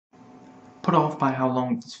put off by how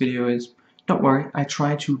long this video is. Don't worry, I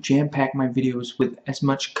try to jam-pack my videos with as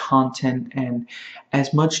much content and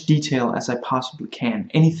as much detail as I possibly can.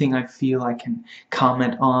 Anything I feel I can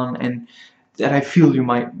comment on and that I feel you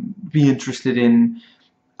might be interested in,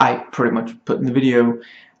 I pretty much put in the video.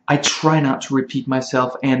 I try not to repeat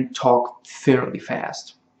myself and talk fairly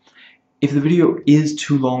fast. If the video is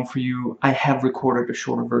too long for you, I have recorded a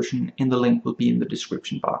shorter version and the link will be in the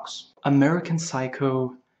description box. American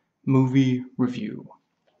Psycho movie review.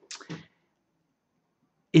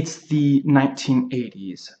 It's the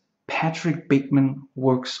 1980s. Patrick Bateman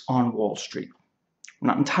works on Wall Street. I'm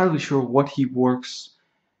not entirely sure what he works,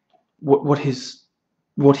 what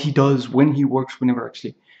he does when he works. We never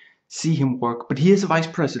actually see him work, but he is a vice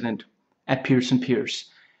president at Pierce & Pierce,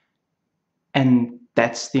 and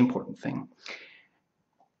that's the important thing.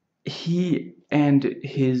 He and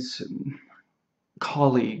his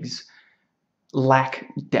colleagues lack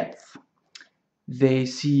depth. They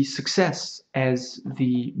see success as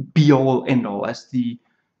the be-all, end-all, as the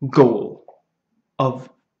goal of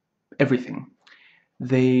everything.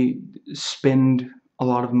 They spend a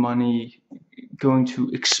lot of money going to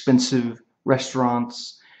expensive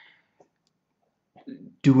restaurants,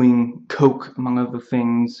 doing coke, among other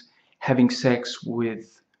things, having sex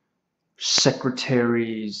with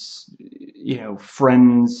secretaries,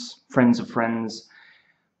 friends of friends,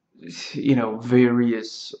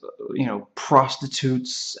 various,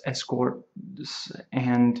 prostitutes, escorts,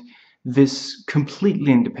 and this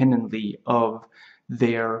completely independently of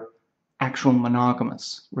their actual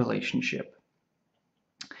monogamous relationship.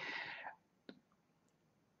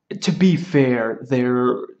 To be fair,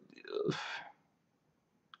 their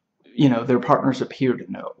partners appear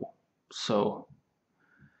to know, so.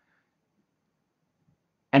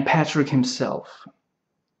 And Patrick himself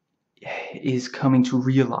is coming to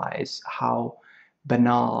realize how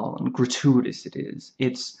banal and gratuitous it is.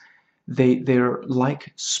 They're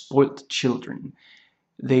like spoilt children.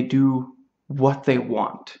 They do what they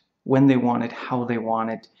want, when they want it, how they want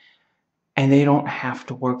it, and they don't have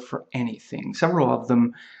to work for anything. Several of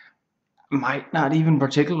them might not even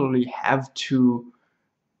particularly have to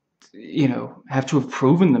have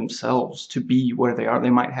proven themselves to be where they are. They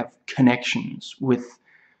might have connections with,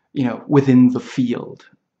 within the field.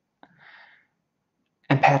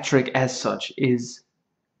 And Patrick, as such, is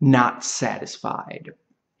not satisfied.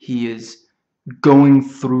 He is going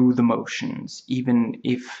through the motions, even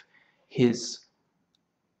if his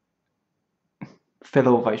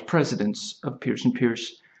fellow vice presidents of Pierce &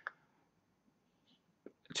 Pierce,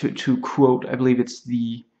 to quote, I believe it's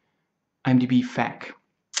the IMDb fact,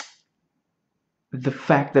 the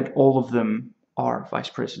fact that all of them are vice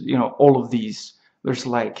presidents, all of these, there's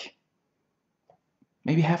like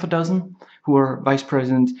maybe half a dozen who are vice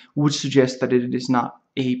presidents, would suggest that it is not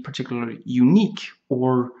a particularly unique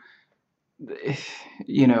or,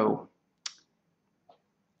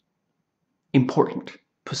 important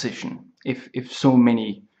position, if so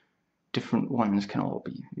many different ones can all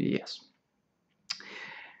be, yes.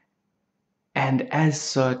 And as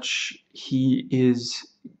such, he is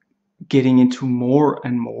getting into more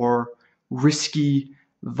and more risky,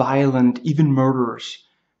 violent, even murderous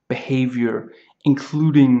behavior,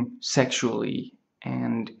 including sexually.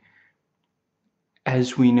 And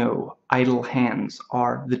as we know, idle hands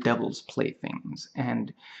are the devil's playthings,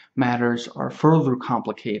 and matters are further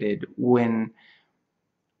complicated when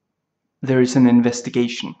there is an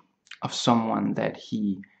investigation of someone that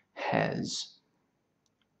he has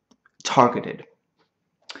targeted.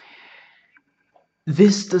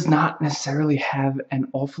 This does not necessarily have an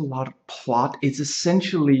awful lot of plot. It's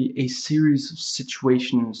essentially a series of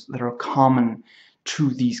situations that are common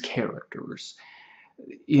to these characters.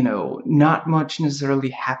 Not much necessarily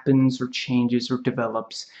happens or changes or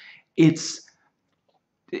develops. It's,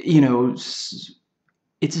 it's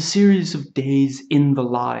a series of days in the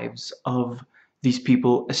lives of these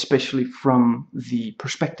people, especially from the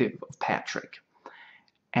perspective of Patrick.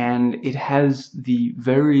 And it has the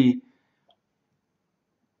very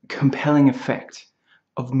compelling effect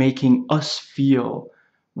of making us feel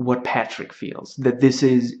what Patrick feels, that this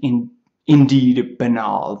is indeed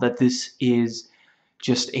banal, that this is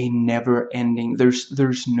just a never-ending,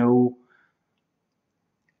 there's no,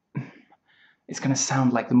 it's gonna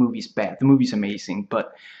sound like the movie's bad, the movie's amazing,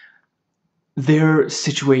 but their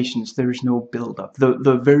situations, there's no build-up.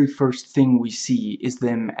 The very first thing we see is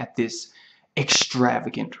them at this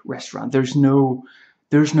extravagant restaurant. There's no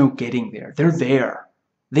getting there. They're there.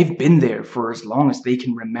 They've been there for as long as they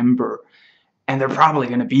can remember, and they're probably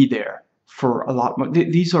going to be there for a lot more.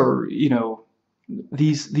 These are,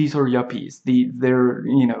 these are yuppies. They're,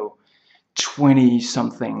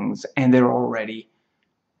 20-somethings, and they're already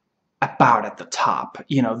about at the top.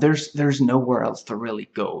 You know, there's nowhere else to really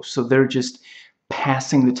go, so they're just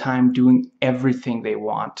passing the time doing everything they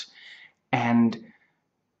want. And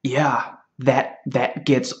yeah, that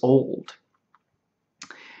gets old.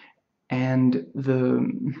 And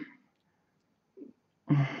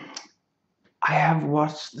I have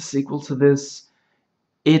watched the sequel to this.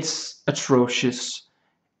 It's atrocious,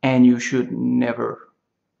 and you should never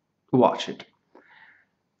watch it.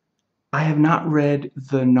 I have not read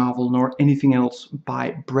the novel nor anything else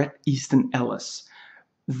by Bret Easton Ellis,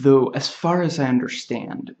 though as far as I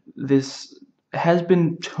understand, this has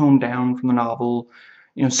been toned down from the novel.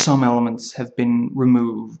 You know, some elements have been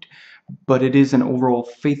removed, but it is an overall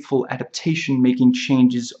faithful adaptation, making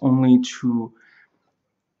changes only to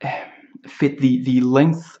fit the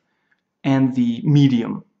length and the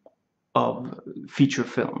medium of feature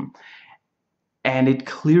film. And it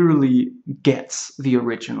clearly gets the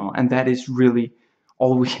original, and that is really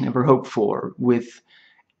all we can ever hope for with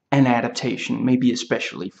an adaptation, maybe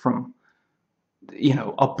especially from, you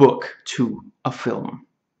know, a book to a film.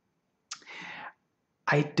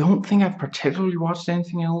 I don't think I've particularly watched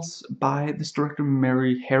anything else by this director,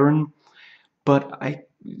 Mary Herron, but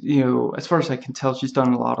you know, as far as I can tell, she's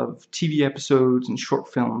done a lot of TV episodes and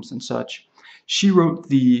short films and such. She wrote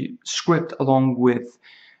the script along with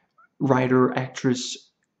writer actress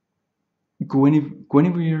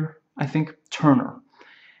Guinevere, I think, Turner,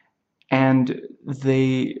 and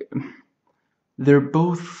they're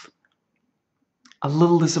both a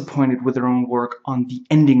little disappointed with their own work on the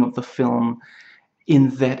ending of the film, in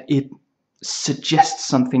that it suggests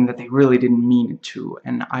something that they really didn't mean it to,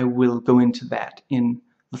 and I will go into that in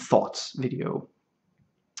the thoughts video.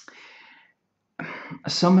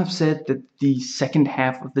 Some have said that the second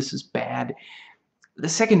half of this is bad. The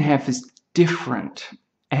second half is different,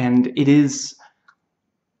 and it's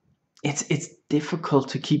difficult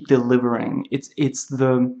to keep delivering. It's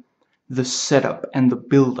the setup and the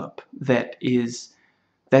build-up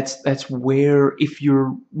that's where, if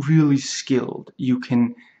you're really skilled, you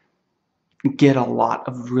can get a lot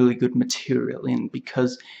of really good material in,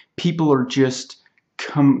 because people are just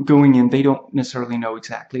going in, they don't necessarily know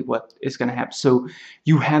exactly what is going to happen, so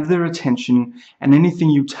you have their attention, and anything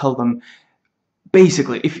you tell them,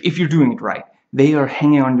 basically, if you're doing it right, they are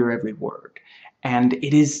hanging on your every word. And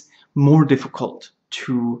it is more difficult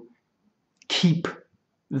to keep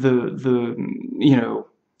the you know,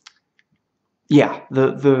 yeah,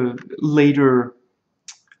 the later,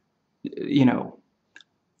 you know,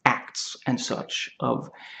 acts and such of.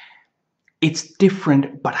 It's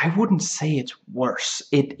different, but I wouldn't say it's worse.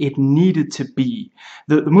 It needed to be.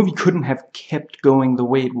 The movie couldn't have kept going the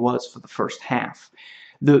way it was for the first half.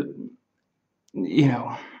 You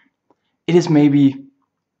know, it is maybe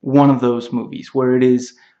one of those movies where it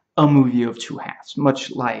is a movie of two halves, much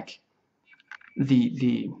like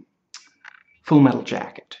the Full Metal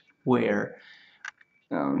Jacket, where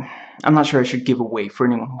I'm not sure I should give away for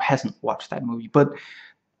anyone who hasn't watched that movie, but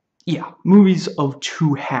yeah, movies of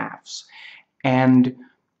two halves. And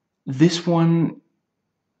this one,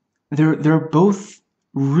 they're both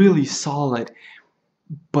really solid,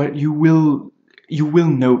 but you will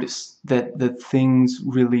notice that things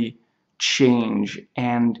really change,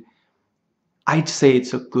 and I'd say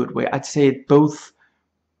it's a good way. I'd say it both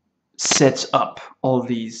sets up all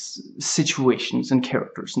these situations and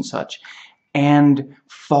characters and such, and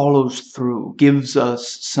follows through, gives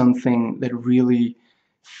us something that really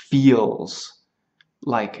feels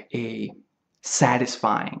like a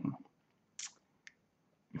satisfying,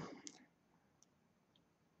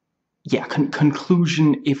 yeah,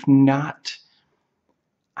 conclusion, if not,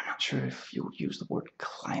 I'm not sure if you would use the word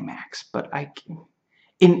climax, but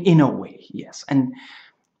in a way, yes. And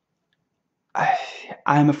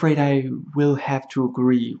I'm afraid I will have to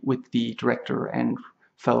agree with the director and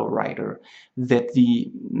fellow writer that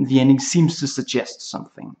the ending seems to suggest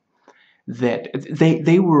something, that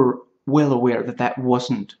they were well aware that that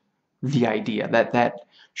wasn't the idea, that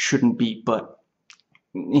shouldn't be, but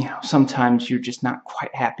you know, sometimes you're just not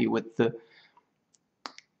quite happy with the,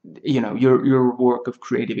 you know, your work of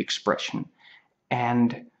creative expression,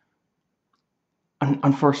 and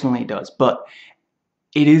unfortunately it does, but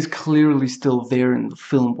it is clearly still there in the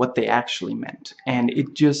film what they actually meant, and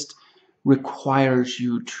it just requires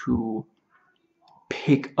you to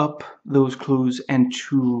pick up those clues and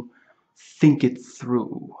to think it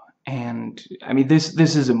through. And I mean, this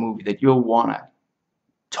is a movie that you'll want to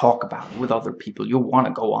talk about with other people. You'll want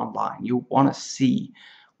to go online. You'll want to see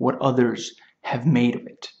what others have made of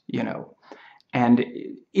it, you know. And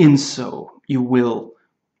in so, you will,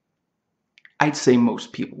 I'd say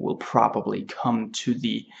most people will probably come to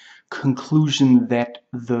the conclusion that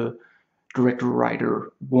the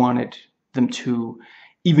director-writer wanted them to,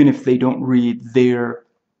 even if they don't read their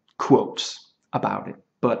quotes about it.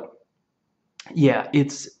 But yeah,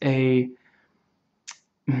 it's the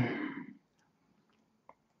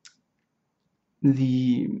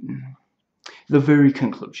very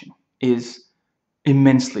conclusion is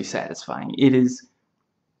immensely satisfying. It is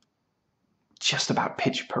just about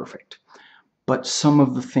pitch perfect. But some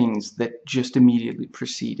of the things that just immediately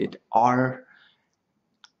preceded are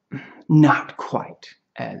not quite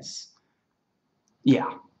as,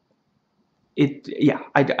 yeah.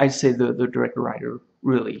 I'd say the director-writer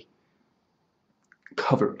really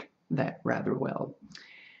covered that rather well.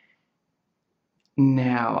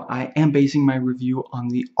 Now, I am basing my review on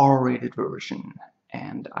the R-rated version,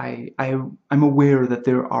 and I'm aware that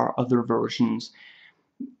there are other versions.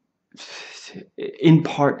 In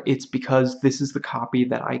part, it's because this is the copy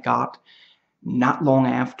that I got not long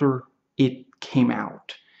after it came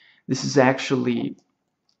out. This is actually,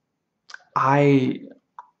 I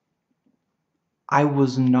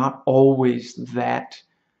was not always that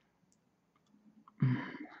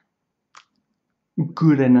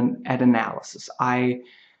good at analysis. I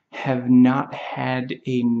have not had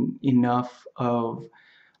enough of,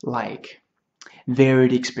 like,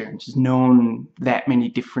 varied experiences, known that many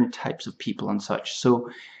different types of people and such. So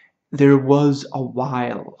there was a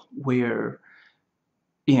while where,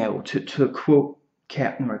 you know, to quote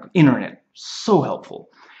Captain America, internet, so helpful.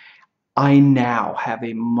 I now have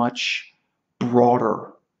a much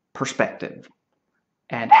broader perspective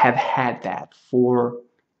and have had that for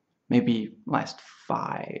maybe last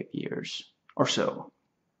 5 years or so.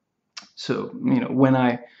 So, you know, when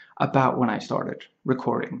I started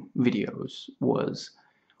recording videos was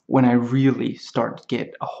when I really started to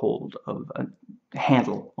get a hold of a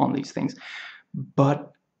handle on these things.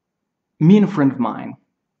 But me and a friend of mine,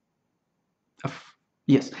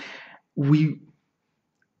 yes, you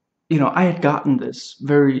know, I had gotten this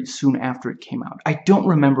very soon after it came out. I don't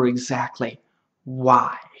remember exactly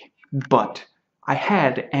why, but I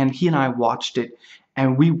had, and he and I watched it,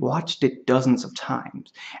 and we watched it dozens of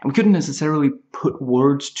times. And we couldn't necessarily put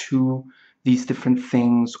words to these different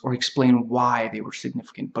things or explain why they were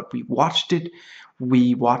significant, but we watched it.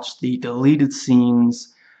 We watched the deleted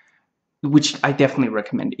scenes, which I definitely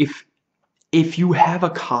recommend. If you have a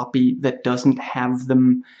copy that doesn't have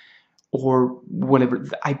them, or whatever,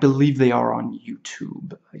 I believe they are on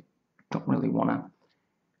YouTube. I don't really want to,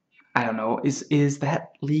 I don't know, is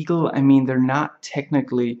that legal? I mean, they're not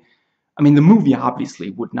technically, I mean, the movie obviously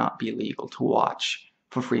would not be legal to watch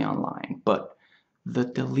for free online, but the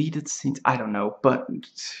deleted scenes, I don't know, but,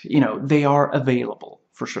 you know, they are available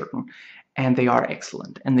for certain, and they are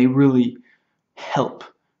excellent, and they really help.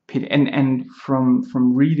 And from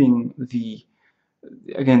reading the,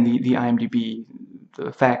 again, the IMDb,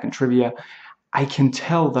 the fact and trivia, I can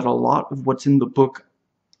tell that a lot of what's in the book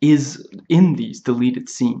is in these deleted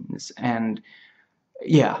scenes, and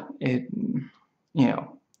yeah, you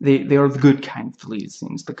know, they are the good kind of deleted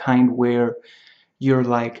scenes, the kind where you're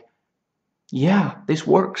like, yeah, this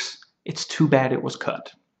works. It's too bad it was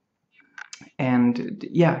cut. And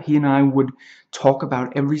yeah, he and I would talk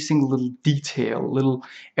about every single little detail,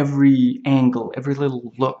 every angle, every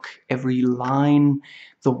little look, every line,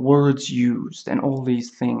 the words used, and all these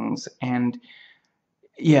things. And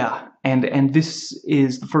yeah, and this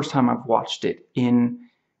is the first time I've watched it in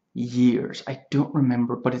years. I don't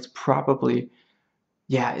remember, but it's probably,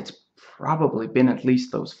 yeah, it's probably been at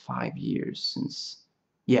least those 5 years since,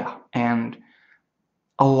 yeah, and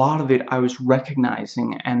a lot of it I was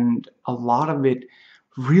recognizing, and a lot of it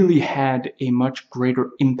really had a much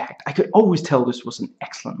greater impact. I could always tell this was an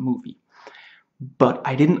excellent movie, but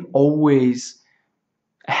I didn't always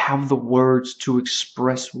have the words to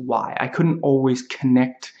express why. I couldn't always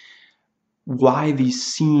connect why these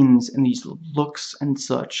scenes and these looks and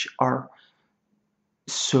such are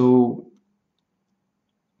so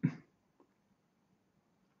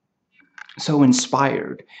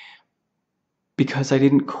inspired, because I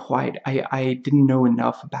didn't quite, I didn't know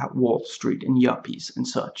enough about Wall Street and yuppies and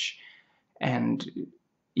such. And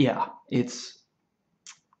yeah,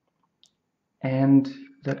 and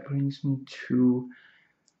that brings me to,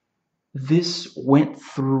 this went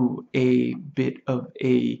through a bit of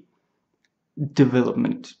a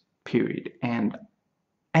development period, and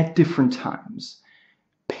at different times.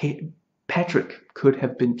 Patrick could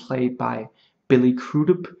have been played by Billy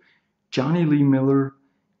Crudup, Johnny Lee Miller,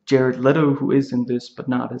 Jared Leto, who is in this, but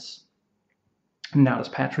not as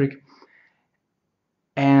Patrick.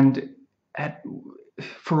 And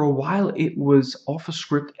for a while it was off a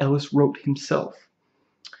script Ellis wrote himself,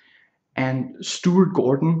 and Stuart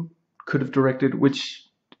Gordon could have directed, which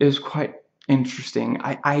is quite interesting.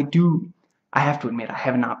 I have to admit I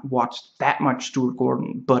have not watched that much Stuart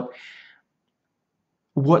Gordon, but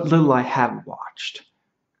what little I have watched,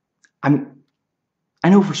 I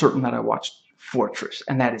know for certain that I watched Fortress,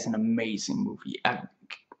 and that is an amazing movie, a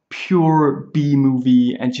pure B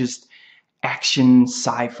movie, and just action,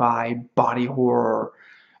 sci-fi, body horror,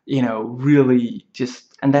 really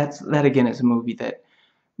just, and that again is a movie that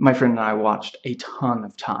my friend and I watched a ton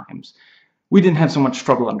of times. We didn't have so much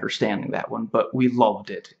trouble understanding that one, but we loved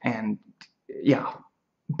it, and yeah,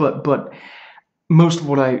 but most of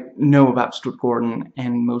what I know about Stuart Gordon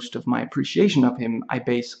and most of my appreciation of him I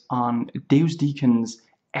base on Deus Deacon's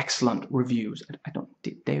excellent reviews. I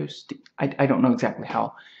don't know exactly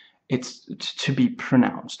how it's to be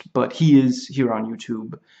pronounced, but he is here on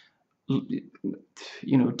YouTube.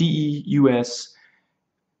 Deus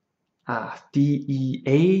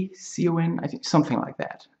Deacon, I think, something like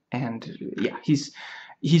that. And yeah,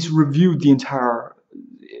 he's reviewed the entire,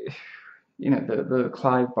 the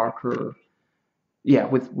Clive Barker, yeah,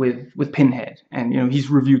 with Pinhead, and he's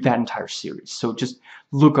reviewed that entire series. So just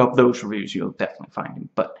look up those reviews, you'll definitely find him.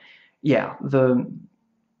 But yeah, the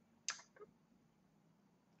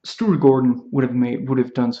Stuart Gordon would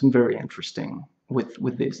have done some very interesting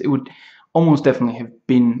with this. It would almost definitely have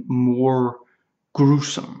been more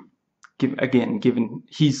gruesome. Given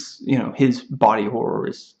he's his body horror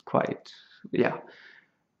is quite, yeah.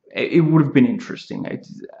 It would have been interesting.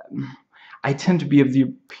 I tend to be of the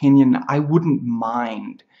opinion I wouldn't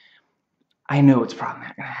mind. I know it's probably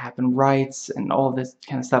not going to happen, rights and all this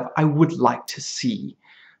kind of stuff. I would like to see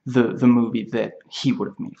the movie that he would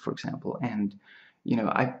have made, for example. And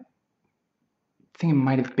I think it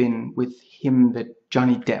might have been with him that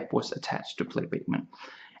Johnny Depp was attached to play Bateman,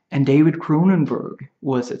 and David Cronenberg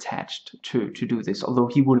was attached to do this, although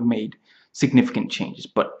he would have made significant changes.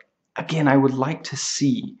 But again, I would like to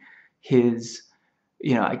see his,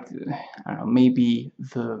 I don't know, maybe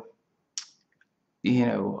the,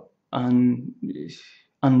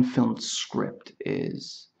 unfilmed script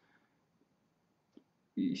is,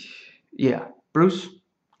 yeah, Bruce,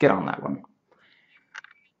 get on that one.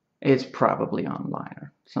 It's probably online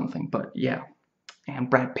or something, but yeah. And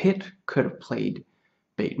Brad Pitt could have played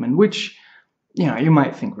Bateman, which, you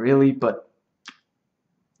might think, really, but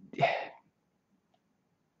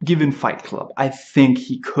given Fight Club, I think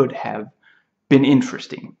he could have been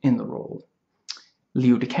interesting in the role.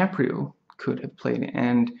 Leo DiCaprio could have played it,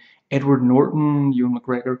 and Edward Norton, Ewan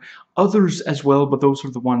McGregor, others as well, but those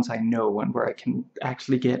are the ones I know and where I can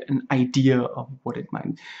actually get an idea of what it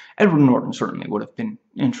might. Edward Norton certainly would have been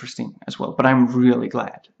interesting as well, but I'm really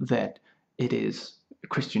glad that it is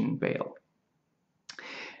Christian Bale.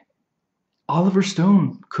 Oliver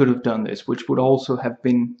Stone could have done this, which would also have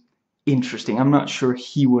been interesting. I'm not sure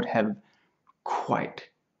he would have quite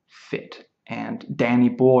fit. And Danny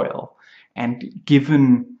Boyle, and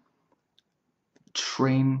given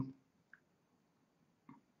Trainspotting,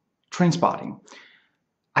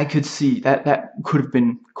 I could see that could have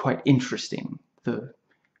been quite interesting, the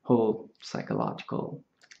whole psychological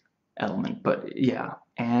element. But yeah,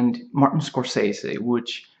 and Martin Scorsese,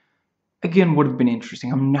 which again would have been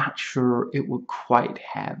interesting. I'm not sure it would quite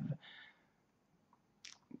have,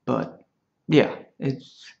 but yeah,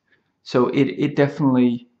 it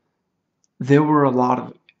definitely, there were a lot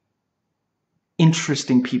of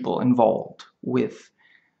interesting people involved with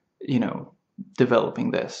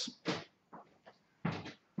developing this.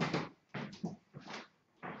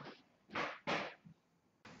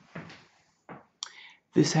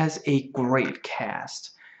 This has a great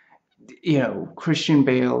cast. Christian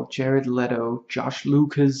Bale, Jared Leto, Josh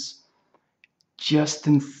Lucas,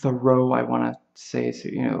 Justin Theroux, I want to say,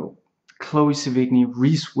 Chloe Sevigny,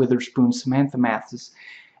 Reese Witherspoon, Samantha Mathis,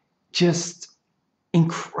 just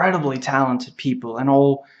incredibly talented people, and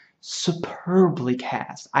all superbly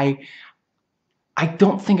cast. I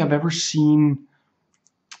don't think I've ever seen,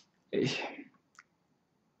 I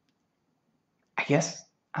guess,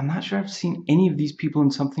 I'm not sure I've seen any of these people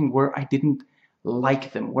in something where I didn't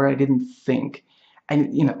like them, where I didn't think.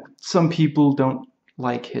 And some people don't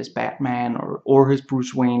like his Batman or his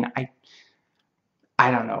Bruce Wayne.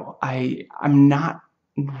 I don't know. I'm not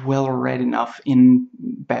well read enough in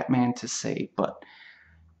Batman to say, but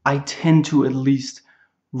I tend to at least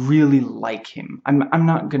really like him. I'm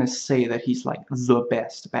not gonna say that he's like the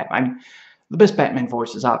best Batman. The best Batman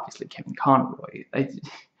voice is obviously Kevin Conroy.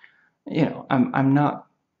 I'm not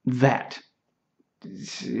that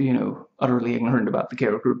utterly ignorant about the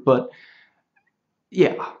character, but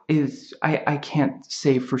yeah, I can't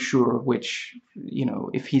say for sure which, you know,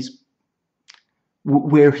 if he's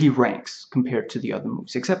where he ranks compared to the other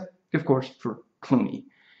movies, except of course for Clooney.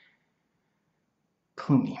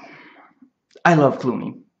 Clooney. I love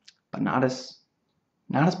Clooney, but not as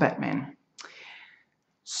Batman.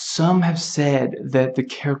 Some have said that the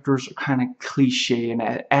characters are kind of cliche,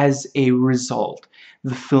 and as a result,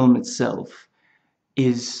 the film itself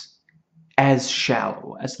is as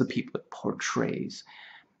shallow as the people it portrays.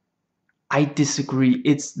 I disagree.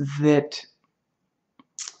 It's that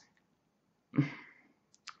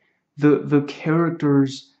the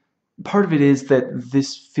characters, part of it is that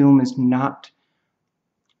this film is not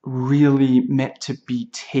really meant to be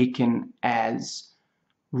taken as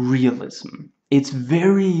realism. It's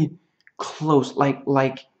very close,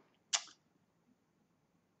 like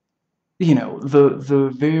you know,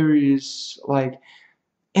 the various like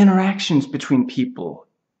interactions between people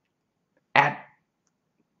at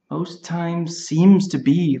most times seems to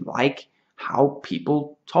be like how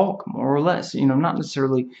people talk, more or less. You know, not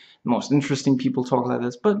necessarily the most interesting people talk like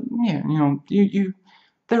this, but yeah, you know,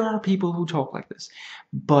 there are people who talk like this.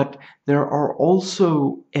 But there are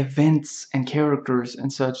also events and characters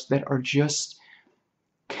and such that are just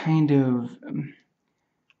kind of,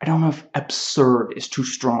 I don't know if absurd is too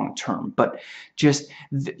strong a term, but just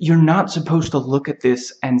you're not supposed to look at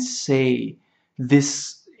this and say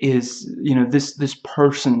this is, you know, this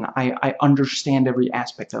person, I understand every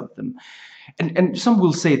aspect of them. And some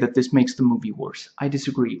will say that this makes the movie worse. I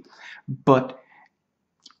disagree. But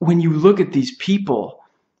when you look at these people,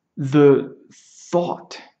 the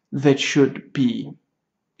thought that should be,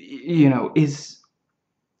 you know, is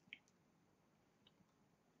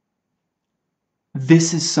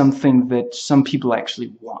this is something that some people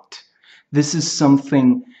actually want. This is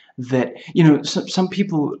something that, you know, some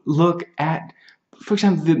people look at, for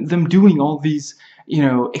example, them doing all these, you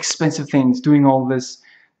know, expensive things, doing all this,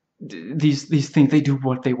 these things, they do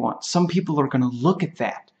what they want. Some people are going to look at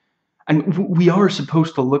that, and we are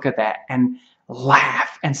supposed to look at that and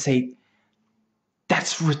laugh and say,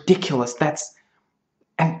 that's ridiculous, that's,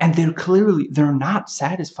 and they're not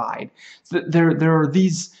satisfied. There are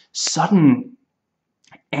these sudden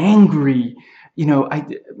angry, you know,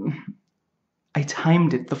 I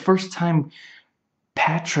timed it. The first time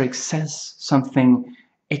Patrick says something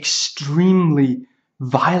extremely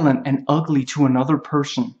violent and ugly to another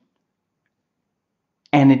person,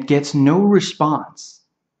 and it gets no response,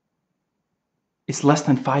 it's less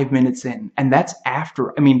than 5 minutes in, and that's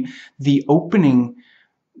after, I mean, the opening,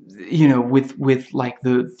 you know, with like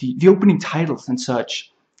the opening titles and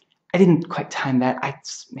such, I didn't quite time that.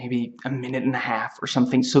 Maybe a minute and a half or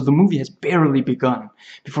something. So the movie has barely begun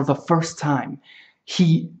before the first time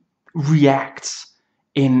he reacts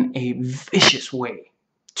in a vicious way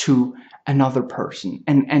to another person,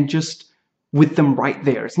 and just with them right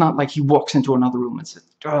there. It's not like he walks into another room and says,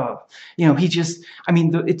 "Ugh," you know. He just, I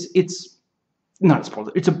mean, it's not a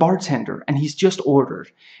spoiler. It's a bartender, and he's just ordered,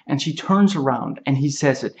 and she turns around and he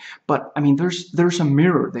says it. But I mean, there's a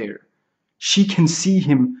mirror there. She can see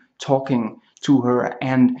him talking to her,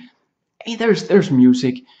 and hey, there's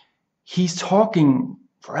music. He's talking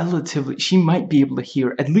relatively, she might be able to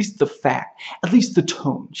hear at least the fact, at least the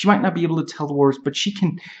tone. She might not be able to tell the words, but she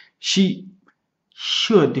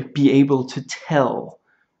should be able to tell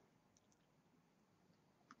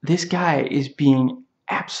this guy is being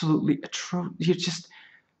absolutely atrocious. Just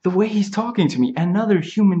the way he's talking to me, another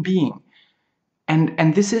human being.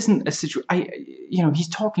 And this isn't a situation, you know, he's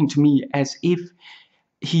talking to me as if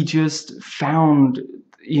he just found,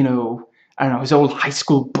 you know, I don't know, his old high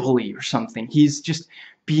school bully or something. He's just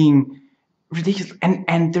being ridiculous,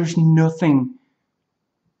 and there's nothing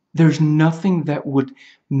that would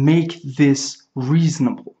make this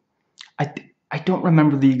reasonable. I don't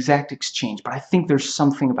remember the exact exchange, but I think there's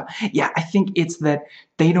something about, yeah, I think it's that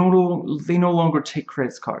they no longer take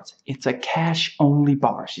credit cards. It's a cash only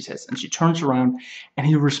bar, she says, and she turns around and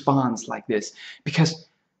he responds like this, because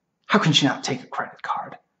how can she not take a credit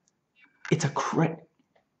card? It's a credit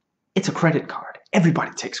card.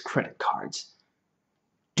 Everybody takes credit cards.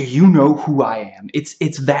 Do you know who I am? It's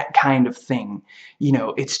that kind of thing. You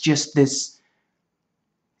know, it's just this,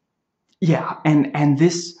 yeah, and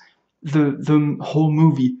this, the whole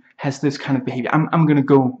movie has this kind of behavior. I'm gonna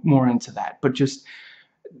go more into that, but just,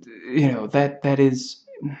 you know, that is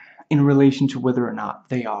in relation to whether or not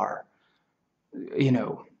they are, you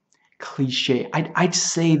know, cliche. I'd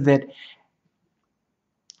say that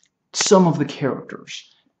some of the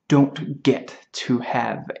characters don't get to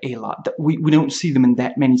have a lot. We don't see them in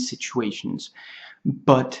that many situations,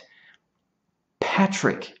 but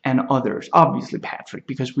Patrick and others, obviously Patrick,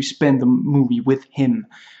 because we spend the movie with him,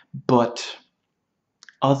 but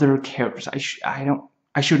other characters,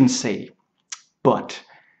 I shouldn't say, but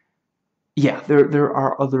yeah, there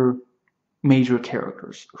are other major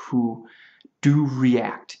characters who do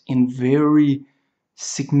react in very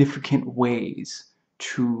significant ways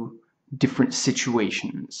to different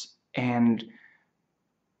situations. And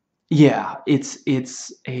yeah,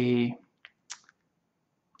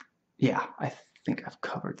 yeah, I think I've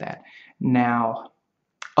covered that. Now,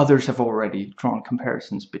 others have already drawn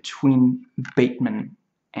comparisons between Bateman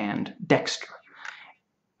and Dexter.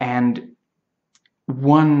 And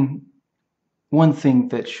one thing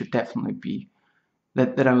that should definitely be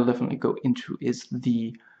that I will definitely go into is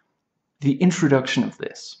the introduction of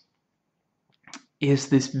this is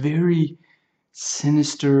this very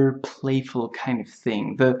sinister, playful kind of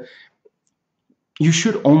thing. You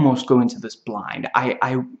should almost go into this blind.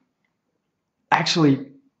 I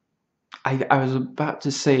was about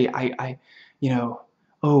to say you know,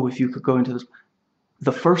 oh, if you could go into this.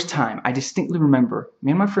 The first time, I distinctly remember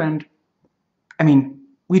me and my friend. I mean,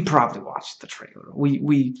 we'd probably watched the trailer.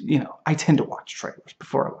 You know, I tend to watch trailers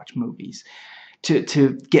before I watch movies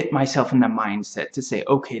to get myself in that mindset to say,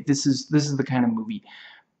 okay, this is the kind of movie.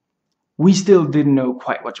 We still didn't know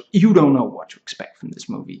quite you don't know what to expect from this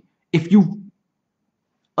movie.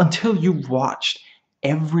 Until you've watched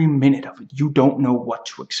every minute of it, you don't know what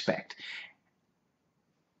to expect.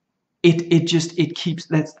 It keeps,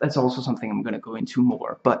 that's also something I'm going to go into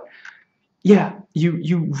more, but yeah,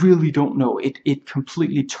 you really don't know. It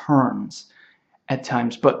completely turns at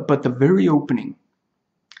times, but the very opening,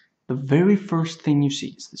 the very first thing you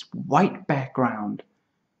see is this white background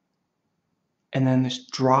and then this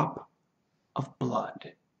drop of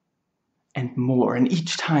blood and more, and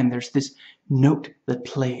each time there's this note that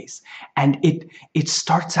plays, and it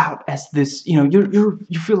starts out as this, you know,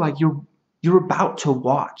 you feel like you're about to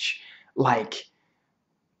watch, like,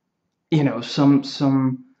 you know,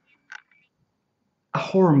 a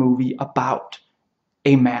horror movie about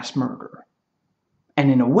a mass murder. And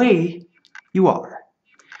in a way, you are.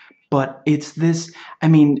 But it's this, I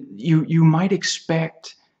mean, you might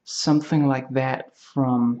expect something like that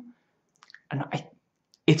from,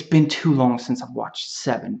 it's been too long since I've watched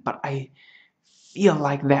Seven, but I feel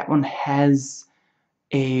like that one has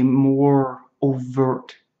a more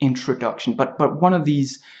overt introduction, but one of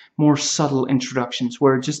these more subtle introductions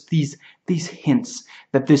where just these hints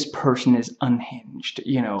that this person is unhinged,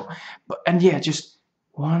 you know. And yeah, just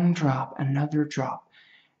one drop, another drop,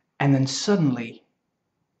 and then suddenly,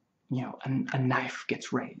 you know, a knife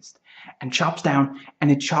gets raised and chops down,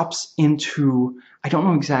 and it chops into, I don't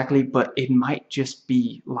know exactly, but it might just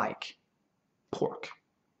be like pork.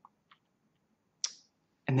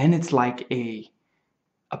 And then it's like a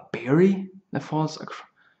berry that falls across.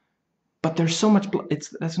 But there's so much blood.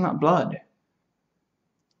 That's not blood.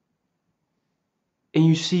 And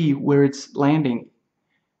you see where it's landing.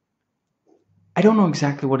 I don't know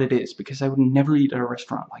exactly what it is because I would never eat at a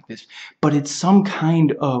restaurant like this. But it's some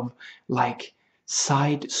kind of like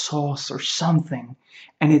side sauce or something.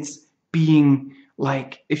 And it's being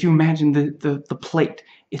like, if you imagine the plate,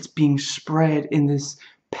 it's being spread in this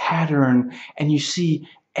pattern. And you see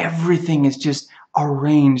everything is just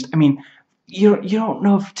arranged. I mean, you don't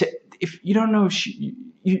know if you don't know if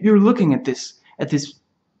you're looking at this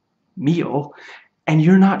meal and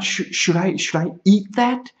you're not sure, should I eat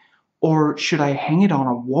that, or should I hang it on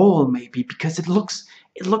a wall maybe, because it looks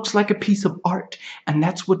like a piece of art, and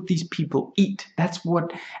that's what these people eat. That's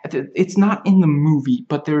what, it's not in the movie,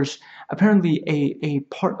 but there's apparently a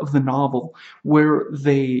part of the novel where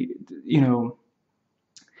they, you know,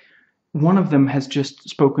 one of them has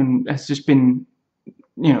just been,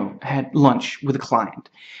 you know, had lunch with a client,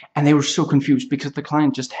 and they were so confused because the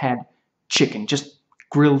client just had chicken, just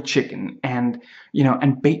grilled chicken, and, you know,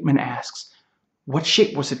 and Bateman asks, what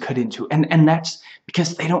shape was it cut into? And that's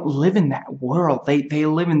because they don't live in that world. They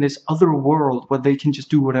live in this other world where they can just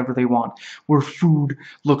do whatever they want, where food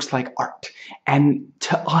looks like art. And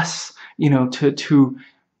to us, you know, to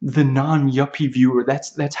the non-yuppie viewer,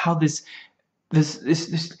 that's how this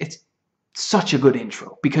it's such a good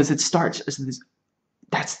intro, because it starts as this,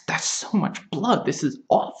 that's so much blood, this is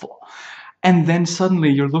awful. And then suddenly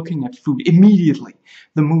you're looking at food. Immediately,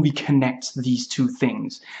 the movie connects these two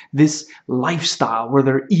things. This lifestyle where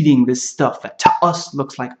they're eating this stuff that to us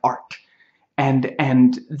looks like art.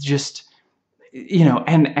 And just, you know,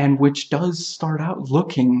 and which does start out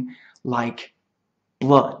looking like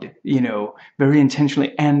blood, you know, very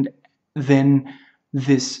intentionally. And then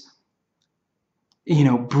this, you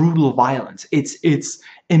know, brutal violence. It's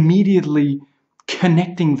immediately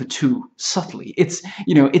connecting the two subtly. It's,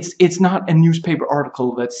 you know, it's not a newspaper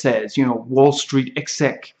article that says, you know, Wall Street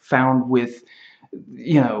exec found with,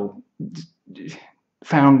 you know,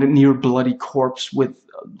 found near bloody corpse with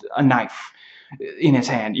a knife in his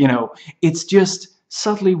hand. You know, it's just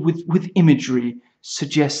subtly with imagery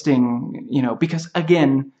suggesting, you know, because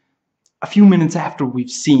again, a few minutes after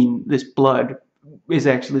we've seen this blood is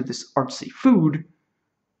actually this artsy food,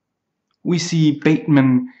 we see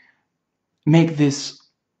Bateman make this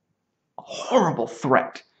horrible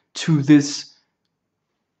threat to this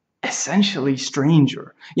essentially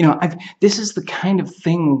stranger. You know, this is the kind of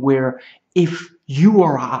thing where if you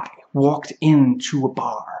or I walked into a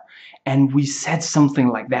bar and we said something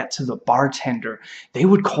like that to the bartender, they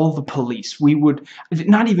would call the police. We would,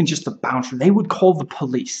 not even just the bouncer, they would call the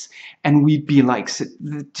police, and we'd be like,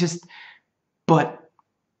 just, but,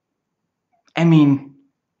 I mean,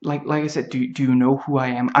 like I said, do you know who I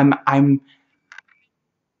am?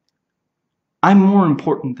 I'm more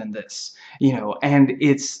important than this, you know, and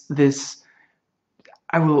it's this.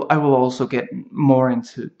 I will also get more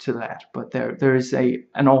into that, but there is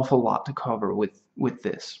an awful lot to cover with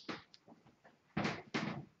this.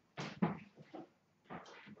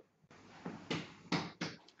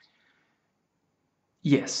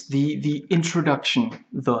 Yes, the introduction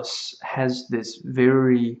thus has this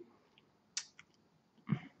very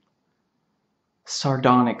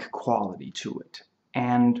sardonic quality to it,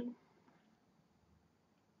 and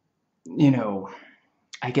you know,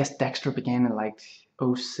 I guess Dexter began in like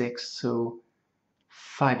 06, so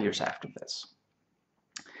 5 years after this.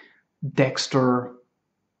 Dexter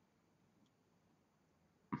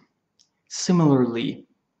similarly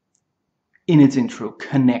in its intro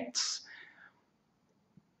connects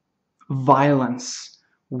violence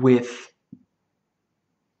with,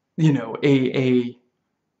 you know, a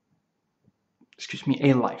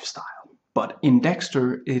lifestyle. But in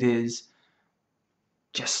Dexter it is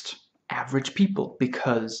just average people,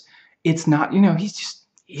 because it's not, you know, he's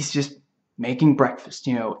just making breakfast,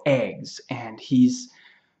 you know, eggs, and he's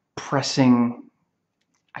pressing,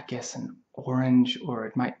 I guess, an orange, or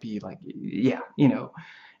it might be like, yeah, you know,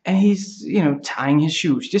 and he's, you know, tying his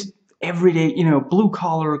shoes, just everyday, you know, blue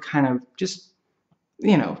collar kind of, just,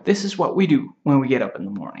 you know, this is what we do when we get up in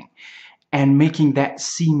the morning, and making that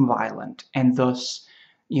seem violent. And thus,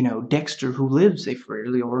 you know, Dexter, who lives a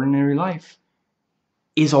fairly ordinary life,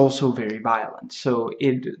 is also very violent. So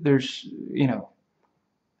there's, you know,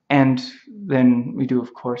 and then we do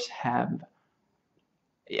of course have,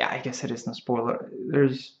 yeah, I guess it is no spoiler,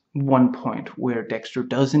 there's one point where Dexter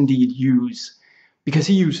does indeed use, because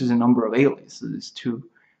he uses a number of aliases to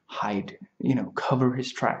hide, you know, cover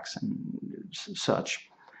his tracks and such,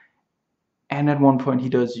 and at one point he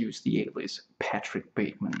does use the alias Patrick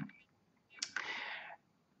Bateman.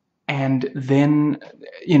 And then,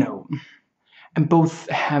 you know, and both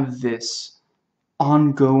have this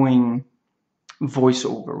ongoing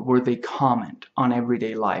voiceover where they comment on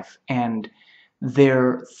everyday life, and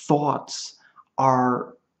their thoughts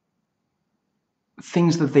are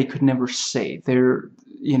things that they could never say. They're,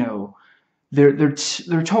 you know, they're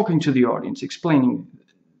talking to the audience, explaining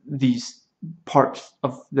these parts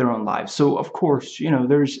of their own lives. So of course, you know,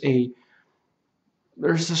 there's a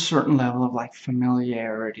certain level of like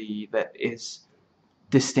familiarity that is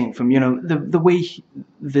distinct from, you know, the way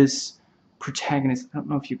this protagonist, I don't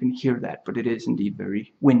know if you can hear that, but it is indeed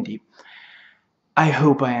very windy. I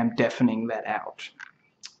hope I am deafening that out.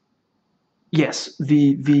 Yes,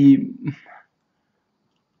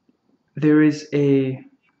 there is a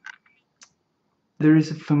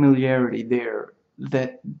familiarity there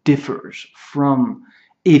that differs from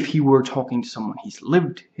if he were talking to someone he's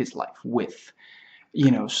lived his life with. You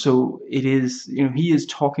know, so it is, you know, he is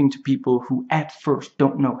talking to people who at first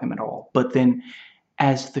don't know him at all, but then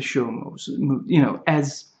as the show moves, you know,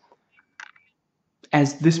 as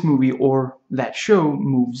this movie or that show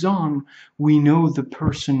moves on, we know the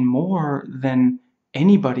person more than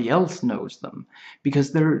anybody else knows them,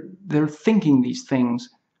 because they're thinking these things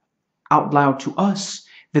out loud to us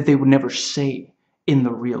that they would never say in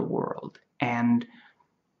the real world. And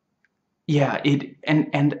yeah,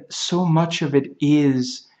 and so much of it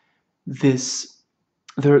is this,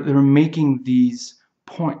 they're making these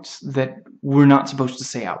points that we're not supposed to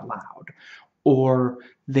say out loud, or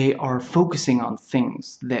they are focusing on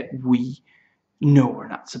things that we know we're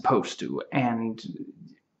not supposed to. And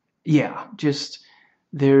yeah, just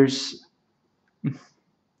there's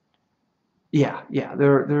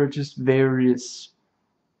there are just various,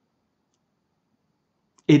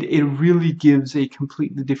 it really gives a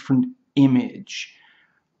completely different image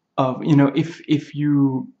of, you know, if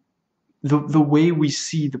you, the way we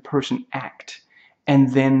see the person act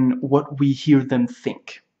and then what we hear them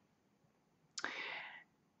think.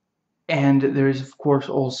 And there is, of course,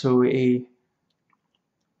 also a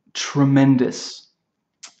tremendous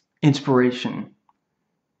inspiration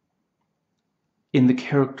in the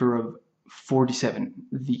character of 47,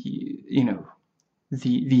 the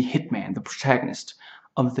Hitman, the protagonist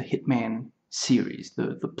of the Hitman series,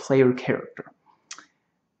 the player character.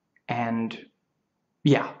 And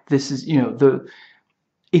yeah, this is,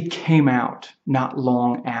 it came out not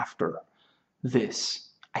long after this.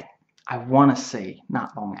 I want to say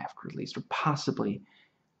not long after, at least, or possibly.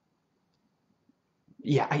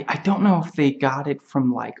 Yeah, I don't know if they got it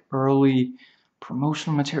from like early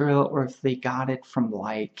promotional material or if they got it from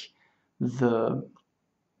like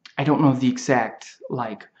I don't know the exact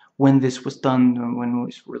like when this was done, when it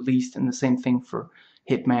was released, and the same thing for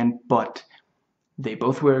Hitman, but they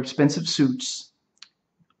both wear expensive suits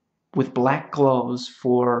with black gloves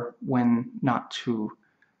for when not to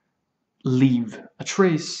leave a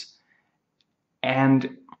trace.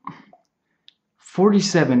 And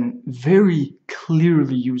 47 very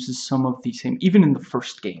clearly uses some of the same, even in the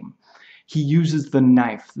first game. He uses the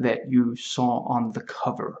knife that you saw on the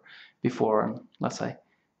cover before, unless I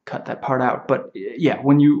cut that part out. But yeah,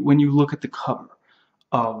 when you look at the cover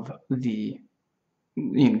of the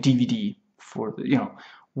DVD for the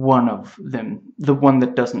one of them, the one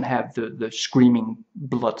that doesn't have the screaming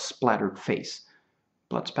blood splattered face,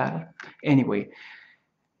 blood spatter. Anyway,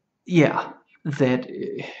 yeah, that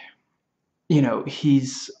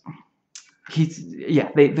he's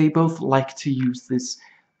yeah, they both like to use this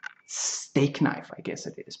steak knife, I guess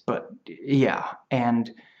it is, but yeah,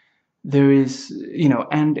 and there is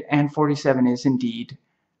and 47 is indeed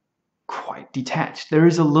quite detached. There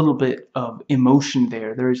is a little bit of emotion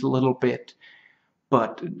there. There is a little bit,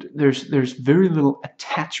 but there's very little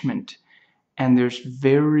attachment, and there's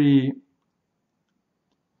a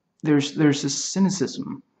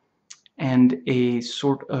cynicism and a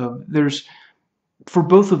sort of for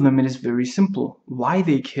both of them it is very simple why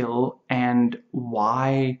they kill and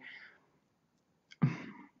why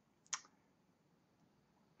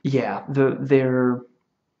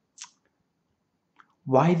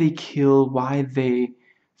why they kill, why they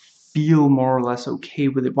feel more or less okay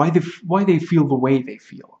with it, why they feel the way they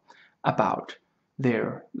feel about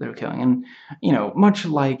their killing. And much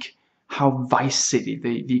like how Vice City,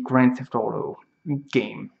 the Grand Theft Auto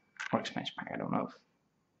game or expansion pack, I don't know if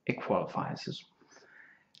it qualifies as,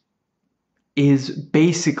 is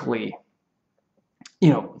basically,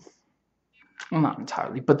 well, not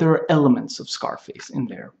entirely, but there are elements of Scarface in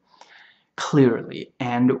there, clearly.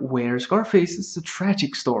 And where Scarface is a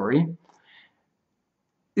tragic story,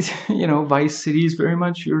 Vice City is very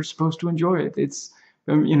much, you're supposed to enjoy it. It's,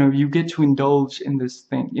 you get to indulge in this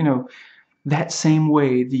thing. That same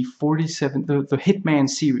way, the 47, the Hitman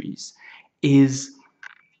series is,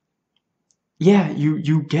 yeah,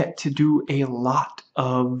 you get to do a lot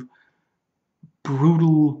of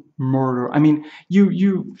brutal murder. I mean,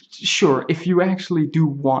 sure, if you actually do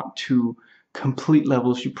want to complete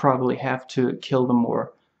levels, you probably have to kill them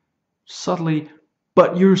more subtly,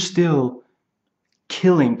 but you're still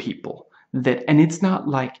killing people and it's not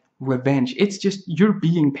like revenge. It's just you're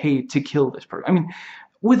being paid to kill this person. I mean,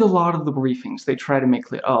 with a lot of the briefings, they try to make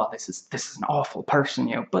clear, oh, this is an awful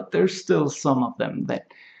person, but there's still some of them that,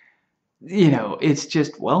 it's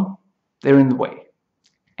just, well, they're in the way.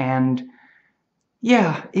 And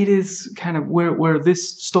yeah, it is kind of where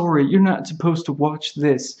this story, you're not supposed to watch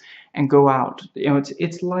this and go out.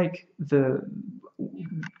 It's like I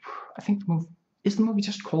think is the movie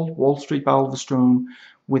just called Wall Street Ballad of the Strewn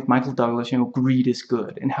with Michael Douglas, greed is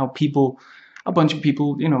good, and how a bunch of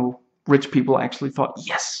people, rich people actually thought,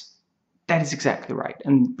 yes, that is exactly right,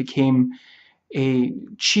 and became a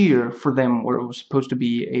cheer for them where it was supposed to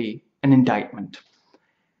be an indictment.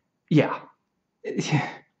 Yeah.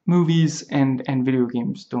 Movies and video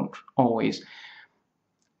games don't always,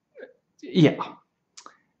 yeah.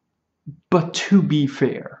 But to be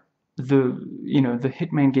fair, the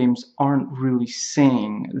Hitman games aren't really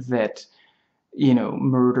saying that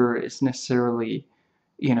murder is necessarily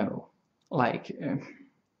like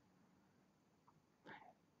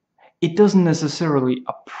it doesn't necessarily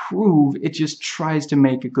approve. It just tries to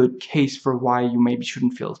make a good case for why you maybe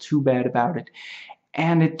shouldn't feel too bad about it.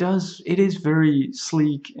 And it is very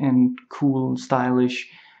sleek and cool and stylish.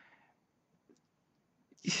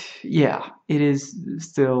 Yeah, it is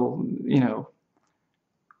still,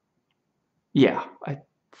 yeah, I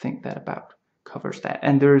think that about covers that.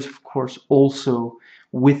 And there is, of course, also,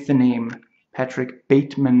 with the name Patrick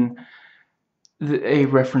Bateman, a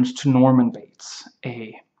reference to Norman Bates,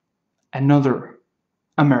 another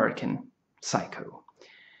American Psycho.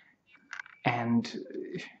 And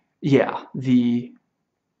yeah, there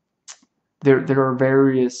are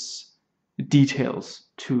various details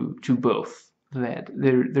to both, that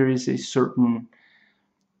there is a certain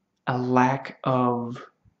lack of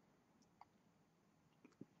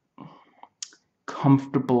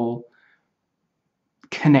comfortable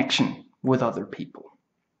connection with other people.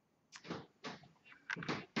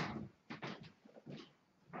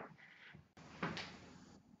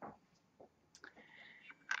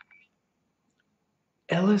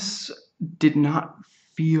 Ellis did not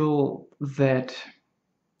feel that.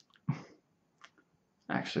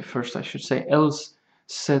 Actually, first I should say, Ellis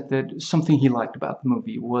said that something he liked about the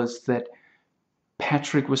movie was that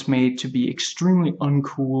Patrick was made to be extremely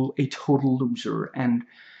uncool, a total loser, and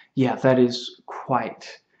yeah, that is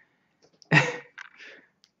quite.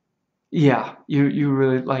 Yeah, you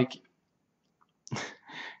really like.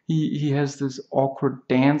 He has this awkward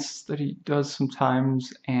dance that he does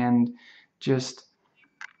sometimes, and just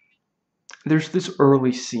there's this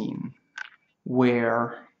early scene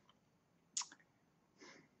where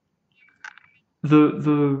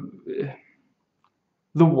the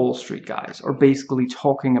Wall Street guys are basically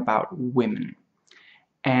talking about women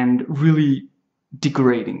and really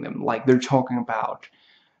degrading them. Like, they're talking about,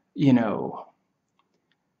 you know,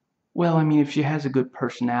 well, I mean, if she has a good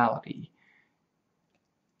personality,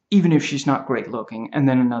 even if she's not great looking, and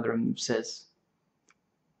then another of them says,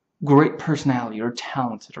 great personality, or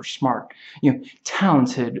talented, or smart. You know,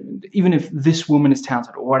 talented, even if this woman is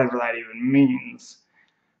talented, or whatever that even means.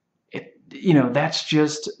 You know, that's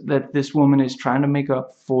just that this woman is trying to make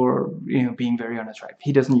up for, you know, being very unattractive.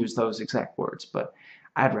 He doesn't use those exact words, but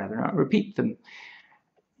I'd rather not repeat them.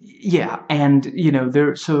 Yeah, and, you know,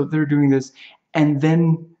 they're doing this, and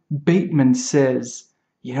then Bateman says,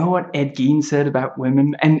 you know what Ed Gein said about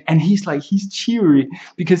women? And he's like, he's cheery,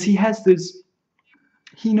 because he has this,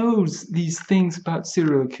 he knows these things about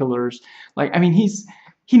serial killers. Like, I mean,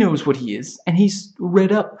 he knows what he is, and he's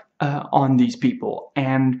read up on these people,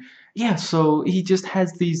 and yeah, so he just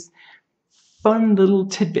has these fun little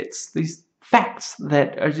tidbits, these facts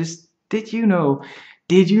that are just, did you know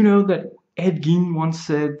that Ed Gein once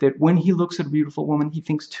said that when he looks at a beautiful woman, he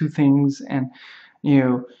thinks two things, and, you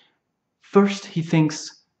know, first he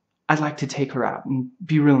thinks, I'd like to take her out and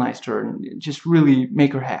be real nice to her and just really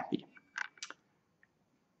make her happy.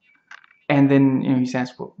 And then, you know, he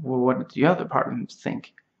says, well, what did the other part of him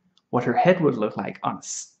think? What her head would look like on a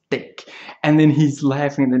steak. And then he's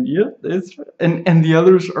laughing, and then, yeah, that's right. And the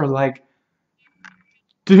others are like,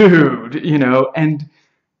 dude, you know, and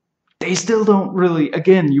they still don't really,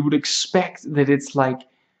 again, you would expect that it's like,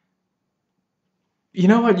 you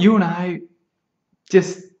know what, you and I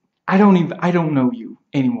just, I don't know you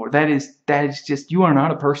anymore. That is just, you are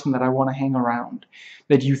not a person that I want to hang around.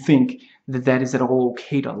 That you think that is at all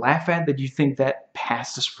okay to laugh at, that you think that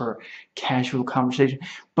passes for casual conversation.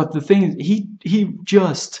 But the thing is, he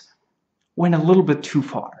just went a little bit too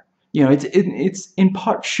far. You know, it's in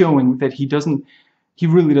part showing that he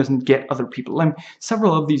really doesn't get other people. I mean,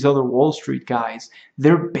 several of these other Wall Street guys,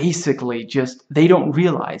 they're basically just, they don't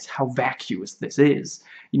realize how vacuous this is.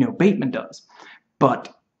 You know, Bateman does.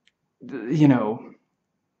 But, you know,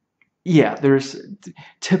 yeah, there's,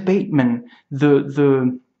 to Bateman,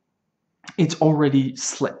 it's already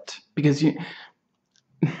slipped. Because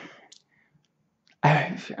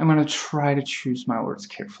I'm going to try to choose my words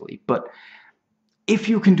carefully, but if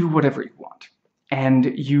you can do whatever you want,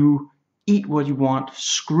 and you eat what you want,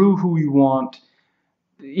 screw who you want,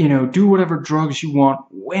 you know, do whatever drugs you want,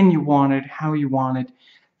 when you want it, how you want it,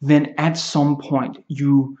 then at some point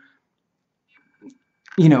you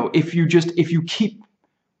know, if you keep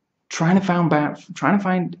trying to find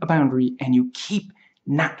a boundary, and you keep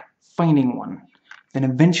not finding one, then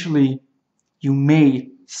eventually you may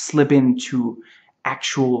slip into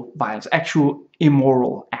actual violence, actual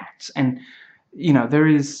immoral acts. And, you know, there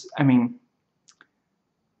is, I mean,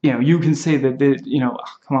 you know, you can say that, you know,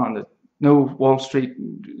 oh, come on, no Wall Street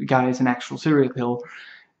guy is an actual serial killer.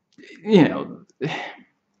 You know,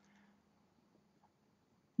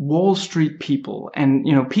 Wall Street people, and,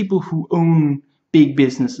 you know, people who own big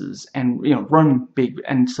businesses and, you know, run big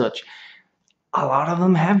and such, a lot of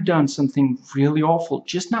them have done something really awful,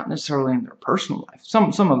 just not necessarily in their personal life.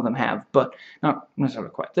 Some of them have, but not necessarily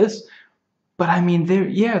quite this. But I mean,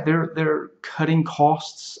 they're cutting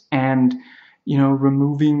costs and, you know,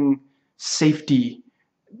 removing safety,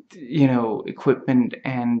 you know, equipment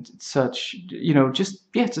and such, you know, just,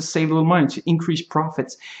 yeah, to save a little money, to increase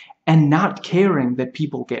profits, and not caring that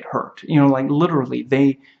people get hurt. You know, like, literally,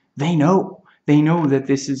 they know that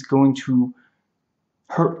this is going to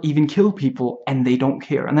hurt, even kill people, and they don't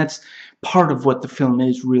care. And that's part of what the film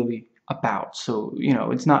is really about. So, you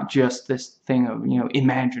know, it's not just this thing of, you know,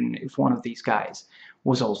 imagine if one of these guys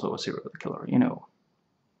was also a serial killer, you know,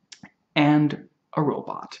 and a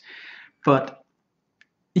robot. But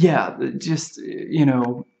yeah, just, you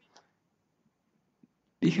know,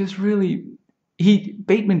 because really,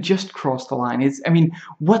 Bateman just crossed the line. I mean,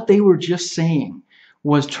 what they were just saying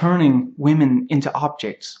was turning women into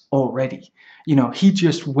objects already. You know, he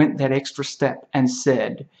just went that extra step and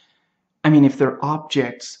said, I mean, if they're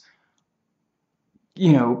objects,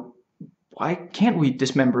 you know, why can't we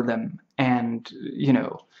dismember them? And, you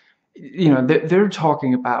know, they're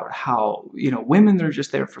talking about how, you know, women, they're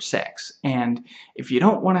just there for sex, and if you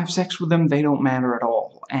don't want to have sex with them, they don't matter at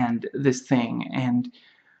all, and this thing. And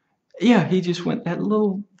yeah, he just went that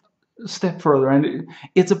little step further, and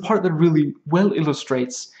it's a part that really well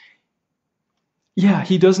illustrates, yeah,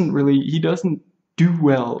 he doesn't do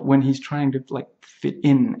well when he's trying to, like, fit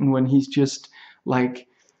in, and when he's just, like,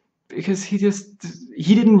 because he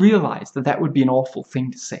didn't realize that that would be an awful thing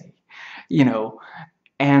to say, you know.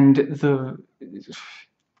 And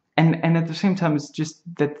and at the same time, it's just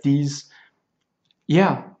that these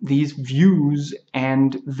views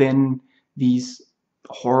and then these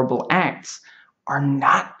horrible acts are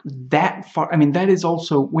not that far. I mean, that is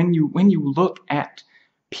also when you look at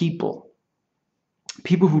people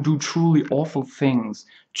who do truly awful things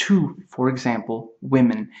to, for example,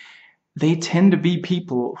 women, they tend to be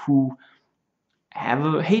people who have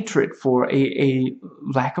a hatred for a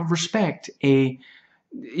lack of respect,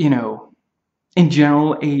 you know, in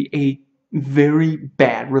general, a very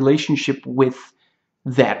bad relationship with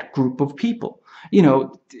that group of people. You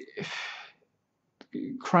know,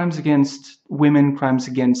 crimes against women, crimes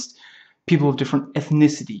against people of different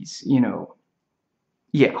ethnicities, you know.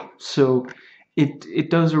 Yeah, so it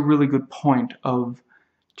does a really good point of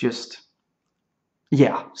just,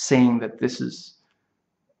 yeah, saying that this is,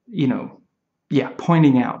 you know, yeah,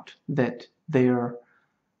 pointing out that there's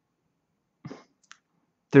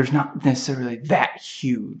not necessarily that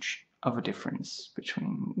huge of a difference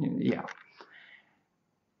between, yeah.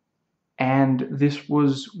 And this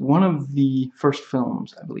was one of the first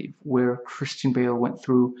films, I believe, where Christian Bale went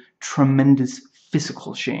through tremendous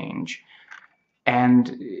physical change.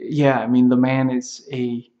 And yeah, I mean, the man is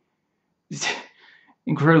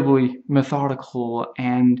incredibly methodical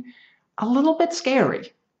and a little bit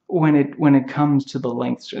scary when it comes to the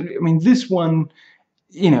lengths. I mean, this one,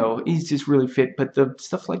 you know, he's just really fit, but the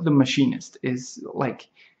stuff like The Machinist is like,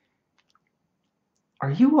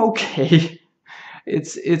 are you okay?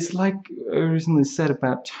 It's like I recently said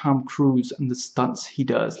about Tom Cruise and the stunts he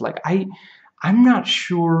does. Like, I'm not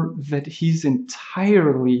sure that he's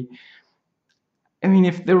entirely. I mean,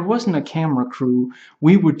 if there wasn't a camera crew,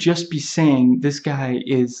 we would just be saying this guy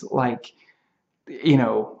is, like, you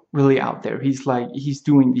know, really out there. He's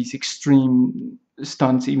doing these extreme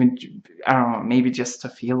stunts, even, I don't know, maybe just to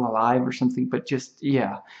feel alive or something, but just,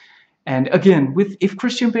 yeah. And again, if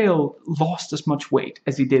Christian Bale lost as much weight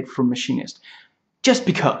as he did for Machinist, just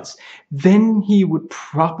because, then he would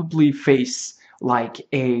probably face, like,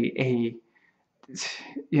 a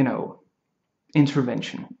you know,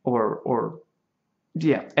 intervention, or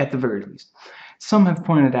yeah, at the very least. Some have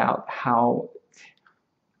pointed out how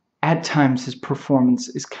at times his performance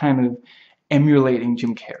is kind of emulating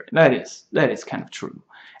Jim Carrey. That is kind of true,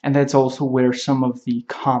 and that's also where some of the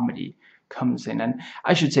comedy comes in. And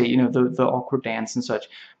I should say, you know, the awkward dance and such,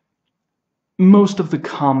 most of the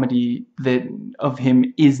comedy of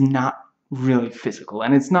him is not really physical,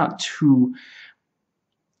 and it's not too,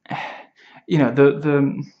 you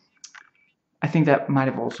know, I think that might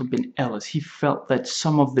have also been Ellis. He felt that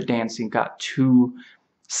some of the dancing got too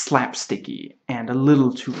slapsticky and a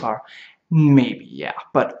little too far. Maybe, yeah,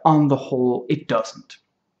 but on the whole, it doesn't.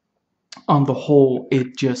 On the whole,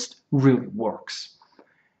 it just really works.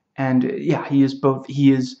 And yeah, he is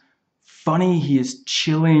funny, he is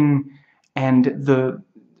chilling, and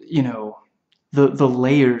you know, the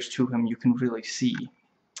layers to him you can really see.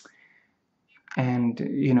 And,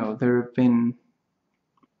 you know, there have been,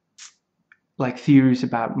 like, theories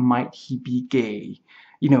about, might he be gay,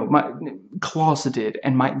 you know, closeted,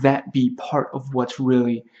 and might that be part of what's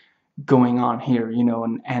really going on here, you know,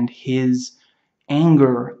 and his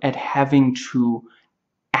anger at having to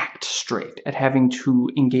act straight, at having to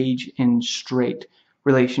engage in straight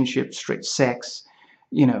relationships, straight sex,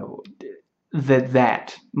 you know,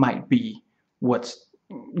 that might be what's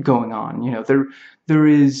going on. You know, there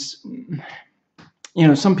is, you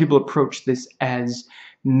know, some people approach this as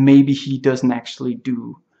maybe he doesn't actually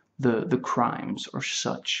do the crimes or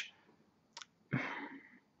such.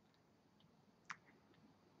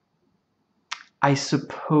 I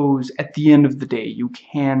suppose at the end of the day you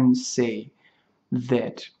can say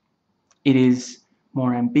that it is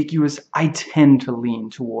more ambiguous. I tend to lean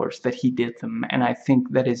towards that he did them, and I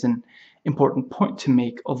think that is an important point to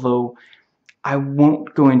make, although I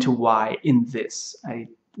won't go into why in this. I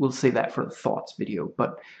will say that for the thoughts video,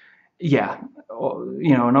 but yeah,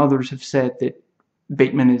 you know, and others have said that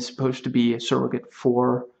Bateman is supposed to be a surrogate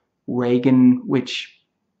for Reagan, which,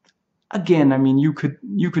 again, I mean, you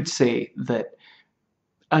could say that,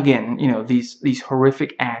 again, you know, these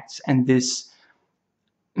horrific acts and this,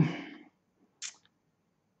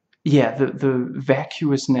 yeah, the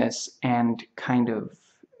vacuousness and kind of,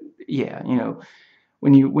 yeah, you know,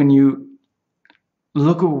 when you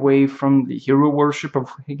look away from the hero worship of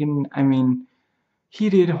Reagan, I mean, he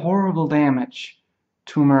did horrible damage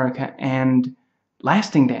to America and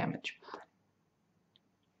lasting damage.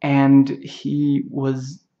 And he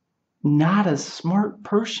was not a smart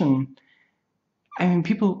person. I mean,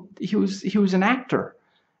 he was an actor,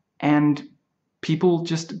 and people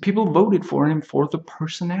voted for him for the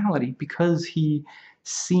personality because he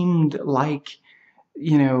seemed like,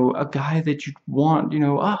 you know, a guy that you'd want, you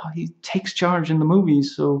know, he takes charge in the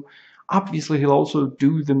movies, so obviously he'll also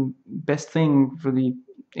do the best thing for the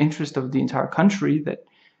interest of the entire country. That,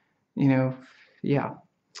 you know, yeah.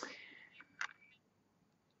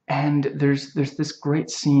 And there's this great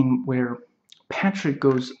scene where Patrick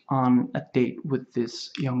goes on a date with this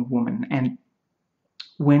young woman, and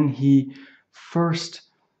when he first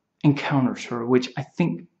encounters her, which I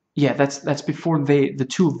think, yeah, that's before the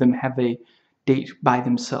two of them have a date by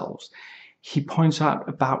themselves, he points out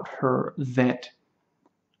about her that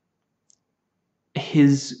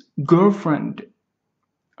his girlfriend,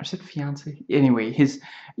 or is it fiance? Anyway, his,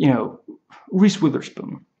 you know, Reese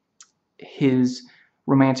Witherspoon, his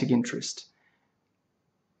romantic interest,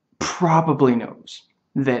 probably knows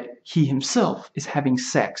that he himself is having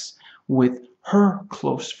sex with her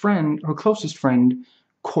closest friend,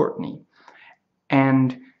 Courtney.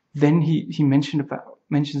 And then he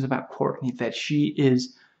mentions about Courtney that she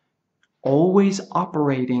is always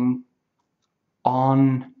operating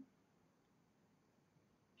on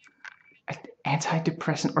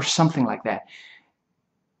antidepressant or something like that.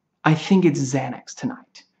 I think it's Xanax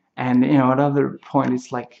tonight. And, you know, at other point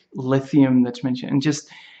it's like Lithium that's mentioned,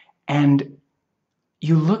 and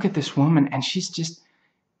you look at this woman and she's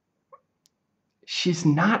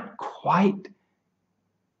not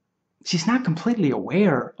completely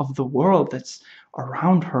aware of the world that's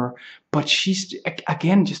around her, but she's,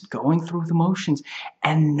 again, just going through the motions,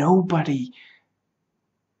 and nobody,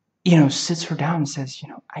 you know, sits her down and says, you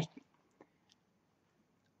know,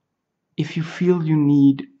 if you feel you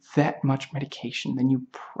need that much medication, then you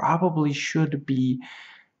probably should be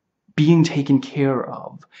being taken care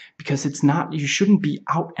of, because you shouldn't be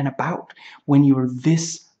out and about when you're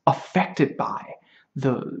this affected by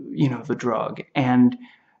the, you know, the drug. And,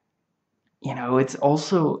 you know, it's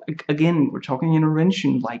also, again, we're talking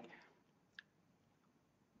intervention, like,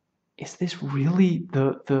 is this really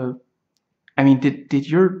the I mean, did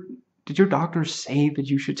your doctors say that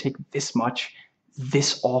you should take this much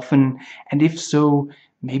this often? And if so,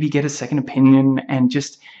 maybe get a second opinion. And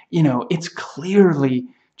just, you know, it's clearly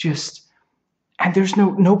just, and there's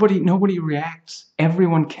nobody reacts.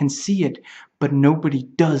 Everyone can see it, but nobody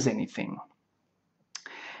does anything.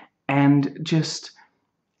 And just,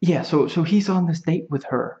 yeah, so he's on this date with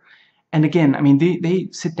her, and again, I mean, they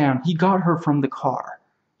sit down. He got her from the car,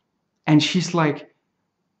 and she's like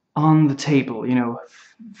on the table, you know,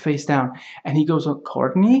 face down, and he goes, "Oh,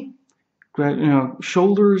 Courtney," you know,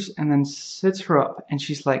 shoulders, and then sits her up, and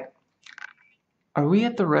she's like, "Are we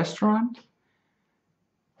at the restaurant?"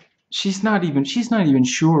 She's not even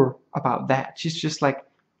sure about that. She's just like,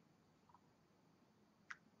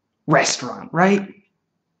 "Restaurant, right?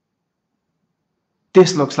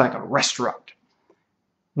 This looks like a restaurant.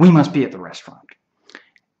 We must be at the restaurant."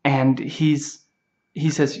 And he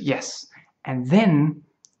says yes, and then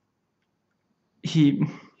he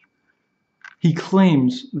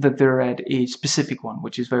claims that they're at a specific one,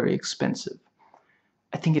 which is very expensive.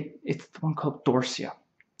 I think it's the one called Dorsia,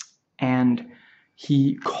 and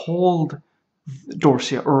he called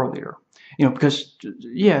Dorsia earlier, you know, because,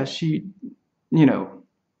 yeah, she, you know,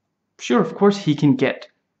 sure, of course he can get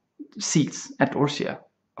seats at Dorsia.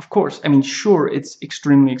 Of course, I mean, sure, it's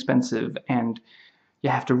extremely expensive and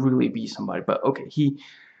you have to really be somebody, but okay,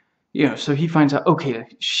 you know, so he finds out, okay,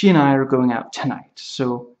 she and I are going out tonight.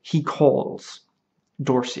 So he calls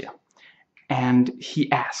Dorsia and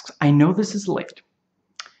he asks, "I know this is late,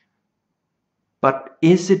 but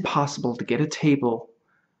is it possible to get a table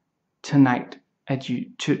tonight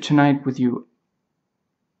tonight with you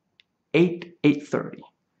 8:30.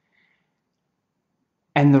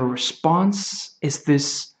 And the response is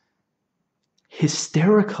this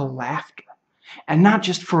hysterical laughter. And not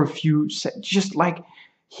just for a few seconds, just like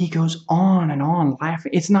he goes on and on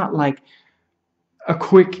laughing. It's not like a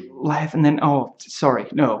quick laugh and then, oh, sorry,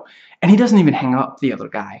 no. And he doesn't even hang up the other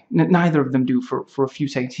guy. Neither of them do for a few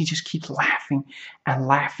seconds. He just keeps laughing and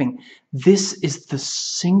laughing. This is the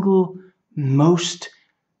single most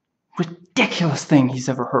ridiculous thing he's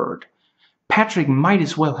ever heard. Patrick might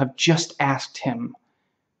as well have just asked him,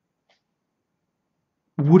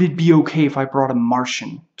 would it be okay if I brought a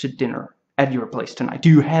Martian to dinner at your place tonight? Do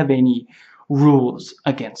you have any rules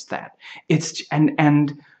against that? It's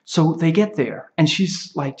and so they get there, and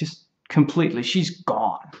she's like just completely, she's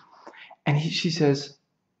gone. And she says,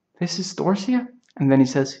 "This is Dorsia?" And then he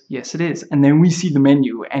says, "Yes, it is." And then we see the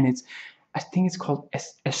menu, and it's, I think it's called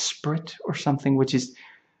Esprit or something, which is,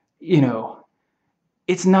 you know,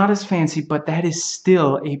 it's not as fancy, but that is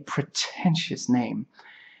still a pretentious name.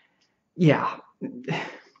 Yeah.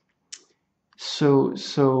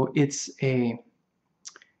 So it's a,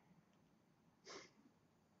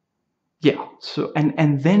 yeah. So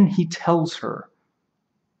and then he tells her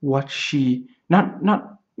what she, not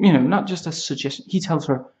you know, not just a suggestion. He tells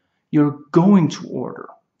her, you're going to order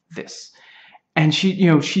this. And she, you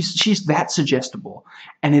know, she's that suggestible,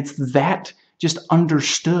 and it's that just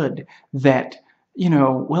understood that, you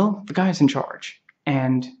know, well, the guy's in charge,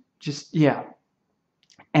 and just, yeah.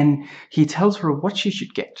 And he tells her what she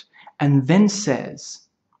should get, and then says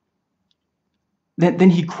that, then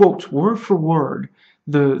he quotes word for word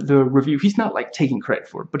the review. He's not like taking credit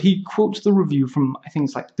for it, but he quotes the review from, I think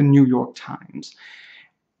it's like the New York Times.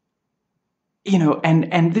 You know,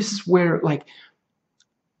 and this is where, like,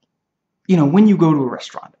 you know, when you go to a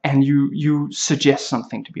restaurant and you suggest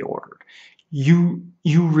something to be ordered, you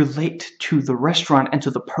relate to the restaurant and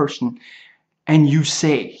to the person, and you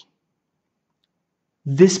say,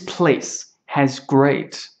 this place has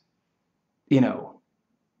great, you know,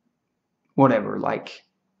 whatever, like,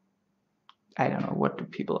 I don't know, what do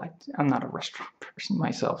people like? I'm not a restaurant person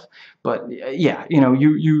myself, but yeah, you know,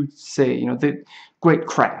 you say, you know, the great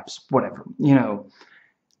crabs, whatever, you know.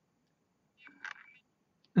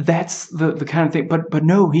 That's the kind of thing. But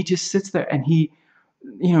no, he just sits there and he,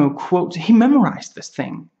 you know, quotes. He memorized this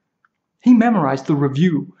thing. He memorized the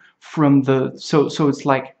review from the, so it's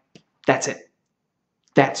like, that's it.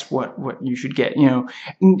 That's what you should get. You know,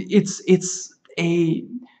 and it's a,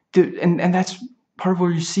 and that's part of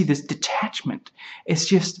where you see this detachment. It's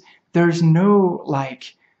just, there's no,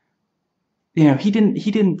 like, you know, he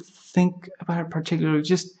didn't think about it particularly.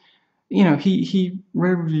 Just, you know, he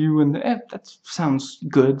read a review and that sounds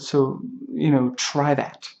good, so, you know, try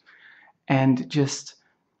that. And just,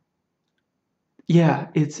 yeah,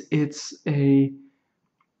 it's a,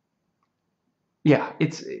 yeah,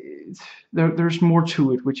 it's there's more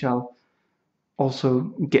to it, which I'll also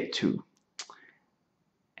get to.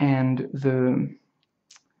 And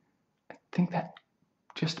I think that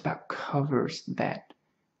just about covers that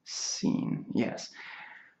scene. Yes.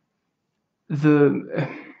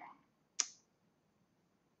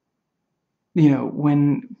 You know,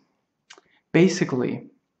 when basically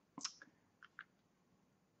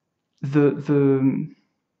the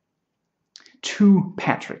to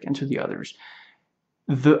Patrick and to the others,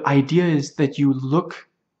 the idea is that you look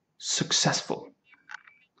successful,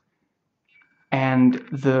 and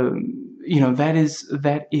you know,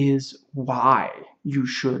 that is why you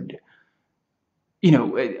should, you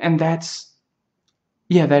know, and that's,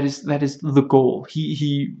 yeah, that is the goal.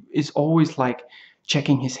 He is always like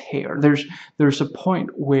checking his hair. There's a point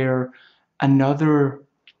where another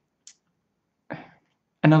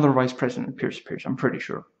vice president appears, I'm pretty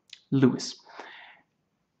sure, Lewis,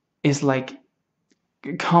 is like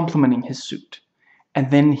complimenting his suit,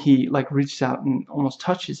 and then he like reaches out and almost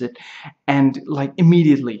touches it, and like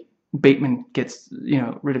immediately Bateman gets, you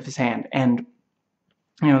know, rid of his hand. And,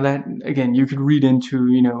 you know, that again, you could read into,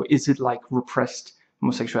 you know, is it like repressed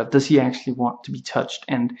homosexuality? Does he actually want to be touched?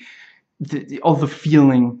 And all the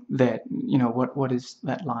feeling that, you know, what is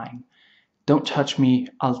that line? Don't touch me,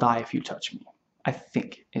 I'll die if you touch me, I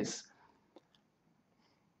think is.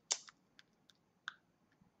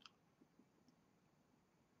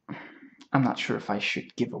 I'm not sure if I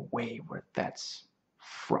should give away where that's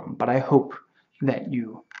from, but I hope that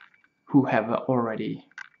you who are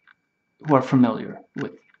familiar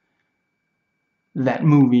with that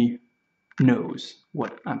movie knows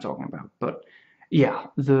what I'm talking about. But yeah,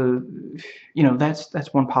 you know,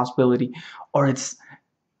 that's one possibility. Or it's,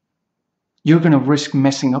 you're gonna risk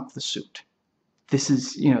messing up the suit. This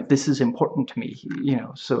is, you know, this is important to me, you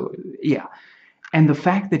know. So yeah, And the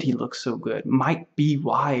fact that he looks so good might be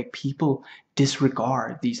why people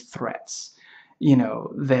disregard these threats. You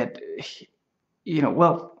know, that,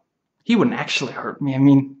 well, he wouldn't actually hurt me. I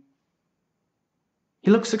mean,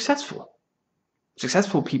 he looks successful.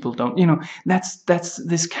 Successful people don't, that's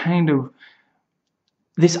this kind of,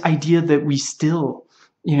 this idea that we still,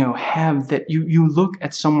 have, that you look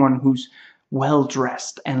at someone who's well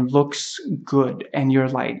dressed and looks good, and you're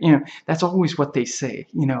like, that's always what they say,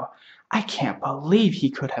 I can't believe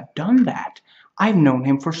he could have done that. I've known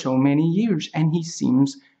him for so many years, and he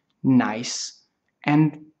seems nice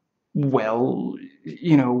and well,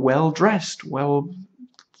 well dressed, well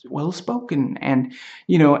spoken, and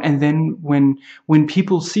and then when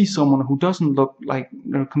people see someone who doesn't look like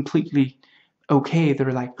they're completely okay,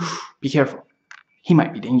 they're like, be careful, he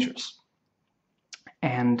might be dangerous.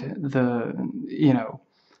 And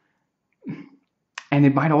and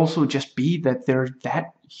it might also just be that they're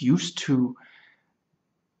that used to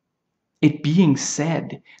it being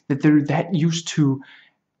said, that they're that used to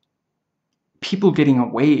people getting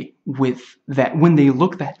away with that when they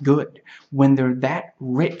look that good, when they're that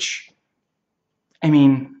rich. I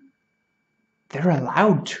mean, they're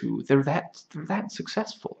allowed to. They're that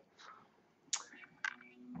successful.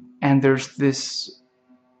 And there's this,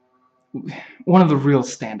 one of the real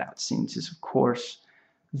standout scenes is, of course,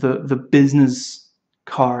 the business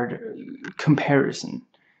card comparison.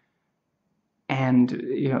 And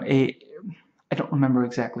I don't remember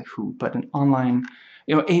exactly who, but an online,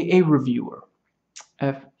 a reviewer,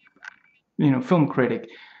 a film critic,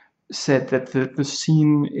 said that the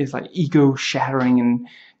scene is like ego shattering, and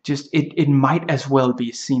just it might as well be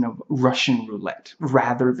a scene of Russian roulette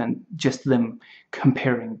rather than just them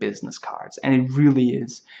comparing business cards. And it really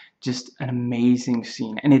is just an amazing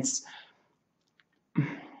scene. And it's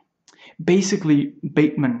basically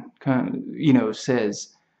Bateman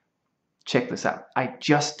says, check this out, I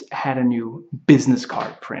just had a new business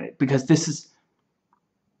card printed, because this is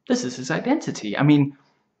his identity. I mean,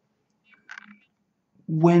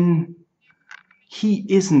 when he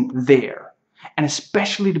isn't there, and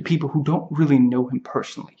especially to people who don't really know him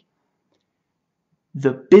personally,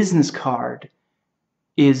 the business card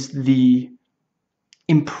is the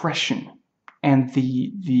impression and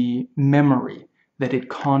the memory that it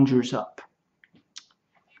conjures up.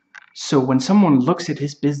 So when someone looks at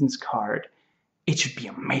his business card, it should be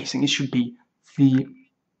amazing. It should be the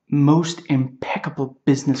most impeccable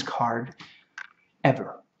business card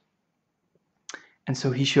ever. And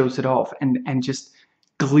so he shows it off, and just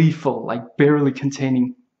gleeful, like barely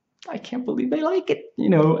containing, I can't believe they like it,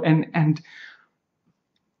 and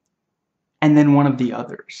then one of the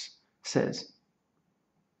others says,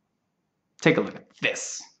 take a look at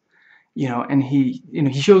this, and he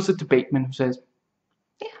shows it to Bateman, who says,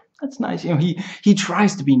 yeah, that's nice. He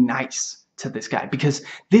tries to be nice to this guy, because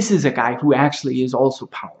this is a guy who actually is also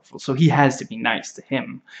powerful, so he has to be nice to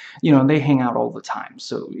him. They hang out all the time,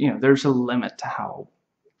 so there's a limit to how,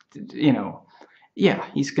 yeah,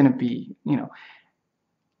 he's gonna be,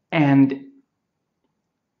 and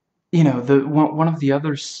one of the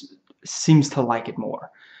others seems to like it more,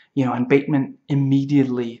 and Bateman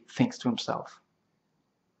immediately thinks to himself,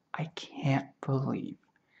 I can't believe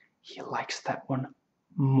he likes that one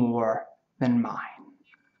more than mine.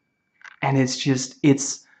 And it's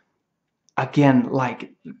again,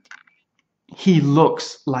 like, he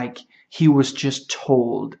looks like he was just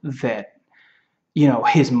told that,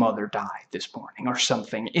 his mother died this morning or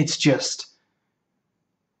something. It's just,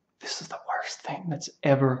 this is the worst thing that's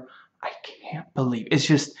ever, I can't believe.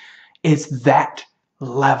 It's that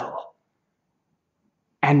level.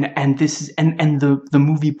 And this is, and the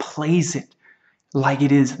movie plays it like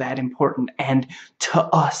it is that important. And to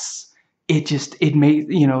us, it made,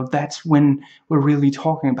 that's when we're really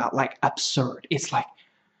talking about, like, absurd. It's like,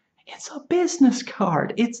 it's a business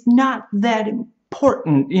card. It's not that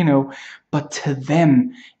important, but to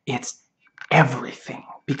them, it's everything,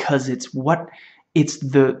 because it's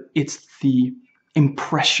the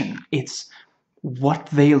impression. It's what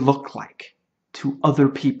they look like to other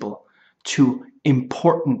people, to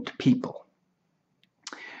important people.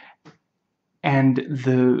 And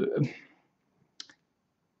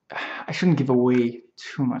I shouldn't give away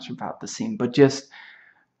too much about the scene, but just,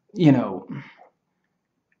 yeah,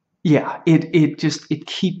 it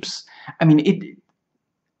keeps, I mean,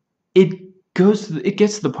 it gets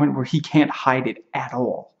to the point where he can't hide it at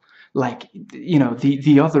all. Like,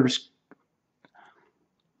 the others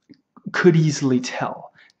could easily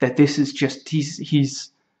tell that this is just, this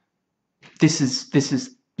is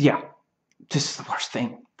yeah, this is the worst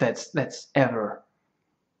thing that's ever.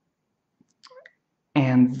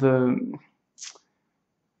 And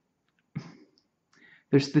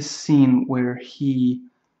there's this scene where he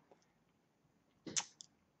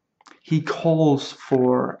calls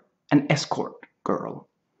for an escort girl,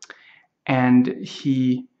 and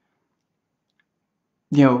he,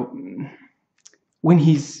 you know, when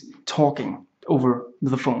he's talking over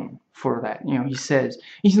the phone for that, you know, he says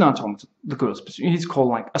he's not talking to the girl specifically, he's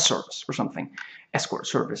calling like a service or something, escort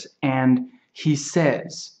service, and he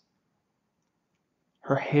says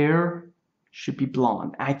her hair should be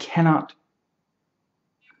blonde. I cannot,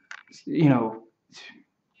 you know,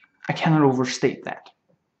 I cannot overstate that.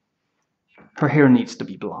 Her hair needs to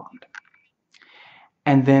be blonde.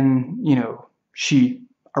 And then, you know, she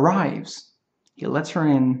arrives. He lets her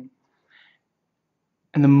in.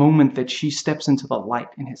 And the moment that she steps into the light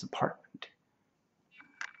in his apartment,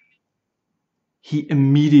 he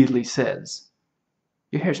immediately says,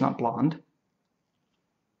 "Your hair's not blonde.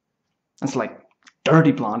 It's like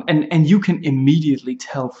dirty blonde." And you can immediately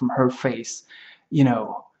tell from her face, you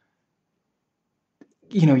know,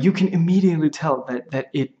 you can immediately tell that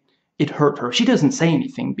it hurt her. She doesn't say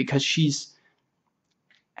anything because she's,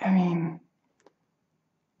 I mean,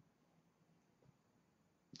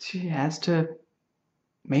 she has to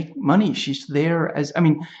make money. She's there as, I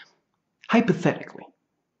mean, hypothetically,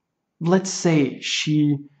 let's say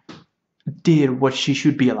she did what she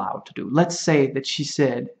should be allowed to do. Let's say that she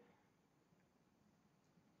said,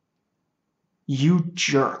 "You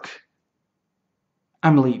jerk,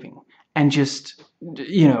 I'm leaving," and just,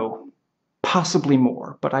 you know, possibly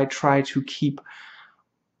more, but I try to keep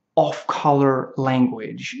off-color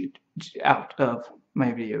language out of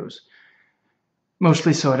my videos,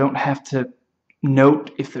 mostly so I don't have to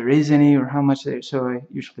note if there is any or how much there, so I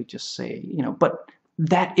usually just say, you know, but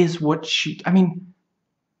that is what she, I mean,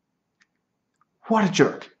 what a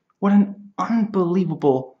jerk, what an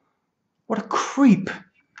unbelievable, what a creep.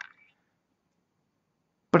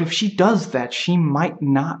 But if she does that, she might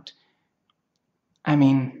not, I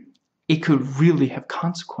mean, it could really have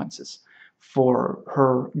consequences for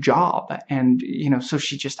her job, and, you know, so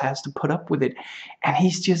she just has to put up with it, and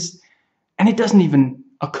he's just, and it doesn't even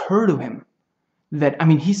occur to him that, I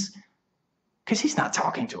mean, because he's not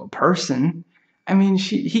talking to a person. I mean,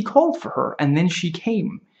 he called for her, and then she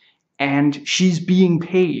came, and she's being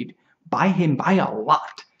paid by him by a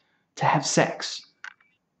lot to have sex.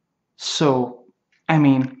 So, I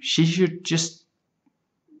mean, she should just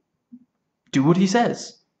do what he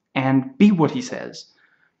says and be what he says,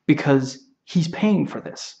 because he's paying for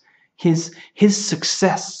this. His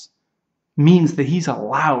success means that he's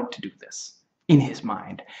allowed to do this in his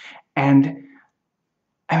mind. And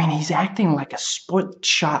I mean, he's acting like a spoiled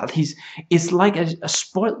child. It's like a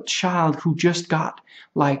spoiled child who just got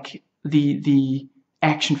like the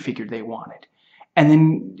action figure they wanted. And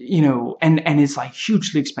then, you know, and it's like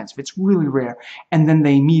hugely expensive. It's really rare. And then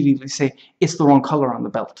they immediately say it's the wrong color on the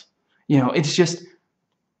belt. You know, it's just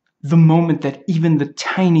the moment that even the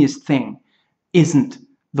tiniest thing isn't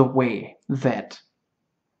the way that,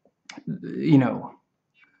 you know,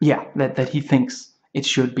 yeah, that he thinks it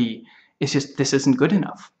should be. It's just, this isn't good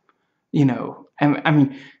enough, you know. I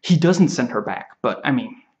mean, he doesn't send her back, but I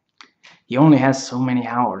mean, he only has so many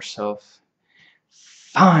hours, so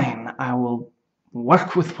fine, I will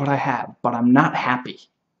work with what I have, but I'm not happy.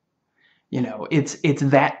 You know, it's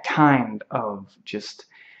that kind of just,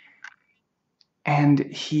 and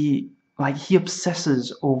he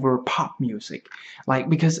obsesses over pop music, like,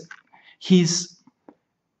 because he's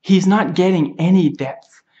not getting any depth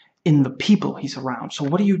in the people he's around. So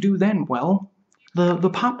what do you do then? Well, the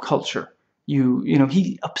pop culture. You know,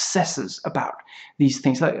 he obsesses about these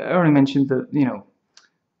things. Like I already mentioned, the, you know,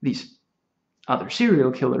 these other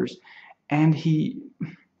serial killers, and he,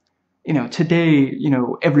 you know, today, you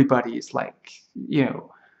know, everybody is like, you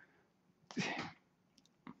know,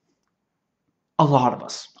 a lot of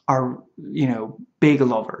us are, you know, big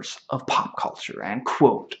lovers of pop culture and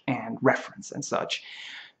quote and reference and such.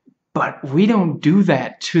 But we don't do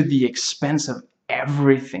that to the expense of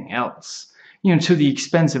everything else. You know, to the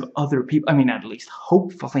expense of other people. I mean, at least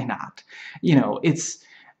hopefully not. You know, it's,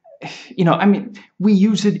 you know, I mean, we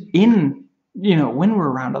use it in, you know, when we're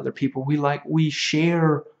around other people, we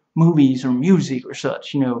share movies or music or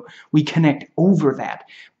such, you know, we connect over that.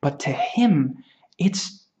 But to him,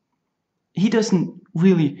 he doesn't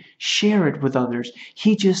really share it with others.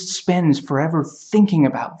 He just spends forever thinking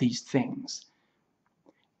about these things.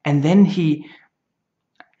 And then he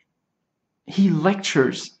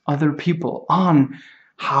lectures other people on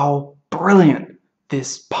how brilliant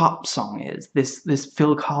this pop song is, this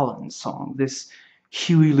Phil Collins song, this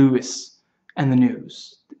Huey Lewis and the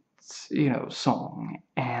News, you know, song.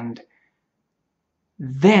 And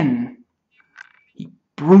then he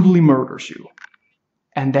brutally murders you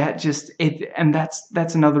And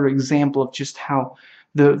that's another example of just how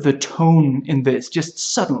the tone in this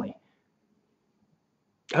just suddenly,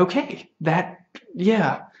 okay, that,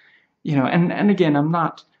 yeah, and again, I'm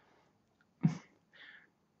not,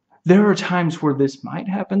 there are times where this might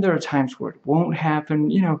happen, there are times where it won't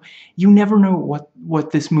happen, you never know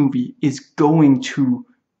what this movie is going to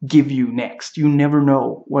give you next. You never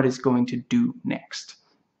know what it's going to do next.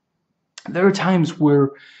 There are times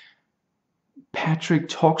where Patrick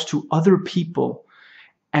talks to other people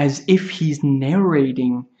as if he's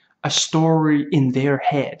narrating a story in their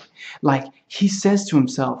head. Like, he says to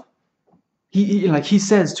himself, he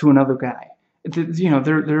says to another guy,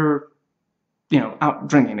 they're out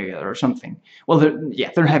drinking together or something. Well,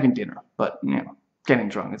 they're having dinner, but getting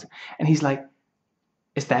drunk. And he's like,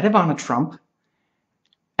 "Is that Ivana Trump?"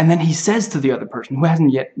 And then he says to the other person who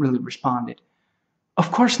hasn't yet really responded,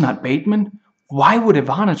 "Of course not, Bateman. Why would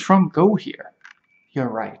Ivana Trump go here?" You're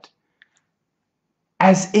right.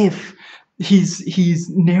 As if he's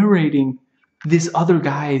narrating this other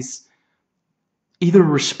guy's either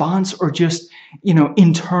response or just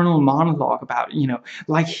internal monologue about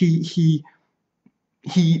like he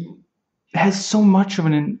has so much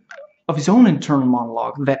of his own internal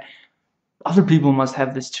monologue that other people must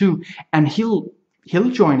have this too, and he'll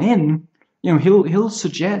join in. He'll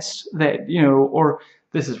suggest that or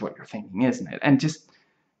this is what you're thinking, isn't it? And just,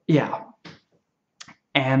 yeah.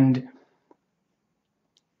 And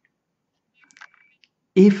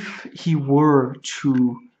if he were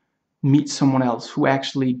to meet someone else who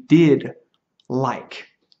actually did like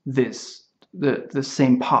the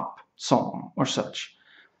same pop song or such,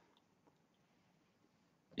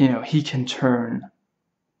 he can turn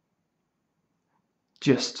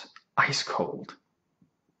just ice cold,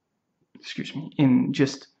 in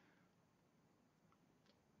just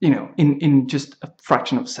in just a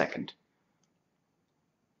fraction of a second.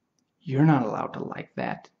 You're not allowed to like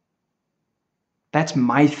that. That's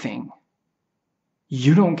my thing.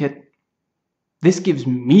 You don't get, this gives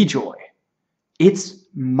me joy. It's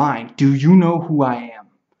mine. Do you know who I am?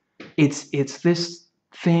 It's this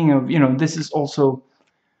thing of, this is also,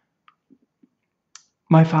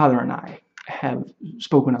 my father and I have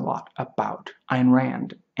spoken a lot about Ayn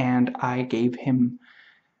Rand, and I gave him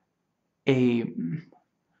a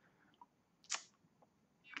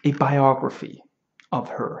biography of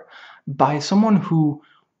her by someone who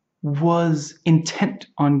was intent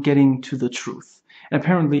on getting to the truth. And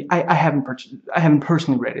apparently, I haven't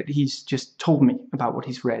personally read it. He's just told me about what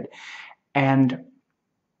he's read, and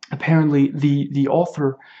apparently the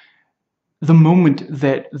author, the moment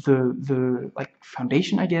that the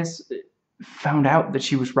foundation, I guess, found out that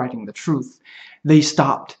she was writing the truth, they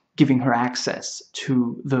stopped giving her access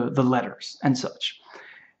to the letters and such.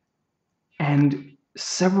 And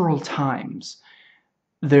several times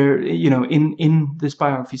there, in this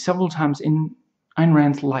biography, several times in Ayn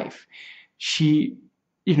Rand's life, she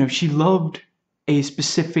loved a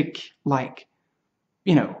specific,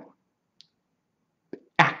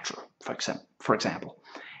 actor, for example.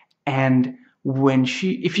 And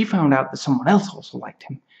if she found out that someone else also liked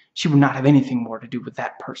him, she would not have anything more to do with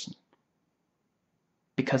that person,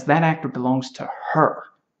 because that actor belongs to her.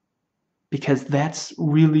 Because that's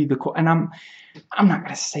really the core. And I'm not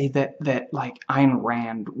gonna say that like Ayn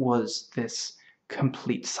Rand was this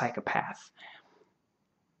complete psychopath,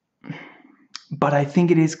 but I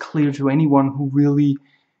think it is clear to anyone who really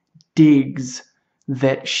digs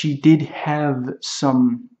that she did have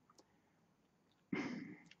some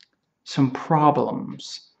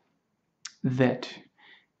problems. That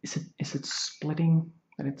is it splitting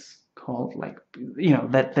that it's called,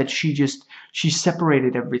 that she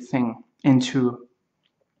separated everything into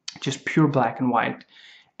just pure black and white,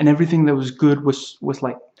 and everything that was good was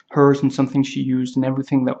like hers and something she used, and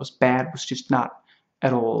everything that was bad was just not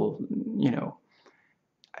at all.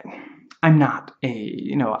 I'm not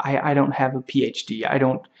I don't have a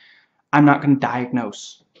PhD. I'm not going to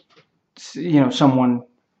diagnose someone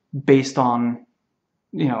based on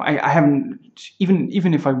I haven't,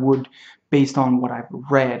 even if I would, based on what I've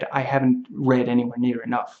read, I haven't read anywhere near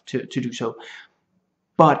enough to do so.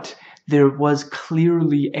 But there was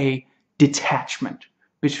clearly a detachment,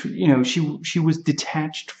 which she was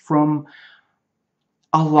detached from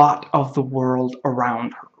a lot of the world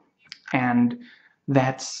around her, and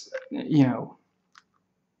that's yeah,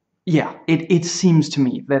 it seems to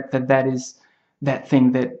me that is that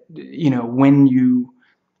thing that when you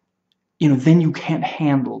then you can't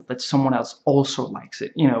handle that someone else also likes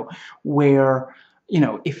it, where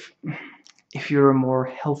if you're a more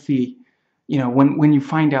healthy, when you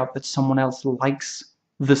find out that someone else likes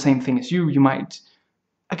the same thing as you might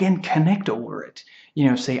again connect over it.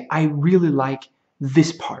 say, I really like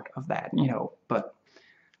this part of that, but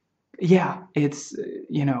yeah, it's,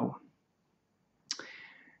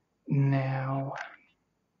 now,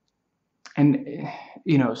 and,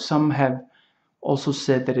 some have also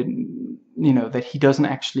said that that he doesn't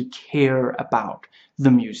actually care about the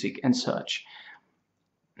music and such.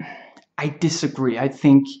 I disagree. I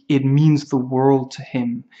think it means the world to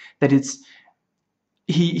him that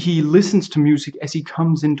he listens to music as he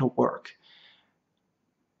comes into work,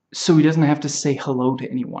 so he doesn't have to say hello to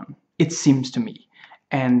anyone, it seems to me.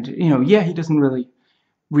 And yeah, he doesn't really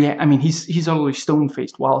react. I mean, he's always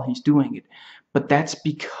stone-faced while he's doing it, but that's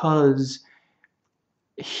because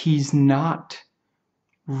he's not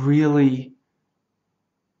really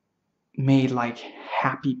made like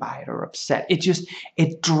happy by it or upset.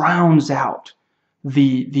 It drowns out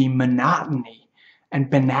the monotony and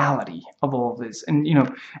banality of all of this. And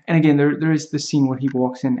and again, there is this scene where he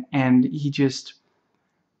walks in and he just,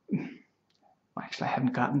 actually, I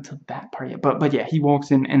haven't gotten to that part yet, but yeah, he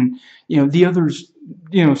walks in and the others,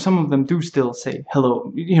 some of them do still say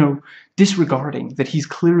hello, disregarding that he's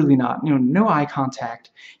clearly not, no eye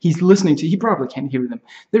contact. He's listening to, he probably can't hear them.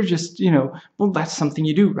 They're just, well, that's something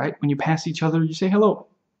you do, right? When you pass each other, you say hello.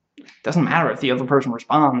 Doesn't matter if the other person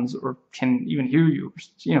responds or can even hear you,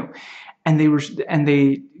 and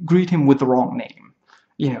they greet him with the wrong name.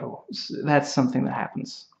 So that's something that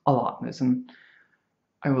happens a lot in this, and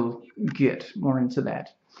I will get more into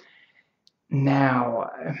that.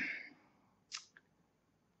 Now,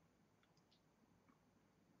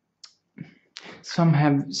 some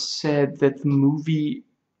have said that the movie,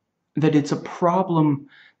 that it's a problem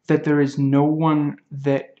that there is no one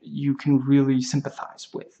that you can really sympathize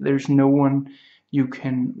with. There's no one you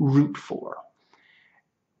can root for.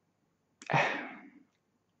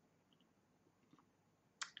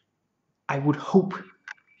 I would hope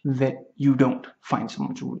that you don't find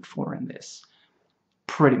someone to root for in this,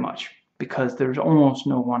 pretty much, because there's almost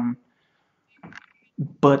no one.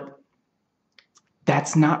 But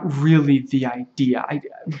that's not really the idea.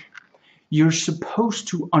 You're supposed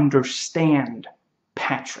to understand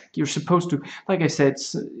Patrick. You're supposed to, like I said,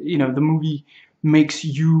 the movie makes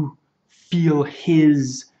you feel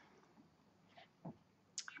his,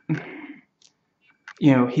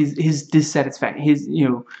 his dissatisfaction. His,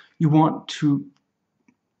 you want to,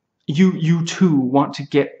 you too want to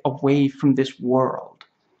get away from this world,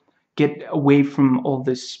 get away from all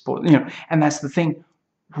this sport, and that's the thing.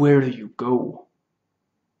 Where do you go?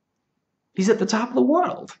 He's at the top of the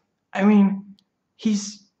world. I mean,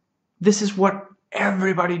 this is what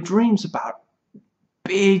everybody dreams about.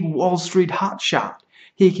 Big Wall Street hotshot.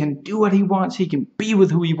 He can do what he wants. He can be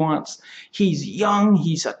with who he wants. He's young.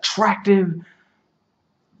 He's attractive.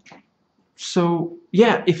 So,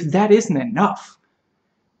 yeah, if that isn't enough,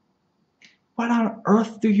 what on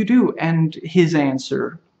earth do you do? And his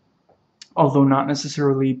answer, although not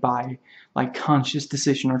necessarily by like conscious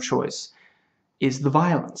decision or choice, is the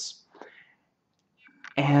violence.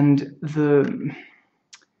 And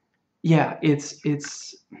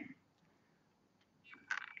it's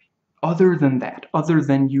other than that, other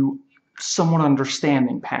than you somewhat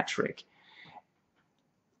understanding Patrick,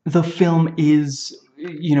 the film is,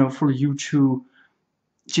 for you to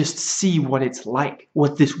just see what it's like,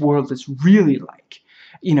 what this world is really like.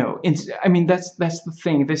 I mean, that's the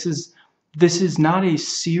thing. This is not a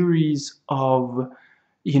series of,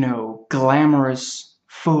 glamorous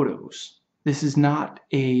photos. This is not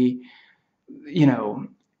a,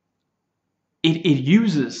 it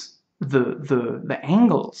uses the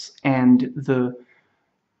angles and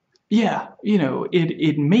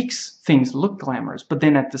it makes things look glamorous, but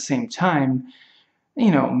then at the same time,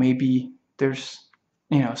 maybe there's,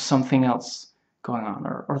 something else going on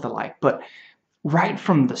or the like. But right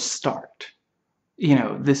from the start,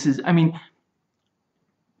 this is, I mean,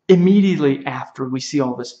 immediately after we see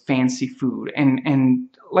all this fancy food, and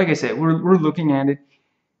like I said, we're looking at it.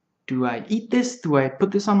 Do I eat this? Do I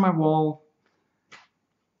put this on my wall?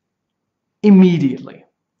 Immediately,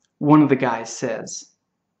 one of the guys says,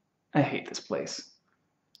 I hate this place.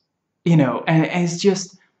 And it's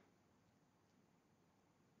just,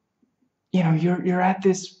 you're at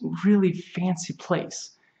this really fancy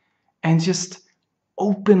place and just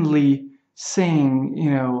openly saying,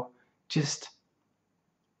 just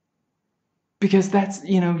because that's,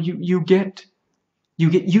 you get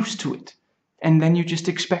used to it, and then you just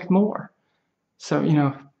expect more. So,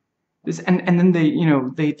 this, and then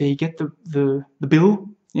they get the bill,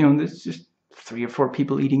 there's just 3 or 4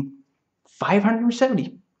 people eating,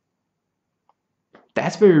 $570.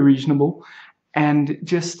 That's very reasonable. And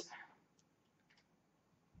just,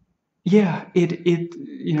 yeah,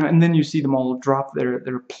 you know, and then you see them all drop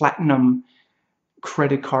their platinum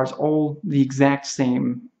credit cards, all the exact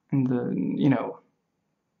same, and you know,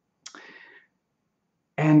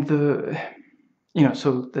 and you know,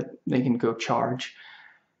 so that they can go charge,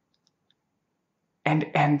 and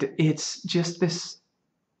it's just this,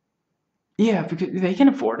 yeah, because they can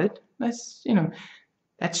afford it. That's, you know,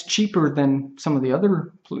 that's cheaper than some of the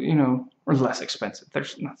other, you know, or less expensive.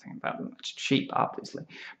 There's nothing about it that's cheap, obviously,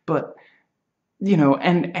 but you know,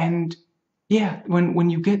 and yeah, when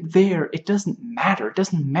you get there, it doesn't matter. It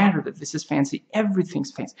doesn't matter that this is fancy.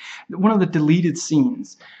 Everything's fancy. One of the deleted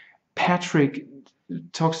scenes, Patrick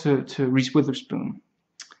talks to Reese Witherspoon,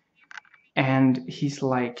 and he's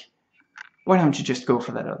like, "Why don't you just go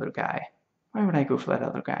for that other guy? Why would I go for that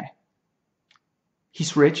other guy?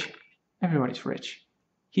 He's rich. Everybody's rich.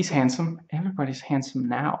 He's handsome. Everybody's handsome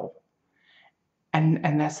now."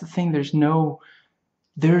 And that's the thing. There's no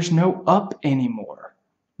up anymore.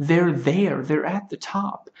 They're there. They're at the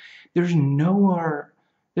top. There's nowhere.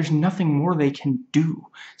 There's nothing more they can do.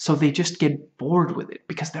 So they just get bored with it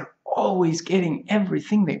because they're always getting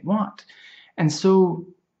everything they want. And so,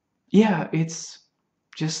 yeah, it's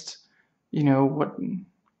just, you know, what,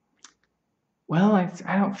 well,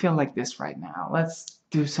 I don't feel like this right now. Let's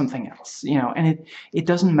do something else, you know, and it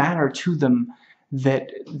doesn't matter to them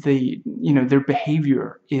that you know, their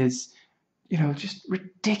behavior is, you know, just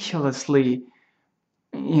ridiculously,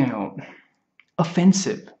 you know,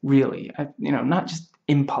 offensive, really. You know, not just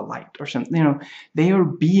impolite or something. You know, they are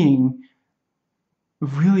being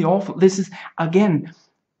really awful. This is, again,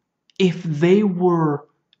 if they were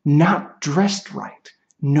not dressed right,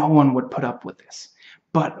 no one would put up with this.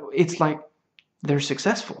 But it's like they're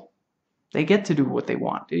successful. They get to do what they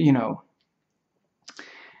want, you know.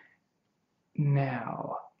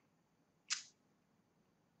 Now,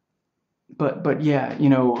 but yeah, you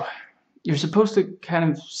know, you're supposed to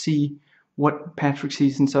kind of see what Patrick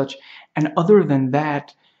sees and such, and other than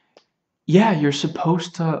that, yeah, you're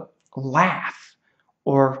supposed to laugh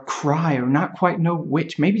or cry or not quite know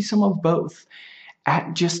which, maybe some of both,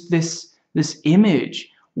 at just this image,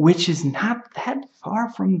 which is not that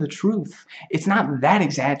far from the truth. It's not that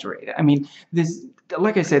exaggerated. I mean, this,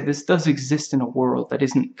 like I said, this does exist in a world that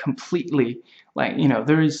isn't completely, like, you know,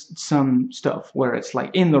 there is some stuff where it's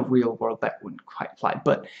like in the real world that wouldn't quite apply,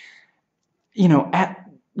 but you know, at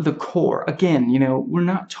the core, again, you know, we're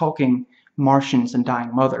not talking Martians and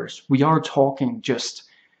dying mothers. We are talking just,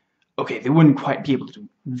 okay, they wouldn't quite be able to do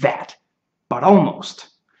that, but almost.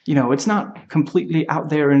 You know, it's not completely out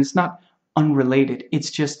there and it's not unrelated. It's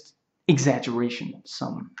just exaggeration,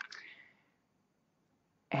 some.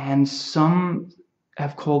 And some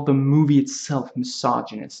have called the movie itself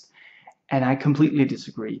misogynist, and I completely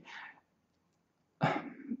disagree.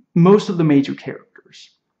 Most of the major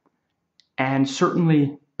characters, and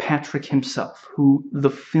certainly Patrick himself, who the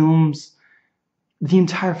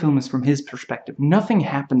entire film is from his perspective. Nothing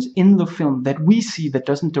happens in the film that we see that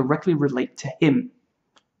doesn't directly relate to him.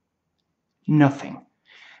 Nothing.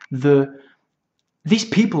 These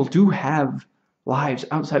people do have lives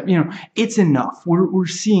outside, you know, it's enough. We're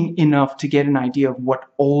seeing enough to get an idea of what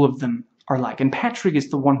all of them are like. And Patrick is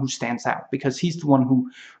the one who stands out because he's the one who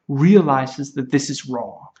realizes that this is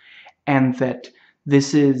wrong and that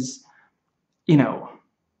this is, you know,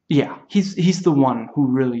 yeah, he's the one who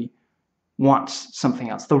really wants something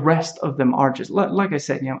else. The rest of them are just, like I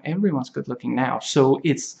said, you know, everyone's good looking now. So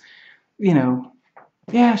it's, you know,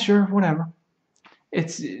 yeah, sure, whatever.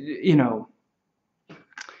 It's, you know,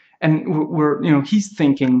 and you know, he's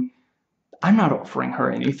thinking, I'm not offering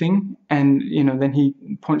her anything. And, you know, then he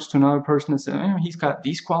points to another person and says, oh, he's got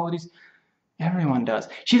these qualities. Everyone does.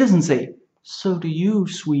 She doesn't say, so do you,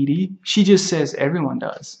 sweetie. She just says, everyone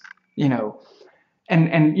does, you know.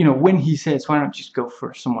 And you know, when he says, why don't you just go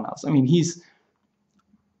for someone else? I mean, he's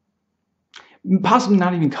possibly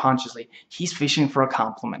not even consciously, he's fishing for a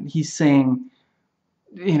compliment. He's saying,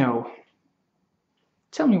 you know,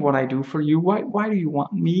 tell me what I do for you. Why do you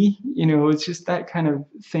want me? You know, it's just that kind of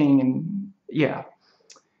thing. And yeah.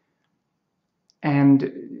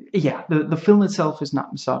 And yeah, the film itself is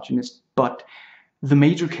not misogynist, but the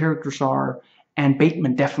major characters are, and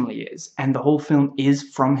Bateman definitely is, and the whole film is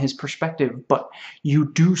from his perspective, but you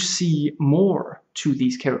do see more to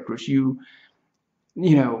these characters. You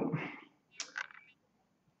know,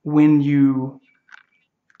 when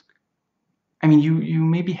I mean, you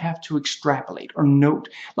maybe have to extrapolate or note,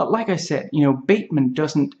 like I said, you know, Bateman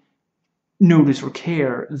doesn't notice or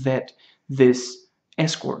care that this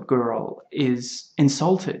escort girl is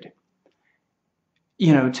insulted.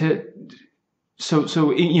 You know,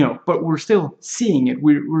 So you know, but we're still seeing it.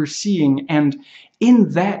 We're seeing, and in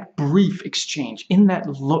that brief exchange, in that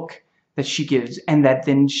look that she gives, and that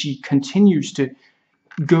then she continues to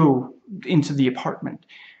go into the apartment,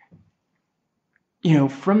 you know,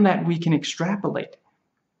 from that we can extrapolate.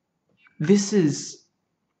 This is,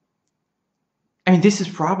 I mean, this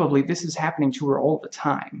is happening to her all the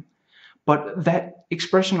time, but that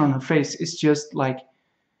expression on her face is just like,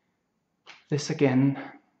 this again,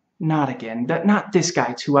 not again, that not this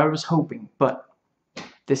guy too. I was hoping, but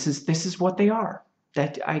this is what they are.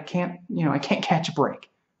 That I can't, you know, I can't catch a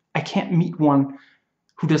break. I can't meet one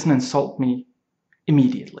who doesn't insult me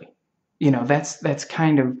immediately. You know, that's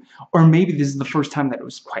kind of, or maybe this is the first time that it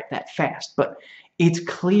was quite that fast, but it's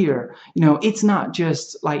clear, you know, it's not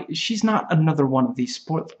just like, she's not another one of these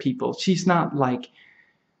spoiled people. She's not like,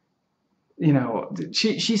 you know,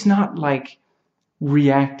 she's not like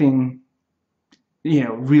reacting, you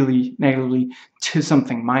know, really negatively to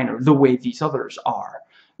something minor the way these others are.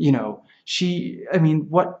 You know, I mean,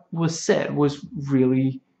 what was said was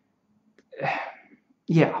really,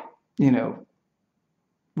 yeah, you know,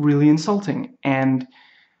 really insulting. And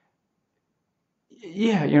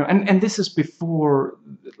yeah, you know, and this is before,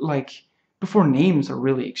 like, before names are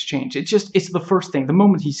really exchanged. It's the first thing. The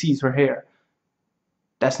moment he sees her hair,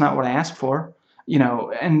 that's not what I asked for, you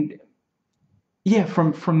know. And yeah,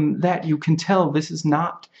 from that you can tell this is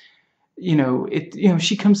not, you know, you know,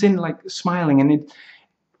 she comes in like smiling, and it,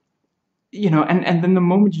 you know, and then the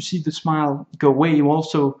moment you see the smile go away, you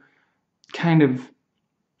also kind of,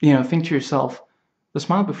 you know, think to yourself, the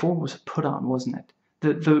smile before was put on, wasn't it?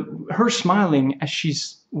 Her smiling as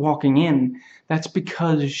she's walking in, that's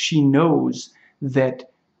because she knows that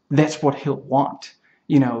that's what he'll want.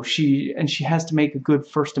 You know, she has to make a good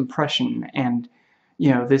first impression, and you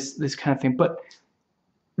know, this kind of thing. But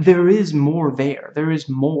there is more there. There is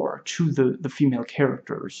more to the female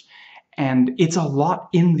characters, and it's a lot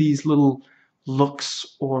in these little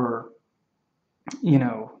looks, or you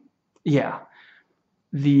know, yeah.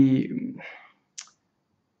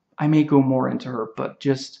 I may go more into her, but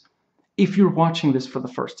just, if you're watching this for the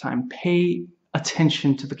first time, pay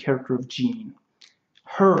attention to the character of Jean.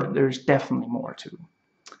 Her, there's definitely more to.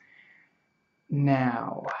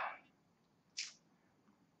 Now,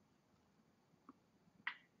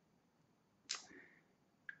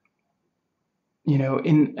 you know,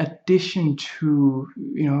 in addition to,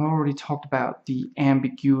 you know, I already talked about the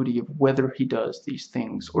ambiguity of whether he does these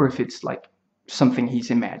things, or if it's like something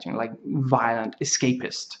he's imagining, like violent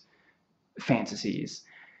escapist fantasies.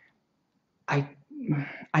 I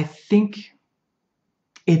think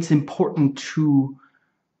it's important to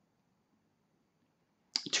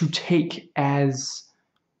take as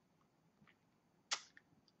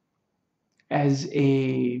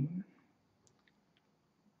a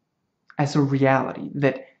reality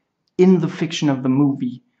that in the fiction of the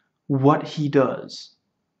movie, what he does,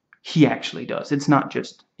 he actually does. It's not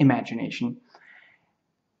just imagination.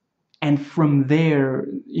 And from there,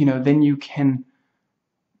 you know, then you can,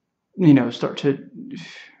 you know, start to,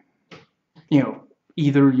 you know,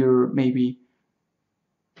 either you're maybe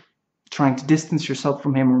trying to distance yourself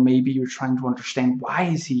from him, or maybe you're trying to understand why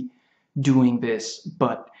is he doing this.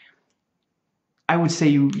 But I would say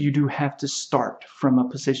you do have to start from a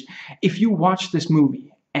position. If you watch this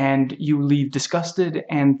movie and you leave disgusted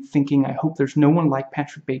and thinking, I hope there's no one like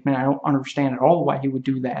Patrick Bateman, I don't understand at all why he would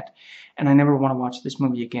do that, and I never want to watch this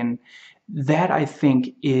movie again, that I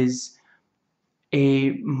think is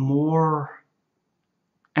a more,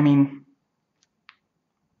 I mean,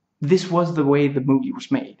 this was the way the movie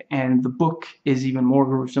was made, and the book is even more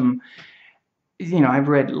gruesome. You know, I've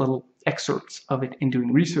read little excerpts of it in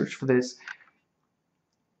doing research for this.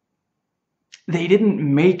 They didn't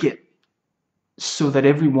make it so that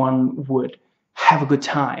everyone would have a good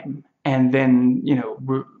time and then, you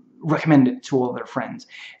know, recommend it to all their friends.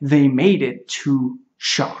 They made it to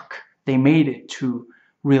shock. They made it to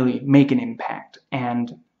really make an impact.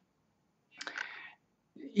 And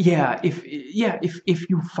yeah, if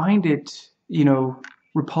you find it, you know,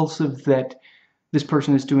 repulsive that this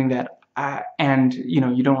person is doing that, and you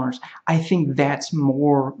know, you don't understand, I think that's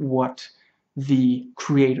more what the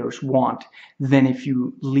creators want than if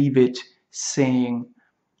you leave it saying,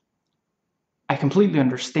 I completely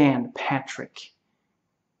understand Patrick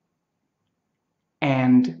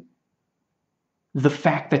and the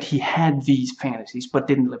fact that he had these fantasies but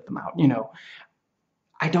didn't live them out. You know,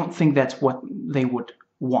 I don't think that's what they would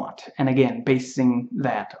want. And again, basing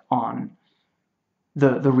that on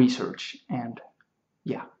the research, and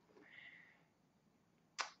yeah.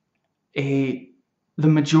 The the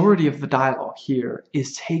majority of the dialogue here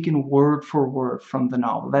is taken word for word from the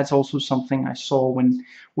novel. That's also something I saw when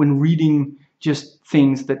reading just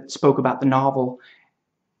things that spoke about the novel,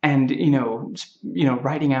 and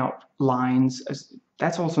writing out lines.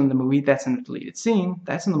 That's also in the movie. That's in the deleted scene.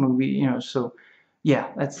 That's in the movie. So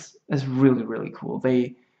yeah, that's really, really cool.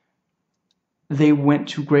 They went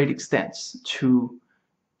to great extents to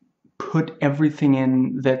put everything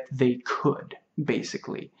in that they could,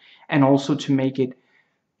 basically, and also to make it,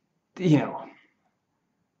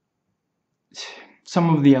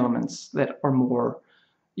 some of the elements that are more,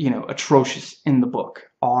 atrocious in the book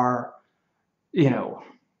are,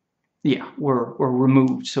 were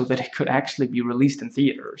removed so that it could actually be released in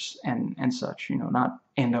theaters and such, not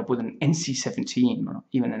end up with an NC-17 or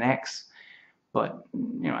even an X. But,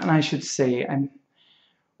 and I should say,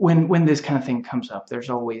 when this kind of thing comes up, there's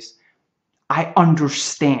always, I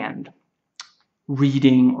understand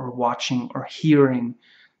reading or watching or hearing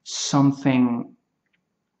something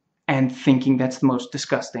and thinking that's the most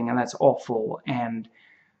disgusting and that's awful, and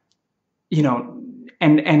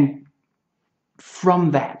and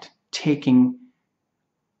from that taking,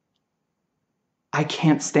 I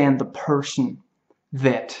can't stand the person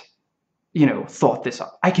that thought this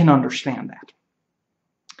up. I can understand that.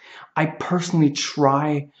 I personally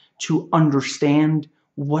try to understand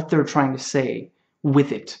what they're trying to say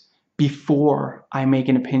with it before I make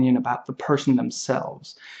an opinion about the person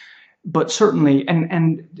themselves. But certainly,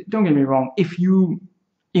 and don't get me wrong, if you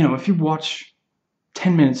watch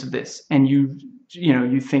 10 minutes of this and you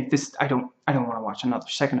think this, I don't want to watch another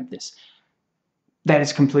second of this, that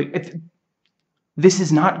is complete. This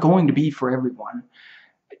is not going to be for everyone.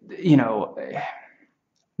 That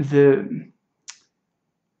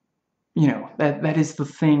is the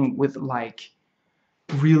thing with, like,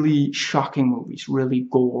 really shocking movies, really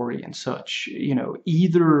gory and such.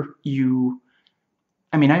 Either you,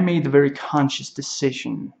 I made the very conscious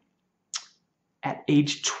decision at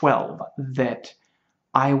age 12 that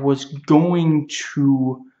I was going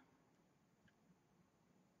to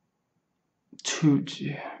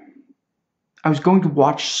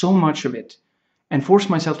watch so much of it and force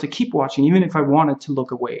myself to keep watching, even if I wanted to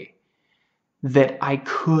look away, that I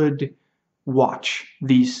could watch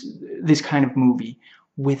this kind of movie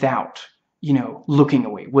without, looking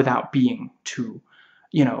away, without being too,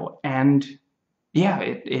 and yeah,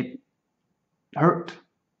 it hurt.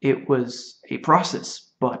 It was a process,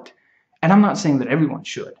 and I'm not saying that everyone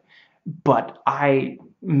should, but I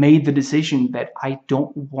made the decision that I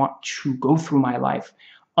don't want to go through my life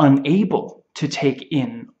unable to take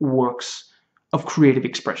in works of creative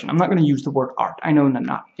expression. I'm not going to use the word art. I know that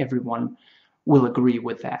not everyone will agree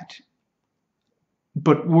with that.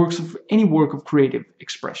 But any work of creative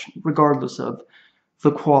expression, regardless of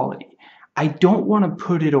the quality, I don't want to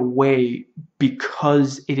put it away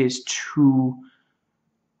because it is too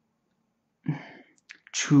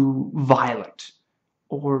violent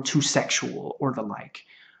or too sexual or the like.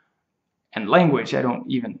 And language,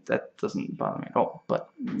 that doesn't bother me at all. But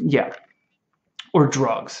yeah, or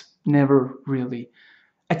drugs, never really.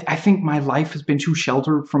 I think my life has been too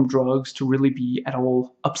sheltered from drugs to really be at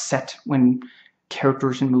all upset when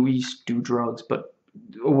characters in movies do drugs, but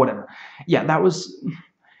whatever. Yeah, that was,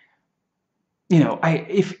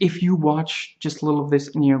 if you watch just a little of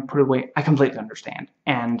this and put it away, I completely understand.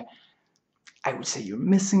 And I would say you're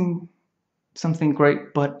missing something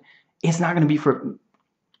great, but it's not going to be for...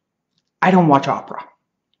 I don't watch opera.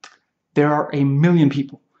 There are a million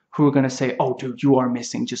people who are going to say, oh, dude, you are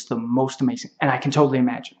missing just the most amazing. And I can totally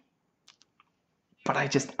imagine. But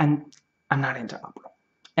I'm not into opera.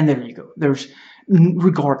 And there you go.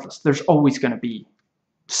 Regardless, there's always going to be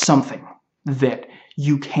something that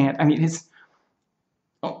you can't...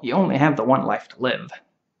 you only have the one life to live.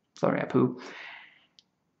 Sorry, Apu.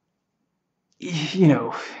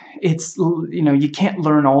 You can't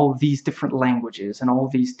learn all of these different languages and all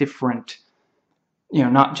these different,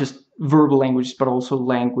 not just verbal languages, but also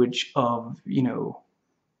language of,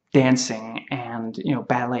 dancing and,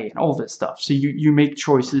 ballet and all this stuff. So you make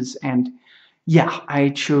choices, and yeah, I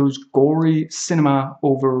chose gory cinema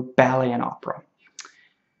over ballet and opera.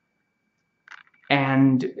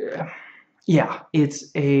 And yeah,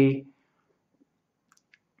 it's a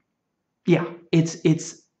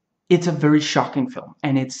very shocking film,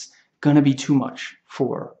 and it's gonna be too much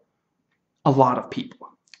for a lot of people,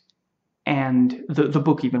 and the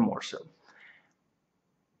book even more so.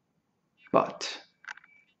 But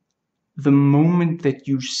the moment that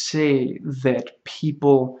you say that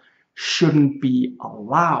people shouldn't be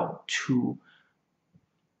allowed to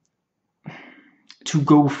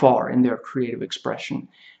go far in their creative expression,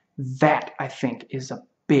 that, I think, is a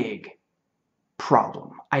big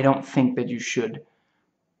problem. I don't think that you should.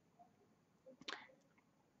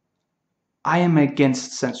 I am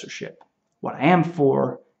against censorship. What I am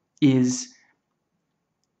for is,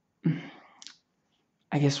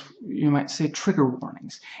 I guess you might say, trigger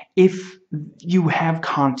warnings. If you have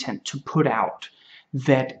content to put out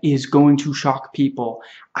that is going to shock people,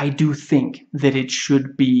 I do think that it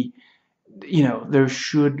should be, you know, there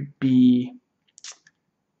should be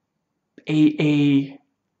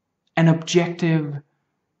an objective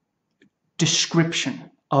description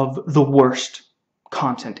of the worst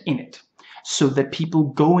content in it, so that people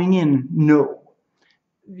going in know,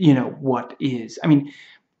 you know, what is. I mean,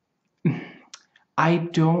 I've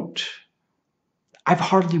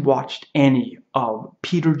hardly watched any of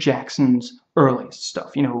Peter Jackson's earliest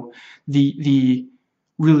stuff, you know, the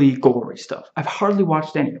really gory stuff. I've hardly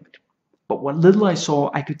watched any of it. But what little I saw,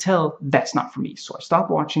 I could tell that's not for me. So I stopped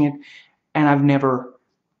watching it, and I've never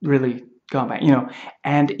really gone back, you know.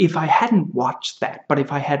 And if I hadn't watched that, but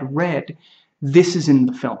if I had read, this is in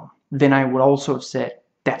the film, then I would also have said,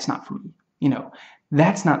 that's not for me. You know,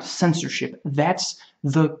 that's not censorship. That's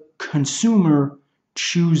the consumer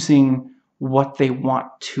choosing what they want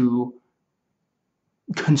to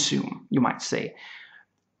consume, you might say.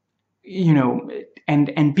 You know,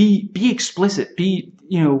 and be explicit, be,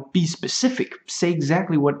 you know, be specific, say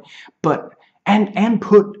exactly what, but and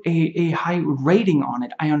put a high rating on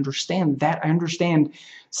it. I understand that. I understand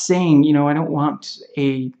saying, you know, I don't want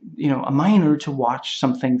a, you know, a minor to watch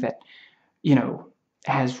something that, you know,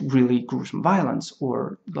 has really gruesome violence,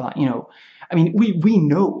 or, you know, I mean, we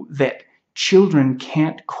know that children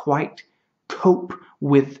can't quite cope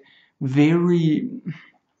with very,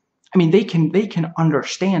 I mean, they can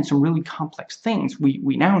understand some really complex things, we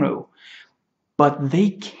now know, but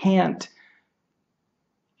they can't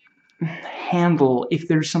handle if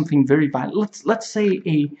there's something very violent. Let's say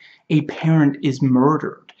a parent is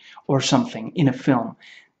murdered or something in a film.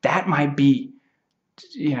 That might be,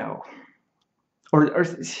 you know, or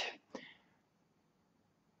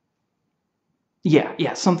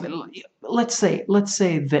yeah, something. Let's say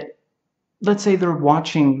they're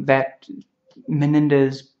watching that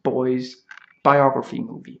Menendez boys biography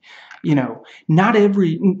movie. You know, not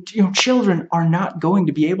every, you know, children are not going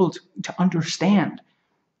to be able to understand.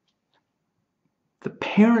 The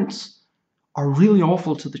parents are really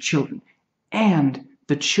awful to the children, and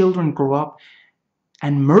the children grow up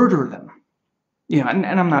and murder them. You know, and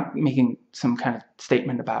I'm not making some kind of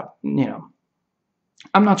statement about, you know,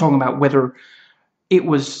 I'm not talking about whether it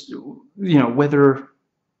was, you know, whether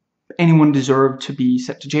anyone deserved to be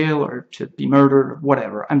sent to jail or to be murdered or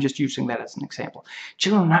whatever. I'm just using that as an example.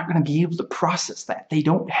 Children are not going to be able to process that. They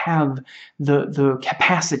don't have the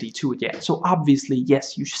capacity to it yet. So obviously,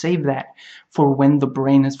 yes, you save that for when the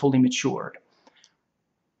brain has fully matured.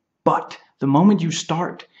 But the moment you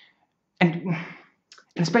start, and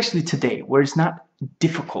especially today, where it's not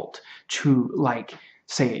difficult to, like,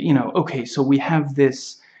 say, you know, okay, so we have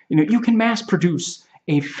this, you know, you can mass produce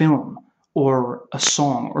a film or a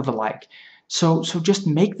song or the like. So just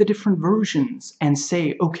make the different versions and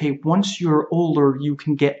say, okay, once you're older, you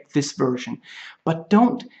can get this version. But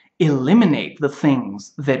don't eliminate the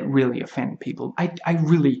things that really offend people. I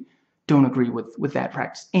really don't agree with that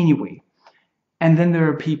practice anyway. And then there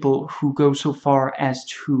are people who go so far as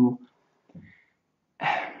to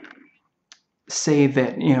say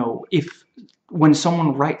that, you know, when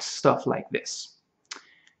someone writes stuff like this,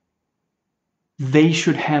 they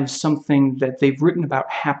should have something that they've written about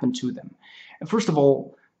happen to them. And first of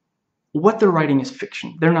all, what they're writing is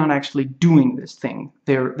fiction. They're not actually doing this thing.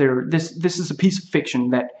 This is a piece of fiction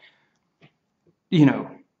that, you know,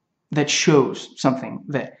 that shows something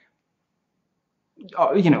that,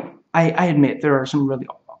 you know, I admit there are some really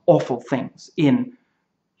awful things in,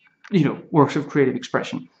 you know, works of creative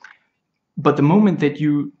expression. But the moment that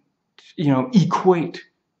you know, equate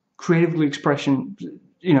creatively expression,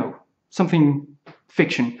 you know, something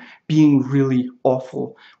fiction being really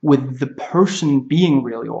awful with the person being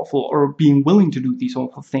really awful or being willing to do these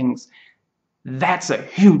awful things, that's a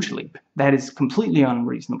huge leap. That is completely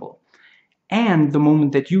unreasonable. And the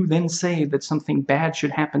moment that you then say that something bad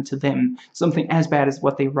should happen to them, something as bad as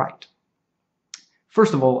what they write.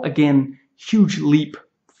 First of all, again, huge leap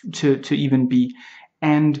to even be,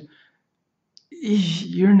 and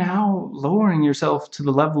you're now lowering yourself to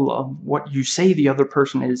the level of what you say the other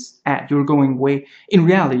person is at. You're going way, in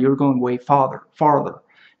reality, you're going way farther.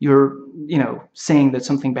 You're, you know, saying that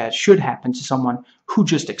something bad should happen to someone who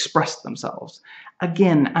just expressed themselves.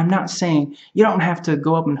 Again, I'm not saying you don't have to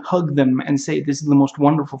go up and hug them and say this is the most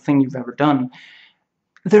wonderful thing you've ever done.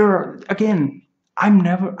 There are, again,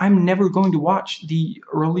 I'm never going to watch the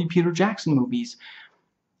early Peter Jackson movies.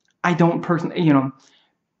 I don't personally,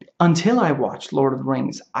 until I watched Lord of the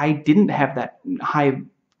Rings, I didn't have that high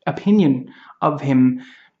opinion of him,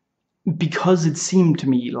 because it seemed to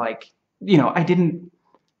me like, I didn't,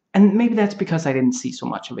 and maybe that's because I didn't see so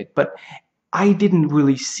much of it, but I didn't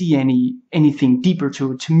really see anything deeper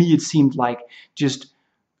to it. To me, it seemed like just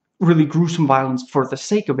really gruesome violence for the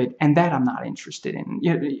sake of it, and that I'm not interested in.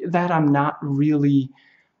 That I'm not really,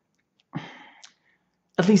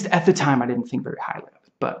 at least at the time, I didn't think very highly of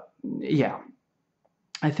it. But yeah,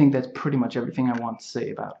 I think that's pretty much everything I want to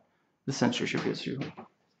say about the censorship issue.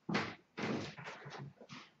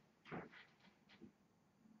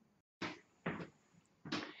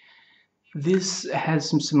 This has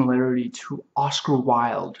some similarity to Oscar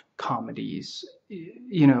Wilde comedies.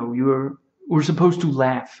 We're supposed to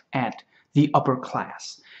laugh at the upper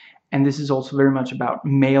class, and this is also very much about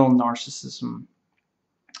male narcissism.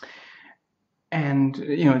 And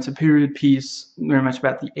it's a period piece very much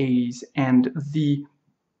about the 80s, and the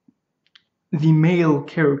male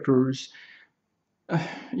characters,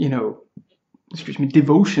 excuse me,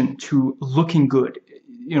 devotion to looking good,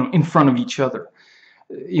 in front of each other,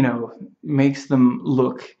 makes them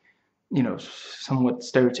look, somewhat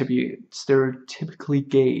stereotypically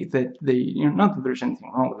gay. That they, not that there's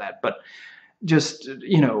anything wrong with that, but just,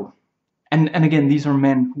 and again, these are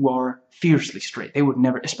men who are fiercely straight. They would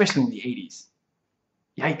never, especially in the 80s.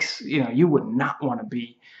 Yikes, you would not want to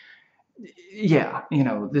be,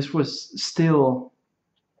 this was still,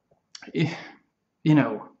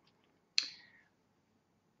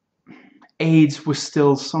 AIDS was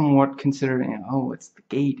still somewhat considered, oh, it's the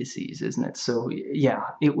gay disease, isn't it? So yeah,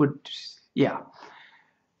 it would, yeah.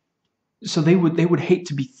 So they would hate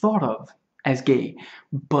to be thought of as gay,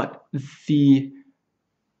 but the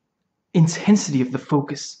intensity of the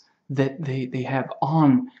focus that they have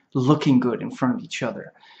on looking good in front of each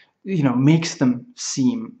other, makes them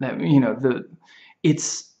seem that,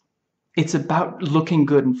 it's about looking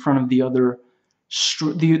good in front of the other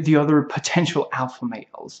potential alpha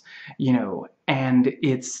males, and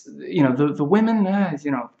it's, the women,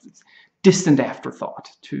 distant afterthought,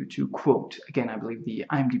 to quote again, I believe, the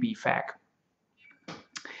IMDb fact.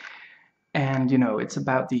 And it's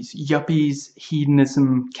about these yuppies,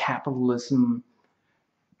 hedonism, capitalism,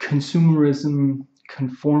 consumerism,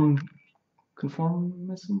 conformism,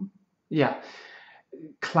 yeah,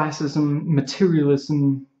 classism,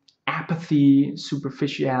 materialism, apathy,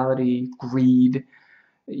 superficiality, greed,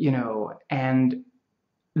 and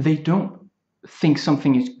they don't think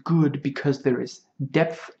something is good because there is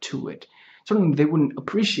depth to it. Certainly they wouldn't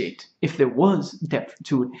appreciate if there was depth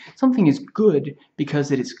to it. Something is good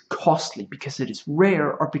because it is costly, because it is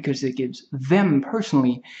rare, or because it gives them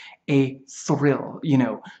personally a thrill.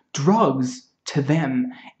 Drugs to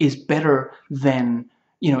them is better than,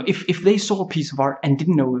 if they saw a piece of art and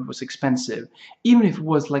didn't know it was expensive, even if it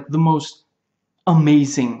was like the most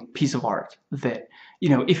amazing piece of art, that,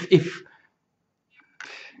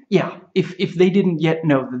 if they didn't yet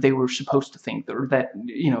know that they were supposed to think, or that,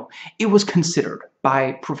 it was considered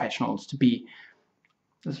by professionals to be,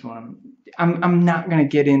 this one, I'm not going to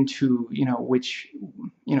get into, which,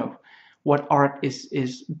 what art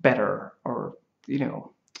is better, or,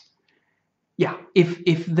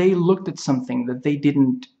 if they looked at something that they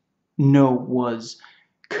didn't know was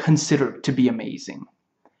considered to be amazing,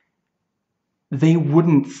 they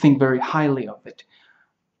wouldn't think very highly of it.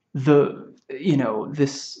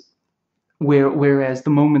 Whereas the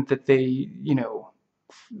moment that they,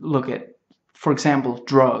 look at, for example,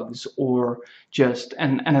 drugs, or just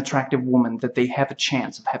an attractive woman that they have a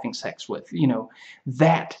chance of having sex with,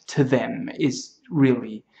 that to them is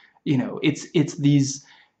really, it's these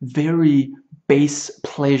very base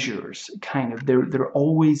pleasures, kind of. They're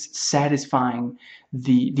always satisfying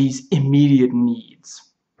these immediate needs.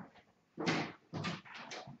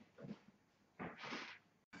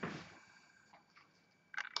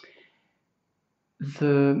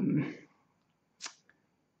 The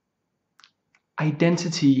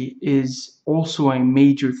identity is also a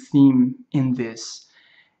major theme in this,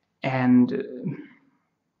 and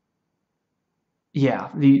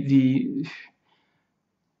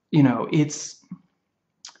it's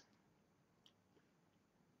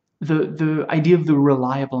the idea of the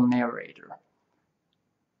reliable narrator.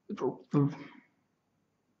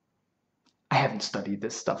 I haven't studied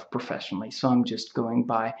this stuff professionally, so I'm just going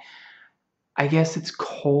by, I guess it's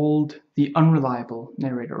called the unreliable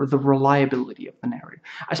narrator, or the reliability of the narrator.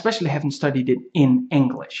 I especially haven't studied it in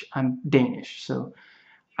English. I'm Danish, so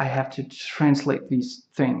I have to translate these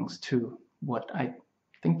things to what I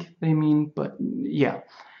think they mean, but yeah.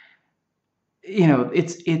 you know,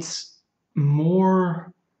 it's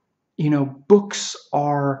more, you know, books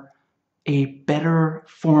are a better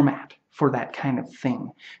format for that kind of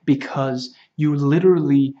thing, because you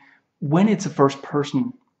literally, when it's a first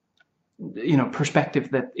person, you know,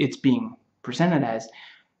 perspective that it's being presented as,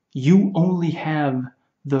 you only have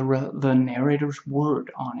the narrator's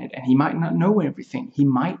word on it, and he might not know everything. He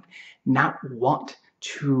might not want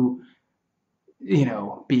to, you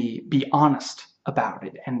know, be honest about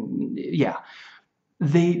it. And yeah,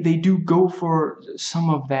 they do go for some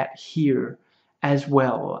of that here as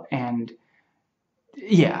well. And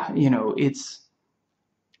yeah, you know, it's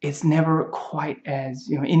never quite as,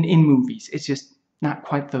 you know, in movies, it's just not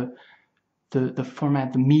quite the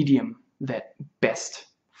format, the medium that best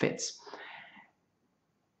fits.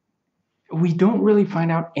 We don't really find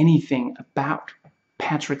out anything about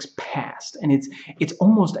Patrick's past, and it's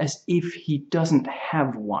almost as if he doesn't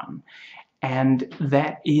have one. And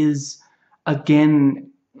that is, again,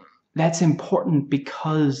 that's important,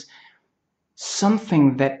 because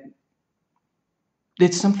something that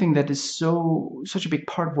it's something that is such a big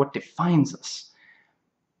part of what defines us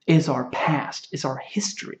is our past, is our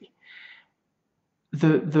history.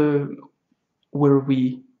 The where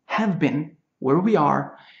we have been, where we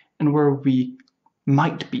are, and where we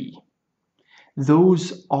might be.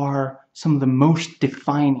 Those are some of the most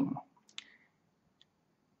defining.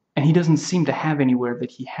 And he doesn't seem to have anywhere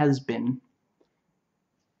that he has been.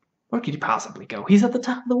 Where could he possibly go? He's at the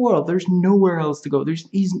top of the world. There's nowhere else to go.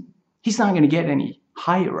 He's not going to get any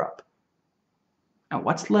higher up. Now,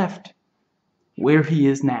 what's left? Where he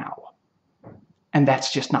is now. And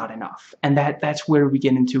that's just not enough. And that's where we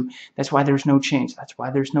get into, that's why there's no change. That's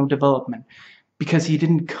why there's no development. Because he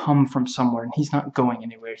didn't come from somewhere, and he's not going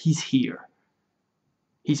anywhere. He's here.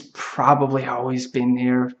 He's probably always been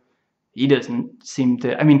here. He doesn't seem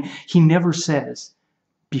to, I mean, he never says,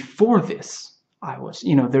 before this, I was,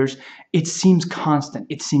 you know, it seems constant.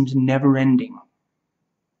 It seems never ending.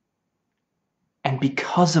 And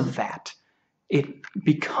because of that, it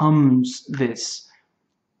becomes this,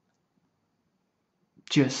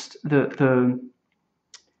 just it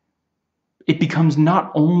becomes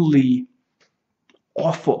not only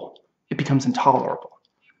awful, it becomes intolerable,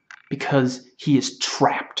 because he is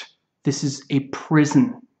trapped. This is a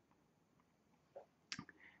prison.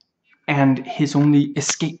 And his only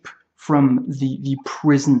escape from the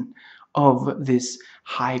prison of this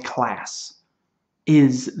high class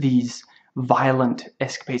is these violent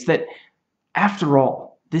escapades. That, after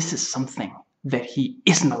all, this is something that he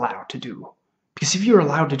isn't allowed to do. Because if you're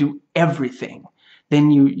allowed to do everything, then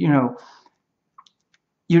you're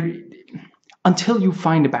until you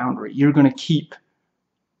find a boundary, you're going to keep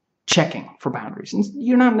checking for boundaries. And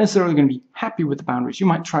you're not necessarily going to be happy with the boundaries. You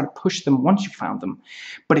might try to push them once you found them.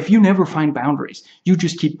 But if you never find boundaries, you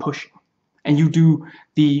just keep pushing. And you do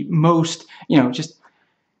the most, you know, just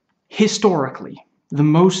historically, the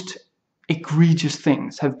most egregious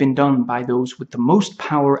things have been done by those with the most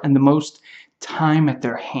power and the most time at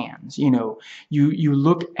their hands. You know, you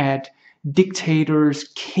look at dictators,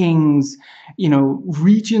 kings, you know,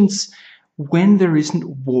 regents, when there isn't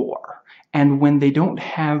war and when they don't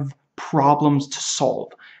have problems to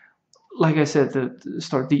solve. Like I said at the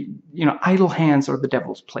start, you know, idle hands are the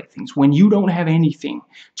devil's playthings. When you don't have anything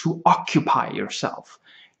to occupy yourself,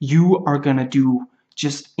 you are gonna do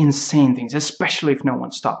just insane things, especially if no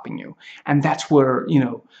one's stopping you. And that's where, you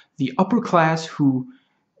know, the upper class who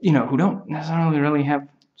don't necessarily really have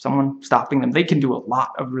someone stopping them, they can do a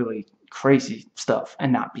lot of really crazy stuff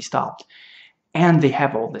and not be stopped. And they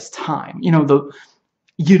have all this time. You know,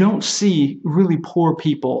 you don't see really poor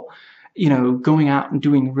people, you know, going out and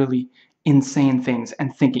doing really insane things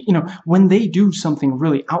and thinking, you know, when they do something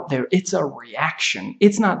really out there, it's a reaction.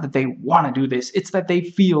 It's not that they want to do this, it's that they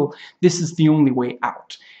feel this is the only way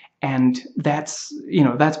out. And that's, you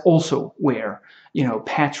know, that's also where, you know,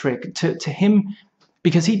 Patrick, to him,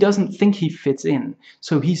 because he doesn't think he fits in,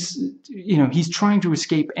 so he's, you know, he's trying to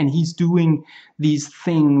escape, and he's doing these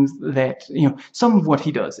things that, you know, some of what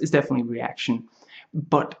he does is definitely reaction,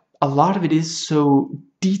 but a lot of it is so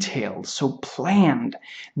detailed, so planned,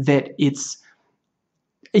 that it's,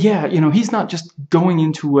 yeah, you know, he's not just going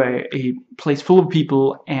into a place full of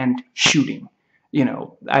people and shooting. You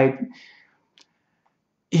know,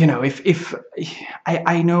 if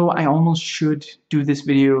I know I almost should do this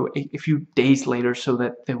video a few days later, so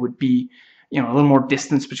that there would be, you know, a little more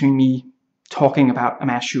distance between me talking about a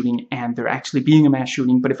mass shooting and there actually being a mass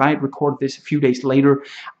shooting. But if I had recorded this a few days later,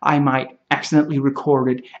 I might accidentally record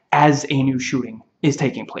it as a new shooting is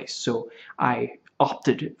taking place. So I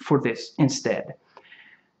opted for this instead.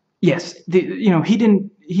 Yes, you know,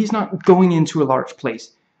 he's not going into a large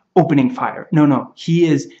place opening fire. No, no, he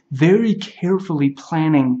is very carefully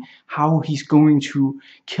planning how he's going to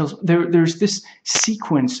kill. There's this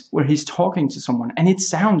sequence where he's talking to someone, and it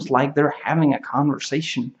sounds like they're having a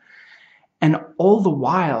conversation. And all the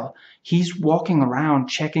while, he's walking around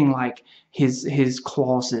checking like his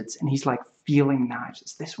closets, and he's like feeling knives.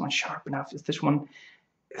 Is this one sharp enough? Is this one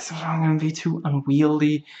going to be too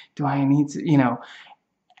unwieldy? Do I need to, you know?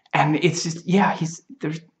 And it's just, yeah,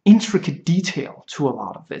 there's intricate detail to a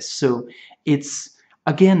lot of this. So it's,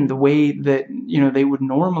 again, the way that, you know, they would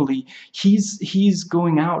normally, he's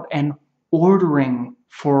going out and ordering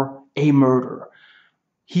for a murder.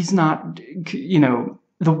 He's not, you know,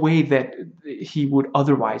 the way that he would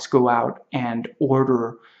otherwise go out and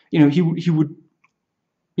order, you know, he would,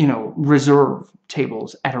 you know, reserve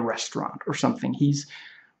tables at a restaurant or something. He's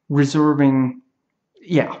reserving,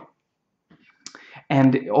 yeah.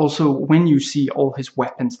 And also, when you see all his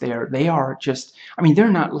weapons there, they are just, I mean, they're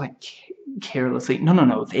not like carelessly, no, no,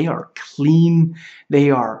 no, they are clean, they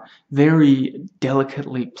are very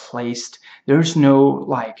delicately placed. There's no,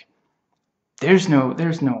 like, there's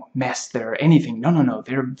no mess there or anything. No, no, no,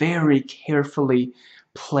 they're very carefully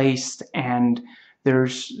placed, and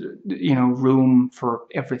there's, you know, room for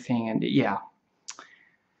everything, and yeah.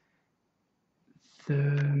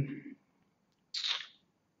 Let's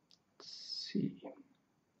see.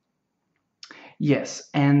 Yes,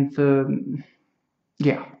 and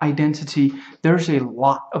yeah, identity, there's a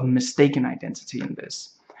lot of mistaken identity in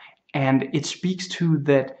this. And it speaks to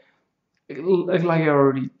that, like I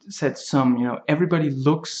already said some, you know, everybody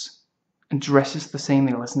looks and dresses the same,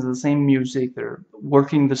 they listen to the same music, they're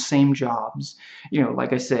working the same jobs, you know,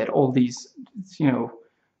 like I said, all these, you know,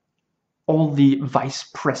 all the vice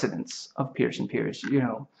presidents of Pierce and Pierce, you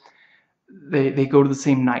know, they go to the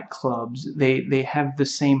same nightclubs, they have the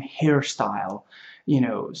same hairstyle, you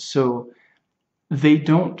know, so they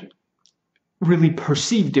don't really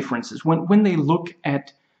perceive differences when they look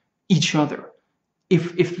at each other.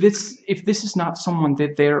 If this is not someone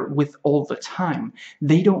that they're with all the time,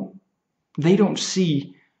 they don't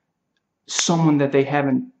see someone that they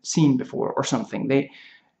haven't seen before or something. They,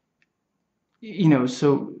 you know,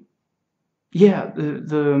 so yeah,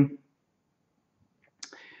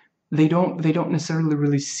 they don't necessarily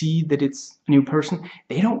really see that it's a new person.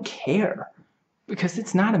 They don't care because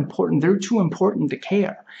it's not important. They're too important to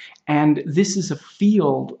care. And this is a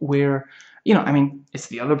field where, you know, I mean, is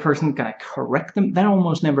the other person gonna correct them? That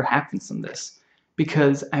almost never happens in this,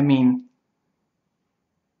 because I mean,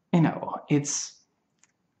 you know, it's,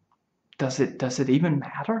 does it even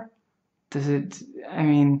matter? Does it? I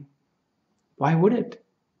mean, why would it?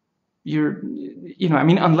 You know, I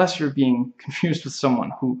mean, unless you're being confused with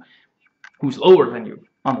someone who's lower than you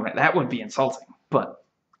on the right, that would be insulting. But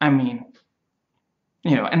I mean,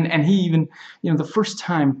 you know, and he even, you know, the first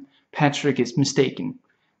time Patrick is mistaken,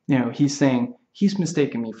 you know, he's saying he's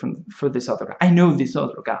mistaken me for this other guy. I know this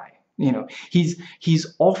other guy. You know,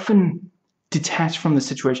 he's often detached from the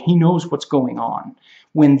situation. He knows what's going on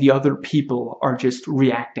when the other people are just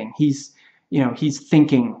reacting. He's, you know, he's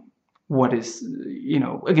thinking what is, you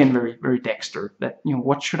know, again, very, very Dexter, that, you know,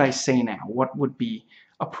 what should I say now? What would be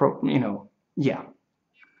appropriate, you know, yeah.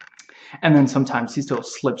 And then sometimes he still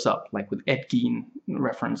slips up, like with Ed Gein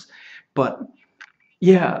reference. But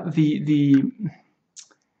yeah,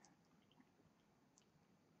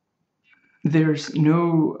 there's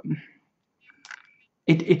no,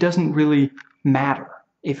 it doesn't really matter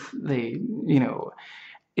if they, you know,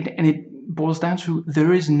 and it boils down to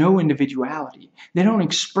there is no individuality. They don't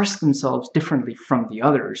express themselves differently from the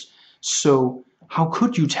others. So how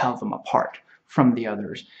could you tell them apart from the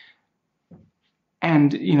others?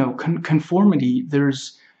 And, you know, conformity,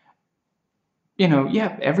 there's, you know,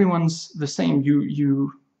 yeah, everyone's the same.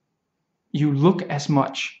 You look as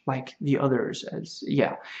much like the others as,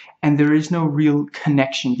 yeah. And there is no real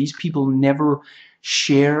connection. These people never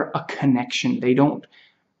share a connection. They don't,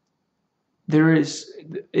 there is,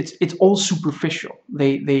 it's all superficial.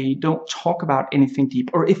 They don't talk about anything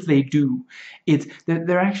deep, or if they do,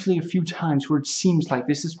 there are actually a few times where it seems like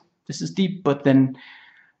this is deep, but then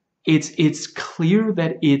it's clear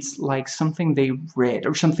that it's like something they read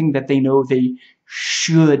or something that they know they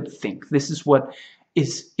should think. This is what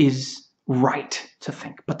is right to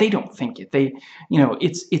think, but they don't think it. They, you know,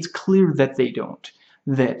 it's clear that they don't.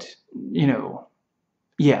 That, you know,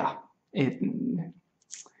 yeah, it,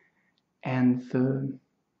 and the,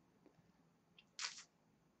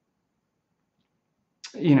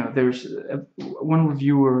 you know, there's one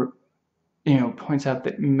reviewer, you know, points out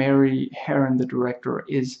that Mary Herron, the director,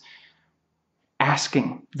 is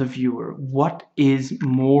asking the viewer what is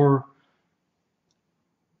more,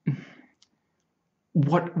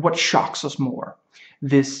 what shocks us more?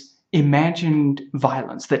 This imagined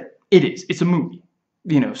violence that it's a movie,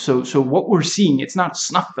 so what we're seeing, it's not a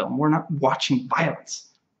snuff film. We're not watching violence.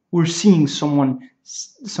 We're seeing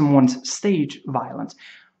someone's stage violence,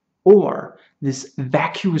 or this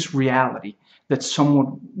vacuous reality that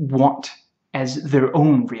someone want as their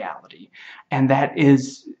own reality. And that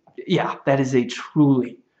is, yeah, that is a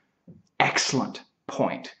truly excellent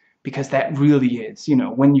point, because that really is,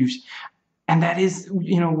 when you, and that is,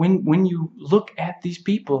 when you look at these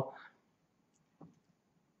people,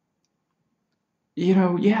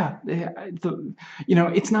 yeah,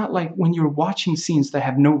 it's not like when you're watching scenes that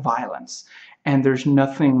have no violence and there's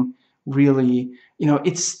nothing really,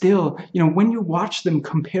 it's still, when you watch them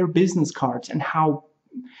compare business cards and how,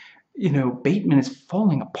 Bateman is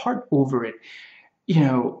falling apart over it,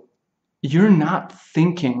 you're not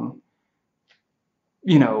thinking,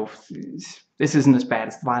 this isn't as bad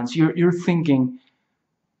as the violence. You're thinking,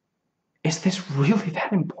 is this really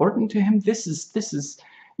that important to him? This is,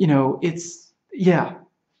 it's, yeah.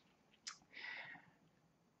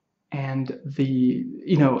 And the,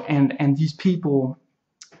 and these people,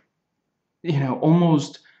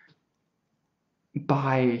 almost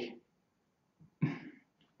by,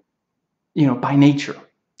 by nature,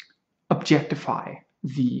 objectify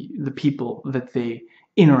the people that they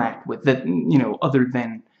interact with, that, other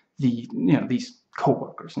than the, these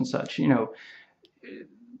coworkers and such,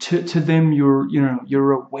 to them,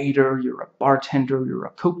 you're a waiter, you're a bartender, you're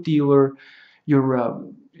a coke dealer, you're a,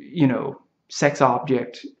 sex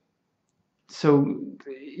object. So,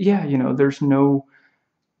 yeah, there's no,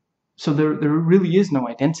 so there really is no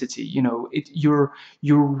identity. You're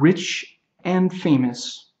rich and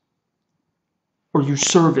famous, or you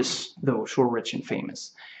service those who are rich and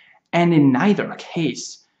famous. And in neither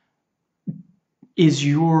case is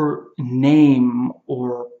your name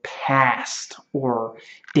or past or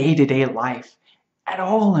day-to-day life at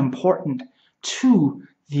all important to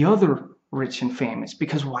the other rich and famous,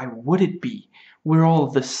 because why would it be? We're all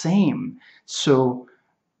the same. So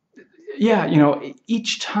yeah,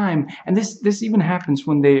 each time, and this even happens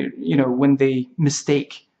when they, when they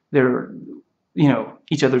mistake their,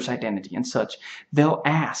 each other's identity and such, they'll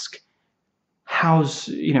ask, how's,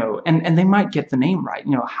 and they might get the name right,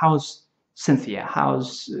 how's Cynthia,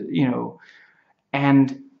 how's,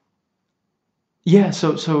 and yeah,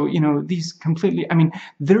 so these completely, I mean,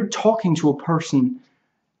 they're talking to a person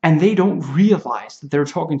and they don't realize that they're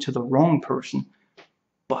talking to the wrong person,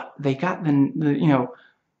 but they got the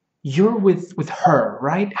you're with her,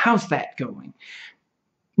 right? How's that going?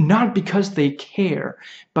 Not because they care,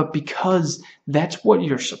 but because that's what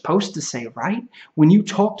you're supposed to say, right? When you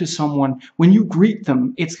talk to someone, when you greet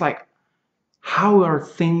them, it's like, how are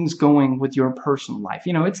things going with your personal life?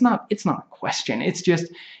 It's not a question. It's just,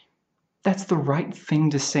 that's the right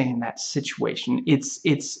thing to say in that situation. It's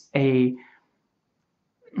a,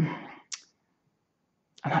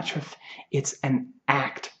 I'm not sure if it's an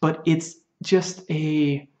act, but it's just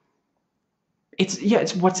a,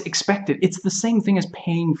 it's what's expected. It's the same thing as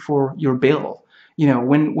paying for your bill.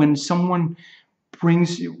 When someone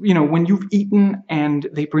brings you, when you've eaten and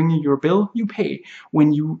they bring you your bill, you pay.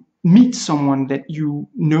 When you meet someone that you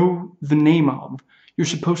know the name of, you're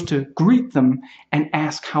supposed to greet them and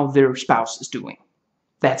ask how their spouse is doing.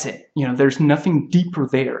 That's it. There's nothing deeper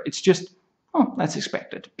there. It's just, oh, that's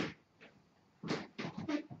expected.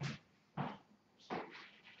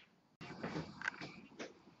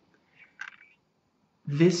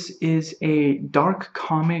 This is a dark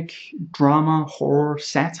comic drama horror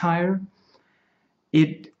satire.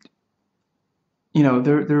 It,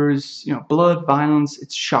 there's, blood, violence,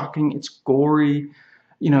 it's shocking, it's gory,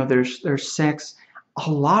 there's sex.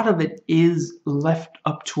 A lot of it is left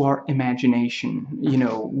up to our imagination.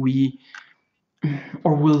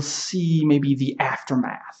 We'll see maybe the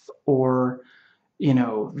aftermath, or,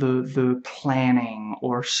 the planning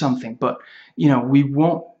or something, but,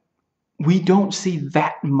 we don't see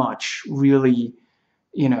that much really,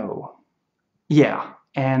 yeah,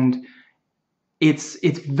 and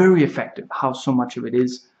it's very effective how so much of it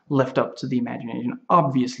is left up to the imagination.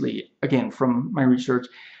 Obviously, again, from my research,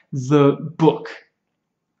 the book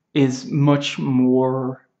is much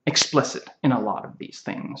more explicit in a lot of these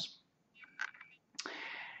things.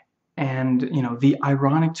 And, the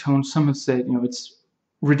ironic tone, some have said, it's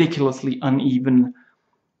ridiculously uneven.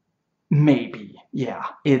 Maybe, yeah.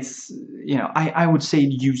 It's, I would say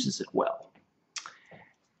it uses it well.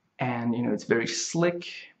 And, it's very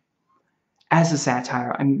slick. As a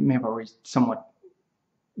satire, I may have already somewhat,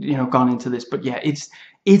 gone into this, but yeah,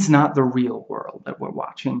 it's not the real world that we're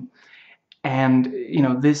watching. And,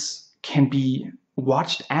 this can be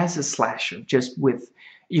watched as a slasher, just with,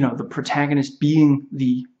 you know, the protagonist being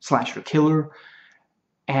the slasher killer,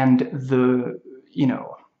 and the, you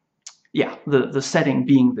know, yeah, the setting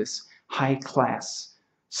being this high class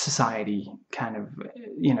society kind of,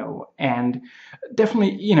 you know, and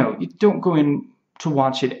definitely, you know, you don't go in to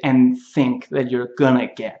watch it and think that you're gonna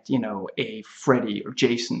get, you know, a Freddy or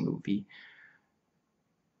Jason movie.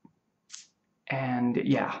 And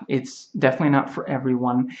yeah, it's definitely not for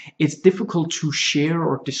everyone. It's difficult to share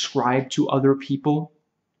or describe to other people.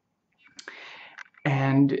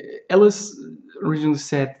 And Ellis originally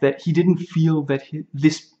said that he didn't feel that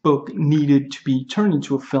this book needed to be turned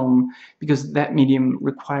into a film because that medium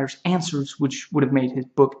requires answers, which would have made his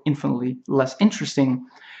book infinitely less interesting.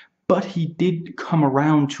 But he did come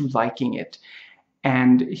around to liking it,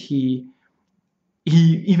 and he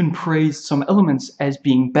even praised some elements as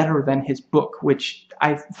being better than his book, which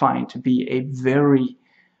I find to be a very,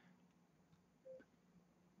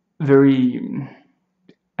 very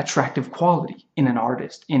attractive quality in an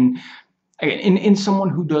artist, in someone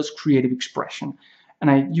who does creative expression. And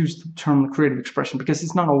I use the term creative expression because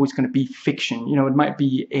it's not always going to be fiction. You know, it might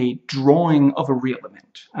be a drawing of a real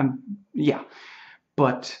event. Yeah,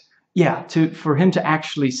 but yeah, for him to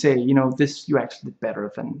actually say, you know, this you actually did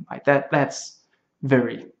better than that's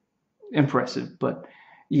very impressive. But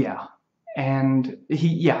yeah, and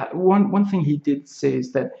one thing he did say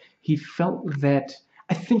is that he felt that,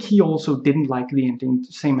 I think he also didn't like the ending,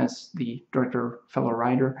 same as the director, fellow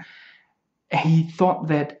writer. He thought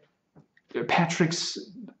that Patrick's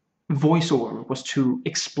voiceover was too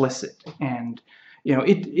explicit, and you know,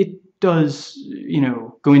 it does, you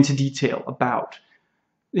know, go into detail about,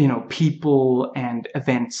 you know, people and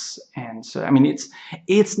events, and so I mean,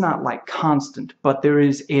 it's not like constant, but there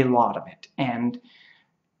is a lot of it. And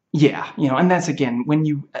yeah, you know, and that's again when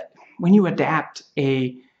you adapt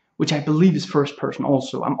a, which I believe is first person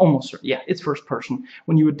also, I'm almost certain, yeah, it's first person.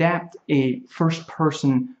 When you adapt a first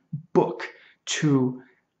person book to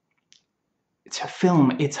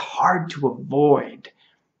film, it's hard to avoid,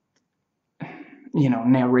 you know,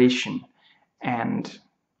 narration. And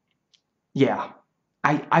yeah,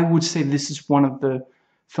 I would say this is one of the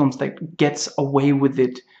films that gets away with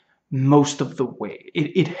it most of the way.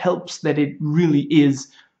 It helps that it really is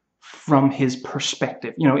from his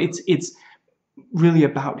perspective. You know, it's really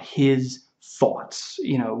about his thoughts.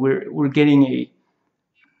 You know, we're getting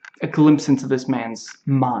a glimpse into this man's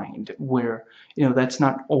mind, where, you know, that's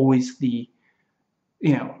not always the,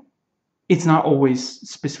 you know, it's not always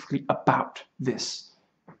specifically about this,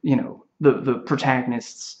 you know, the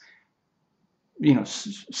protagonist's, you know,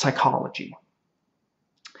 psychology.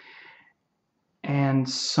 And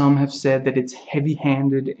some have said that it's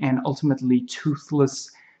heavy-handed and ultimately toothless.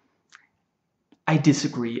 I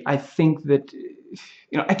disagree. I think that,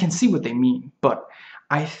 you know, I can see what they mean, but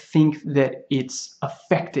I think that it's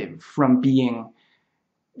effective from being,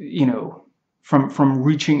 you know, from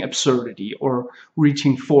reaching absurdity or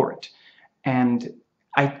reaching for it. And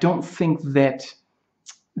I don't think that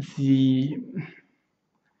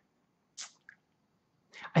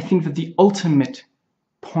I think that the ultimate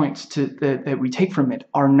points that we take from it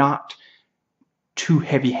are not too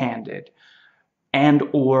heavy-handed, and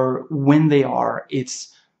or when they are,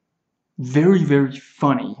 it's very, very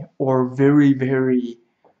funny or very, very,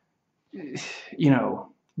 you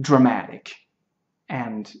know, dramatic.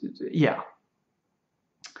 And yeah,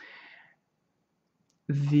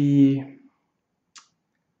 you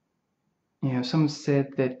know, some said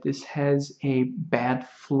that this has a bad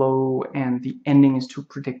flow and the ending is too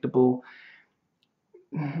predictable.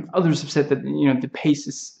 Others have said that, you know, the pace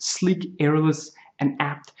is sleek, airless, and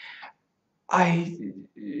apt.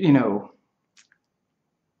 You know,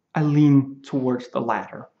 I lean towards the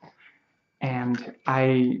latter. And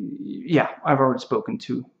yeah, I've already spoken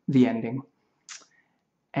to the ending.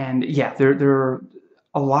 And yeah, there are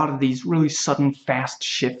a lot of these really sudden, fast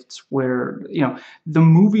shifts where, you know, the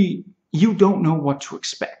movie, you don't know what to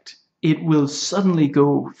expect. It will suddenly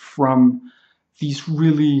go from these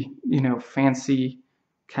really, you know, fancy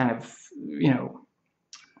kind of, you know,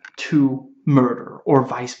 to murder, or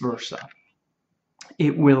vice versa.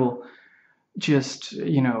 It will just,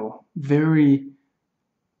 you know, very,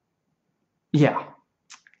 yeah,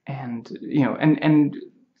 and you know, and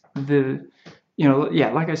the, you know,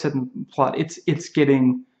 yeah, like I said in the plot, it's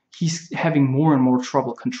getting, he's having more and more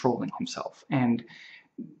trouble controlling himself. And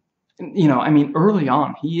you know, I mean, early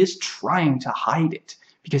on, he is trying to hide it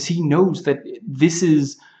because he knows that this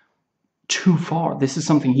is too far. This is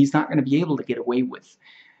something he's not going to be able to get away with,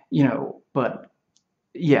 you know. But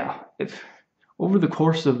yeah, if over the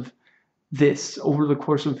course of this, over the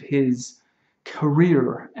course of his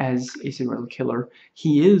career as a serial killer,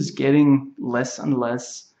 he is getting less and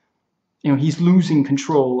less, he's losing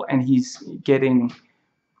control and he's getting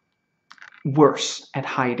worse at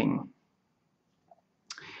hiding.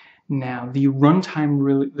 Now, the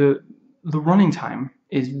runtime the running time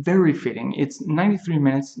is very fitting. It's 93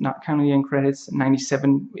 minutes, not counting the end credits,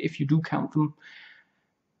 97 if you do count them.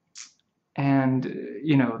 And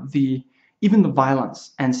even the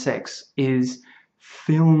violence and sex is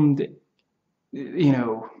filmed,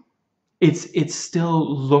 it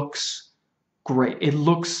still looks great. It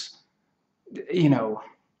looks,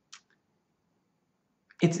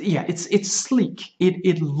 it's sleek.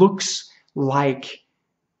 It looks like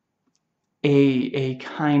a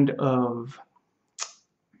kind of,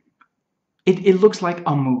 it looks like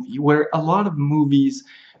a movie, where a lot of movies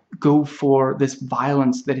go for this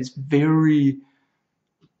violence that is very,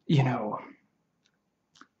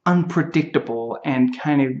 unpredictable and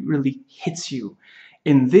kind of really hits you.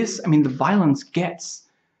 In this, I mean, the violence gets,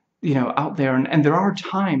 out there, and there are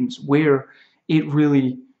times where it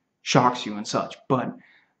really shocks you and such, but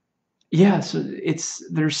yeah, so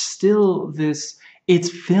there's still this, it's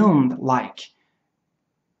filmed like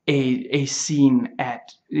a scene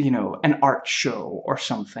at, an art show or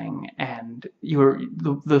something, and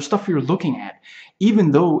the stuff you're looking at,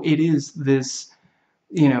 even though it is this,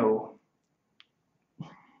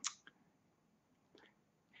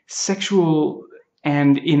 sexual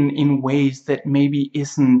and in ways that maybe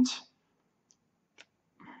isn't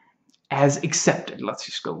as accepted, let's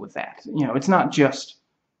just go with that. It's not just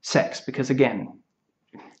sex, because again,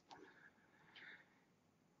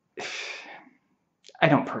 I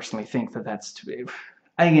don't personally think that that's to be,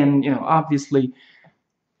 again, obviously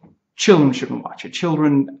children shouldn't watch it.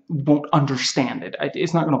 Children won't understand it.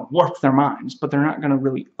 It's not going to warp their minds, but they're not going to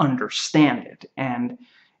really understand it. And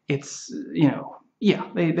it's, yeah,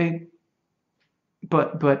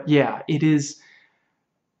 but yeah, it is,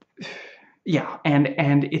 yeah,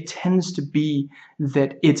 and it tends to be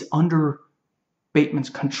that it's under Bateman's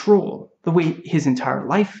control, the way his entire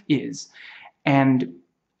life is, and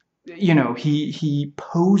he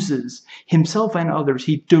poses himself and others.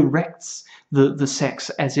 He directs the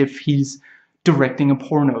sex as if he's directing a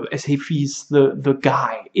porno, as if he's the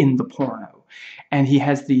guy in the porno, and he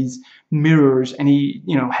has these mirrors, and he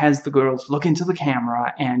has the girls look into the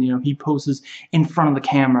camera, and he poses in front of the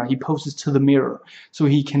camera. He poses to the mirror so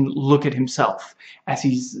he can look at himself as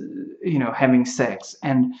he's having sex,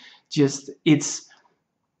 and just it's,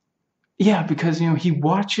 yeah, because he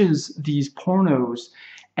watches these pornos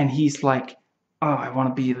and he's like, oh, I want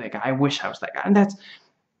to be that guy. I wish I was that guy. And that's,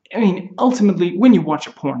 I mean, ultimately, when you watch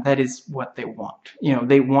a porn, that is what they want.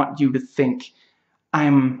 They want you to think,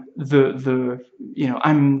 I'm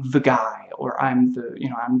I'm the guy, or I'm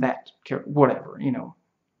I'm that character, whatever,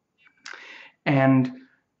 And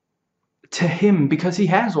to him, because he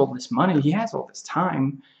has all this money, he has all this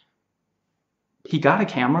time, he got a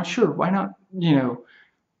camera, sure, why not,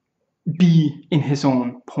 be in his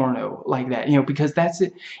own porno like that, because that's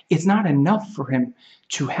it. It's not enough for him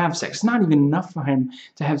to have sex. It's not even enough for him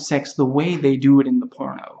to have sex the way they do it in the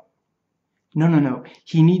porno. No.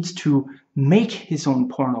 He needs to make his own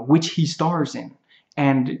porno, which he stars in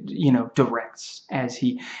and, directs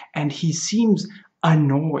and he seems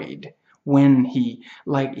annoyed when he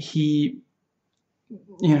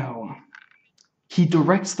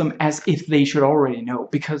directs them as if they should already know,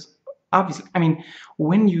 because obviously, I mean,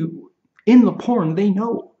 when in the porn, they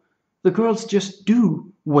know. The girls just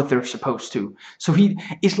do what they're supposed to. So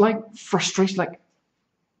it's like frustration, like,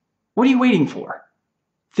 what are you waiting for?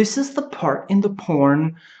 This is the part in the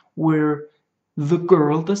porn where the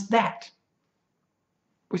girl does that.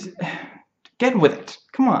 Get with it.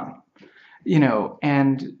 Come on.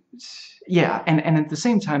 And yeah, and at the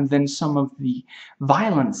same time, then some of the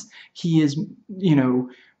violence, he is,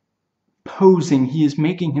 posing, he is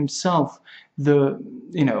making himself the,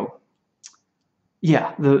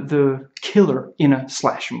 the killer in a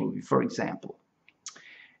slasher movie, for example.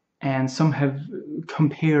 And some have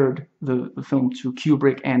compared the film to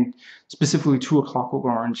Kubrick, and specifically to A Clockwork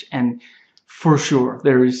Orange, and for sure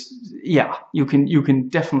there is, yeah, you can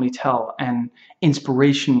definitely tell an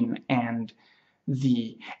inspiration, and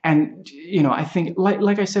I think,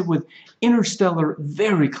 like I said, with Interstellar,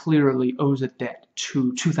 very clearly owes a debt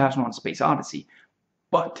to 2001: Space Odyssey.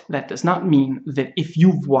 But that does not mean that if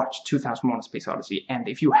you've watched 2001: Space Odyssey, and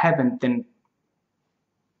if you haven't, then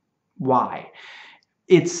why?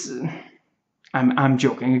 I'm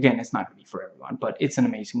joking. Again, it's not going to be for everyone, but it's an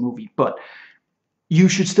amazing movie. But you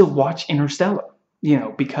should still watch Interstellar,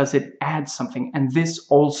 because it adds something. And this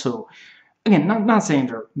also, again, not saying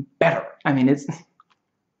they're better. I mean,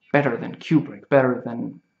 better than Kubrick, better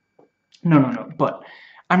than... No, but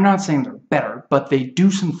I'm not saying they're better, but they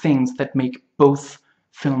do some things that make both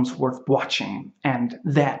films worth watching, and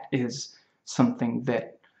that is something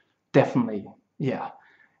that definitely, yeah.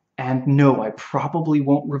 And no, I probably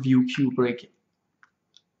won't review Kubrick,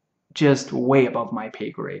 just way above my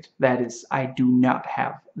pay grade. That is, I do not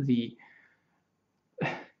have the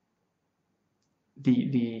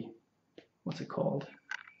what's it called?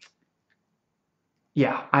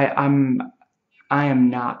 Yeah, I am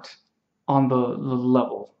not on the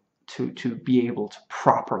level to be able to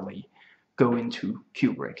properly go into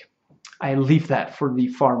Kubrick. I leave that for the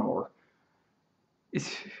far more,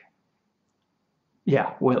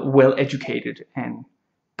 yeah, well educated and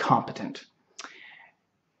competent.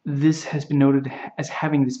 This has been noted as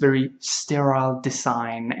having this very sterile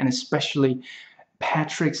design, and especially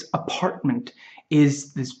Patrick's apartment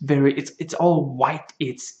is this very, it's all white,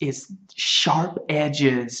 it's sharp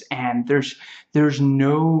edges, and there's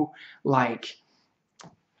no, like,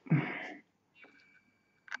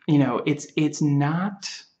 you know, it's not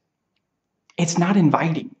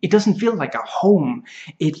inviting. It doesn't feel like a home.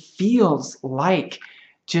 It feels like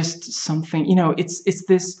just something, you know, it's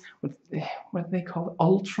this, what do they call it,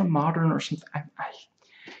 ultra modern or something.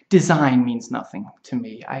 Design means nothing to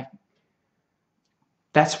me.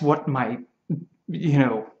 That's what my, you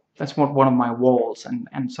know, that's what one of my walls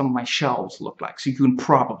and some of my shelves look like. So you can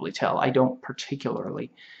probably tell I don't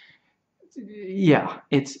particularly, yeah,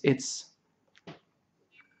 it's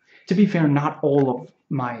to be fair, not all of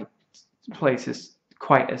my place is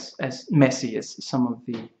quite as messy as some of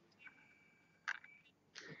the,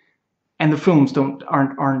 and the films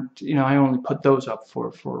aren't, you know, I only put those up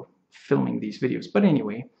for filming these videos. But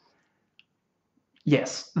anyway,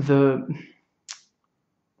 yes,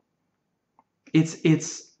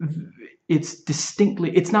 it's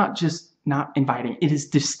distinctly, it's not just not inviting, it is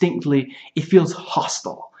distinctly, it feels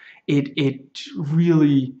hostile. It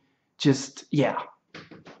really just, yeah.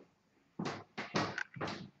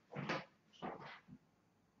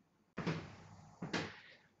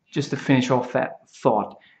 Just to finish off that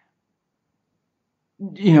thought,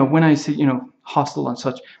 you know, when I say, you know, hostile and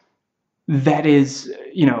such, that is,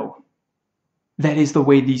 you know, that is the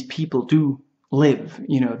way these people do live.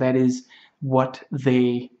 You know, that is what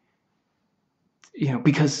they, you know,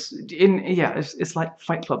 because yeah, it's like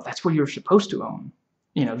Fight Club. That's what you're supposed to own.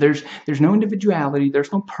 You know, there's no individuality,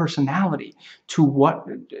 there's no personality to what,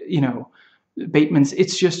 you know, Bateman's.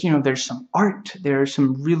 It's just, you know, there's some art, there's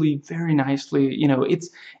some really very nicely, you know,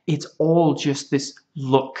 it's all just this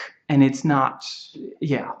look, and it's not,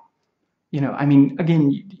 yeah, you know, I mean,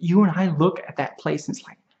 again, you and I look at that place and it's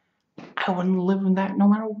like, I wouldn't live in that no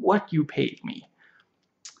matter what you paid me.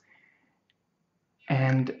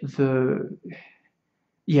 And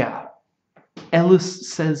yeah, Ellis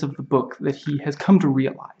says of the book that he has come to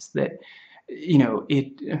realize that, you know,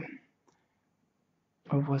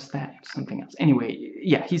 or was that something else? Anyway,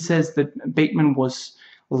 yeah, he says that Bateman was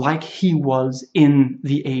like he was in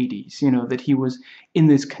the 80s, you know, that he was in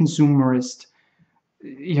this consumerist,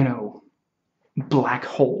 you know, black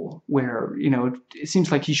hole where, you know, it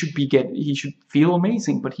seems like he should feel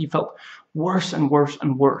amazing, but he felt worse and worse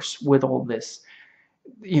and worse with all this,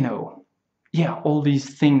 you know, yeah, all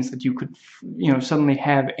these things that you could, you know, suddenly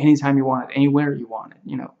have anytime you wanted, anywhere you wanted,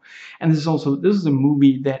 you know. And this is a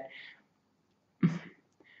movie that,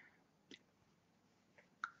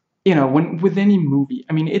 you know, with any movie,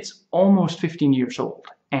 I mean, it's almost 15 years old,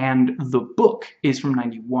 and the book is from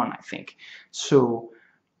 91, I think. So,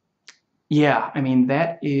 yeah, I mean,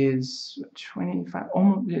 that is 25,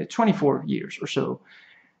 almost 24 years or so.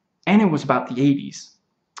 And it was about the 80s,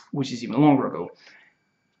 which is even longer ago.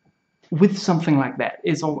 With something like that,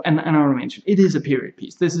 it's all, and I already mentioned, it is a period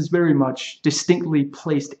piece. This is very much distinctly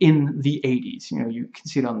placed in the 80s. You know, you can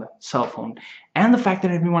see it on the cell phone. And the fact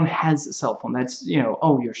that everyone has a cell phone, that's, you know,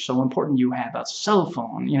 oh, you're so important, you have a cell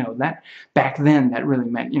phone. You know, that back then, that really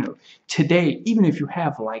meant, you know, today, even if you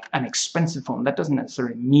have like an expensive phone, that doesn't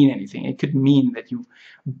necessarily mean anything. It could mean that you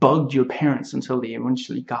bugged your parents until they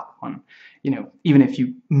eventually got one, you know, even if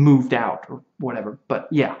you moved out or whatever. But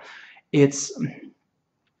yeah, it's,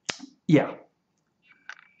 yeah,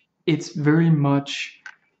 it's very much,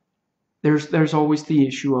 there's always the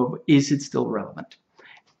issue of, is it still relevant?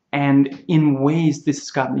 And in ways, this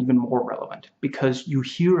has gotten even more relevant, because you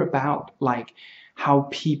hear about like how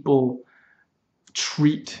people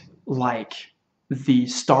treat like the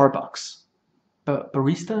Starbucks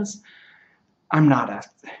baristas. I'm not a,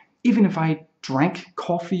 even if I drank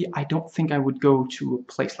coffee, I don't think I would go to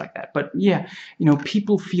a place like that. But yeah, you know,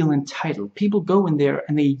 people feel entitled. People go in there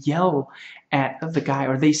and they yell at the guy,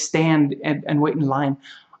 or they stand and wait in line.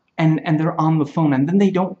 and they're on the phone, and then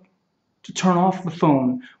they don't turn off the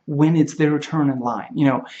phone when it's their turn in line. You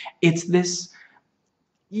know, it's this,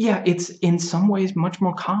 yeah, it's in some ways much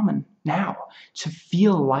more common now to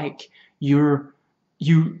feel like you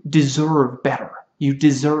deserve better. You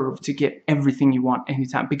deserve to get everything you want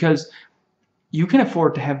anytime, because you can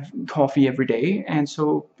afford to have coffee every day, and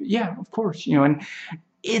so yeah, of course, you know, and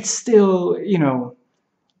it's still, you know,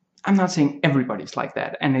 I'm not saying everybody's like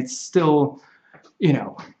that, and it's still, you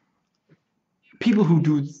know, people who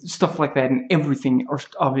do stuff like that and everything are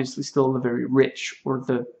obviously still the very rich, or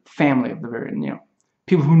the family of the very, you know,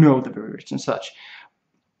 people who know the very rich and such.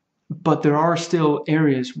 But there are still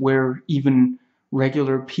areas where even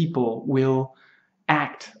regular people will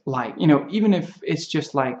act like, you know, even if it's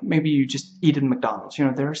just like maybe you just eat at McDonald's, you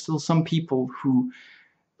know, there are still some people who,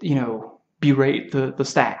 you know, berate the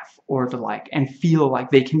staff or the like, and feel like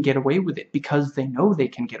they can get away with it because they know they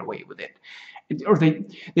can get away with it, or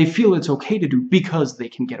they feel it's okay to do because they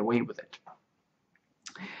can get away with it.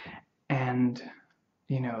 And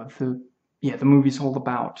you know, the movie's all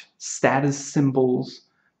about status symbols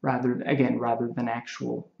rather than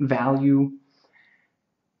actual value.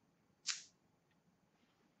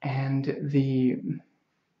 And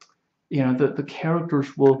you know, the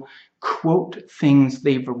characters will quote things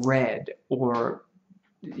they've read, or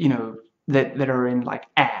you know, that are in like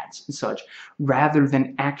ads and such, rather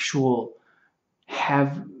than actually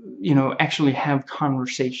have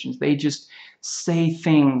conversations. They just say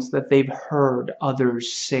things that they've heard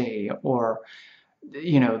others say, or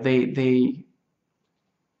you know, they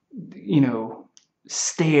you know,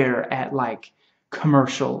 stare at like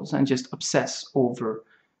commercials and just obsess over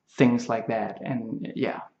things like that. And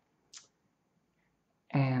yeah,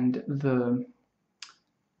 and the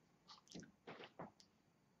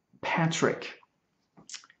Patrick,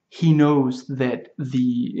 he knows that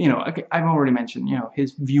you know, I've already mentioned, you know,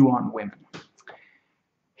 his view on women.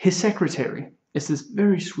 His secretary is this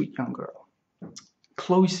very sweet young girl.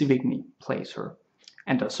 Chloe Sevigny plays her,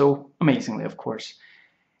 and does so amazingly, of course.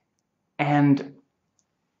 And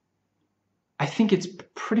I think it's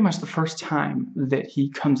pretty much the first time that he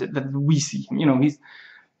comes in, that we see him. You know,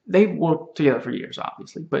 they've worked together for years,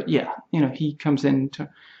 obviously, but yeah, you know, he comes in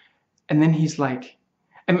and then he's like,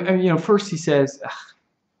 and you know, first he says,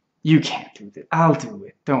 "You can't do this. I'll do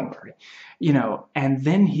it. Don't worry," you know, and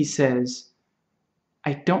then he says,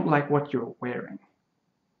 "I don't like what you're wearing.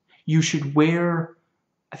 You should wear,"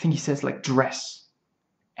 I think he says, like dress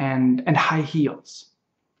and high heels.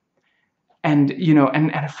 And you know,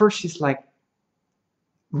 and at first she's like,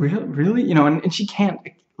 really, you know, and she can't,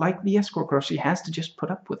 like the escort girl, she has to just put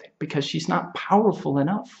up with it because she's not powerful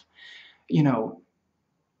enough, you know.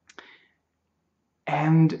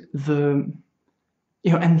 And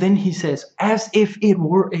you know, and then he says, as if it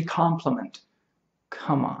were a compliment,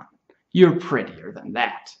 "Come on, you're prettier than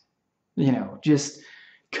that," you know, just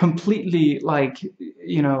completely like,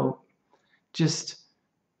 you know, just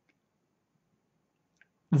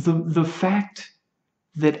the fact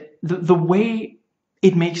that the way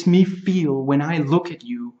it makes me feel when I look at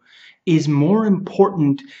you is more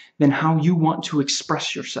important than how you want to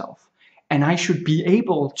express yourself. And I should be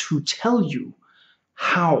able to tell you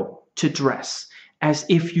how to dress as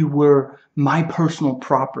if you were my personal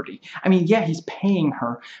property. I mean, yeah, he's paying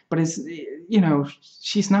her, but it's, you know,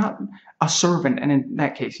 she's not a servant. And in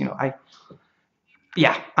that case, you know,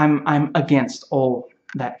 I'm against all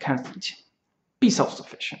that kind of thing. Be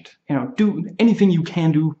self-sufficient, you know, do anything you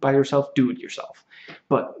can do by yourself, do it yourself.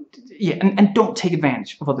 But yeah, and don't take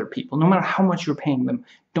advantage of other people, no matter how much you're paying them.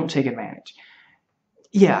 Don't take advantage.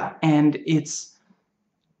 Yeah, and it's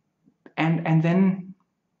and then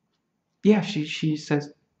yeah, she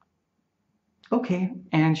says okay,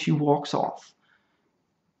 and she walks off.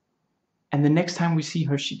 And the next time we see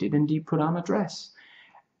her, she did indeed put on a dress.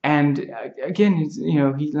 And again, it's, you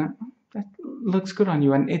know, he's like, that looks good on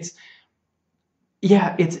you. And it's,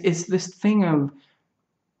 yeah, it's this thing of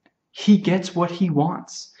he gets what he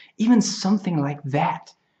wants. Even something like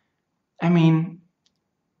that. I mean,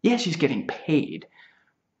 yeah, she's getting paid.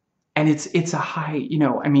 And it's a high, you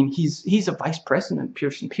know, I mean, he's a vice president,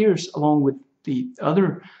 Pearson Pierce, along with the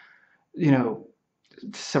other, you know,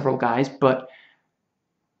 several guys, but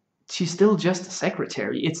she's still just a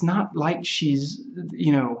secretary. It's not like she's,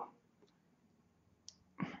 you know,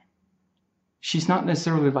 she's not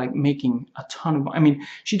necessarily like making a ton of, I mean,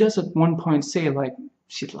 she does at one point say like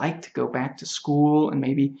she'd like to go back to school and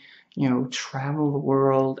maybe, you know, travel the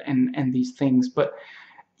world and these things. But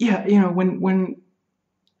yeah, you know, when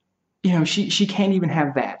you know, she can't even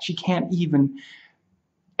have that. She can't even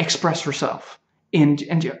express herself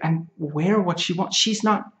and wear what she wants. She's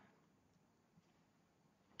not,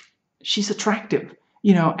 she's attractive,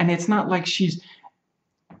 you know, and it's not like she's,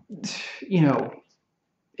 you know,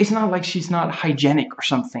 it's not like she's not hygienic or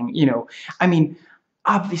something, you know. I mean,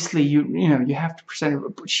 obviously you know, you have to present her,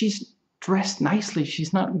 but she's dressed nicely.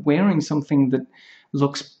 She's not wearing something that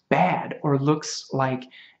looks bad or looks like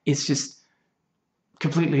it's just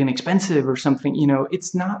completely inexpensive or something, you know.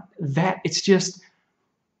 It's not that. It's just,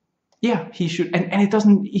 yeah, he should, and he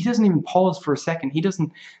doesn't even pause for a second. He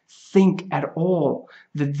doesn't think at all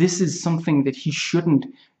that this is something that he shouldn't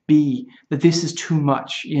be, that this is too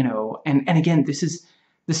much, you know. And again, this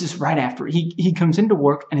is right after he comes into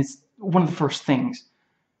work, and it's one of the first things,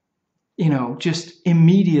 you know, just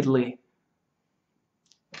immediately,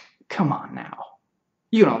 come on now,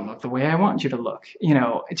 you don't look the way I want you to look, you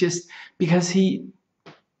know. Just because he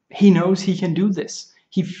knows he can do this.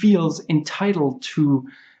 He feels entitled to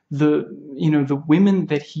the, you know, the women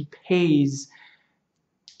that he pays,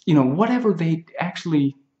 you know, whatever they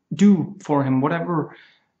actually do for him, whatever,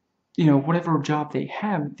 you know, whatever job they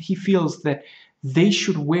have, he feels that they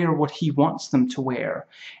should wear what he wants them to wear.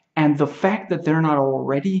 And the fact that they're not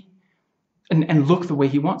already, and look the way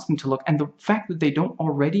he wants them to look, and the fact that they don't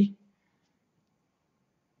already,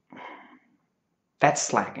 that's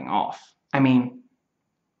slacking off. I mean,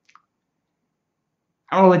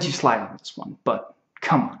 I'll let you slide on this one, but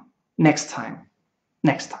come on, next time,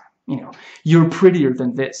 you know, you're prettier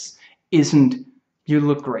than this. Isn't, you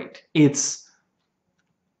look great. It's,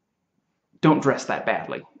 don't dress that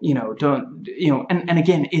badly, you know, don't, you know, and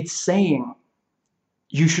again, it's saying,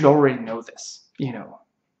 you should already know this, you know.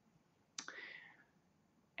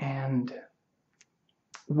 And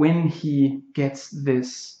when he gets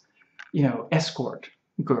this, you know, escort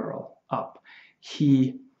girl up,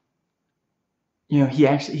 he, you know,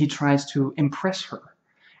 he tries to impress her,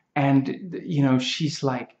 and, you know, she's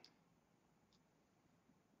like,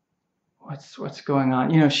 what's going on,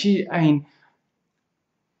 you know. I mean,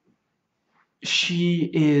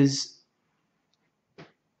 she is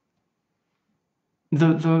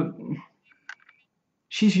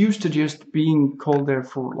she's used to just being called there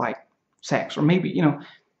for like sex, or maybe, you know,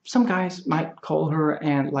 some guys might call her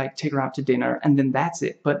and like take her out to dinner, and then that's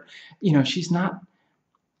it. But, you know, she's not,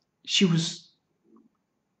 she was,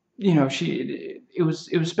 you know, it was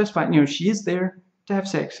specified, you know, she is there to have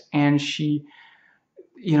sex, and she,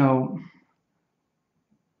 you know,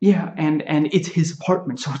 yeah, and it's his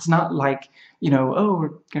apartment, so it's not like, you know, oh, we're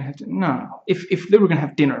gonna have to, no. If they were gonna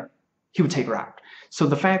have dinner, he would take her out. So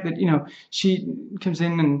the fact that, you know, she comes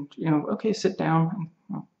in and, you know, okay, sit down,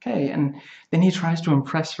 okay, and then he tries to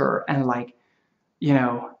impress her, and like, you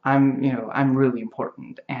know, I'm really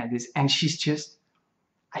important, and she's just,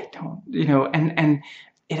 I don't, you know, and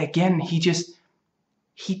it again, he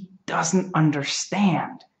doesn't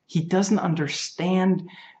understand. He doesn't understand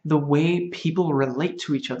the way people relate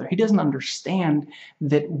to each other. He doesn't understand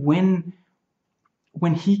that when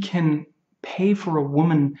he can pay for a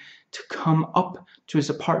woman to come up to his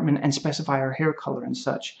apartment and specify her hair color and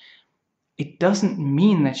such, it doesn't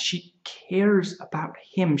mean that she cares about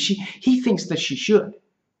him. He thinks that she should,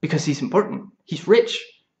 because he's important. He's rich.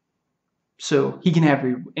 So he can have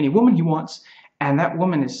any woman he wants, and that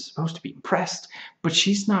woman is supposed to be impressed, but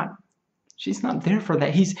she's not there for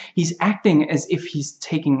that. He's acting as if he's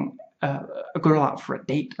taking a girl out for a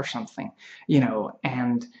date or something, you know.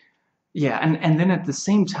 And yeah, and then at the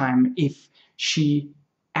same time, if she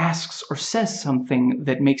asks or says something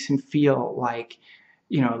that makes him feel like,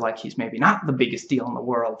 you know, like he's maybe not the biggest deal in the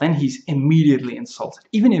world, then he's immediately insulted,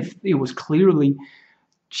 even if it was clearly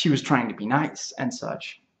she was trying to be nice and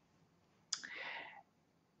such.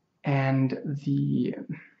 And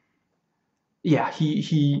yeah,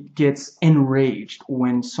 he gets enraged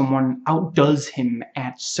when someone outdoes him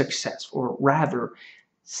at success, or rather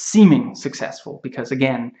seeming successful, because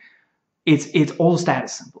again, it's all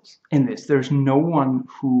status symbols in this. There's no one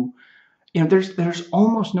who, you know, there's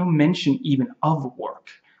almost no mention even of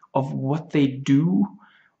work, of what they do,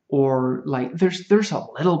 or like there's a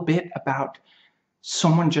little bit about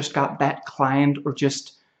someone just got that client, or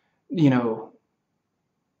just, you know,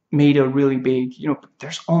 made a really big, you know, but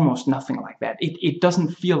there's almost nothing like that. It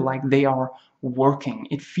doesn't feel like they are working.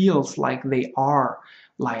 It feels like they are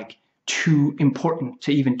like too important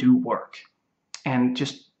to even do work, and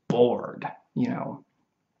just bored, you know.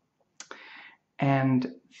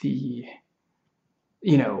 And the,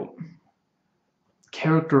 you know,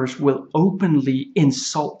 characters will openly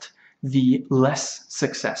insult the less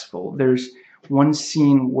successful. There's one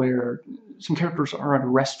scene where some characters are at a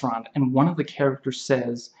restaurant, and one of the characters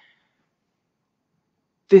says,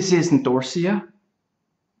 "This isn't Dorsia.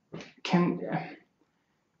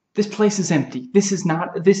 This place is empty. This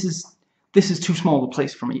is this is too small a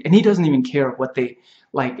place for me. And he doesn't even care what they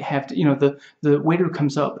like have to, the waiter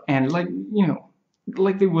comes up and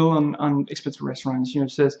like they will on expensive restaurants,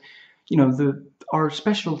 says, our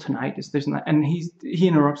special tonight is this and that, and he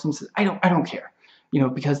interrupts and says, I don't care,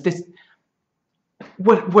 because this,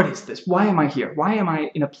 what is this? Why am I here? Why am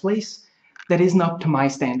I in a place that isn't up to my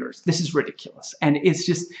standards? This is ridiculous. And it's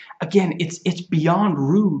just, again, it's beyond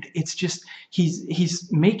rude. It's just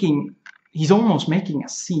he's almost making a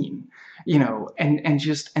scene,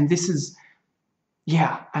 and this is,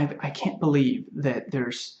 yeah, I can't believe that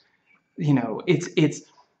there's, it's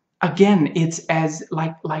again, it's as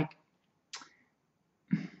like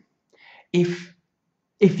if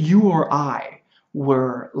you or I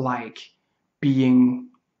were like being,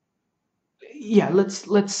 yeah,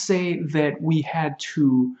 let's say that we had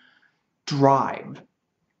to drive,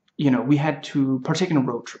 we had to partake in a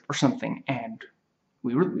road trip or something, and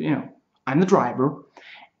we were, I'm the driver,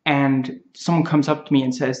 and someone comes up to me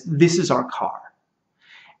and says, this is our car.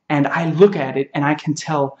 And I look at it and I can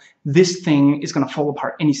tell this thing is going to fall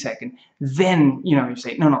apart any second. Then, you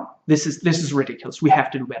say, no, this is ridiculous. We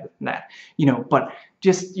have to do better than that. But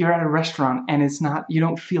just, you're at a restaurant and it's not, you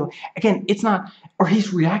don't feel, again, it's not, or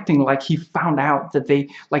he's reacting like he found out that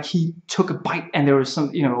he took a bite and there was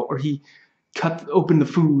some, or he cut open the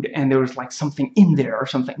food and there was like something in there or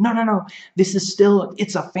something. No. This is still,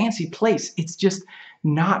 it's a fancy place. It's just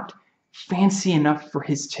not fancy enough for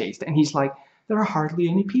his taste. And he's like, there are hardly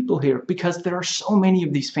any people here, because there are so many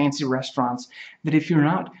of these fancy restaurants that if you're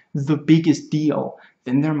not the biggest deal,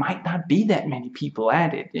 then there might not be that many people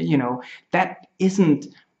at it. That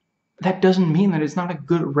doesn't mean that it's not a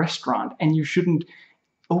good restaurant, and you shouldn't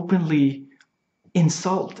openly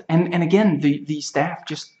insult. And again, the staff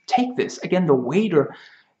just take this. Again, the waiter,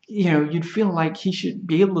 you'd feel like he should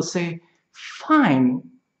be able to say, fine,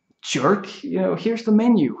 jerk, here's the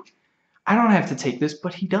menu. I don't have to take this,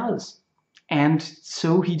 but he does. And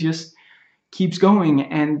so he just keeps going,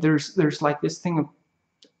 and there's like this thing of,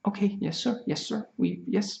 okay, yes sir,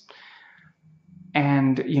 yes.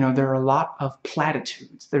 And there are a lot of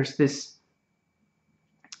platitudes. There's this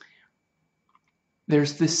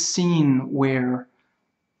scene where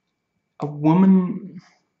a woman,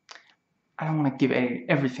 I don't want to give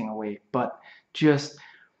everything away, but just,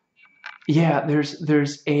 yeah,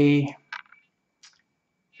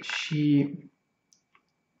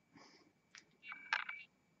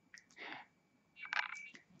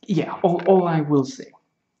 yeah, all I will say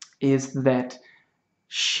is that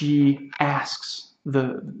she asks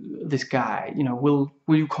this guy, will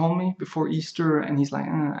you call me before Easter? And he's like,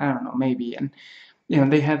 I don't know, maybe. And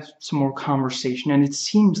they have some more conversation, and it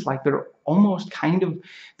seems like they're almost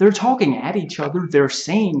they're talking at each other. They're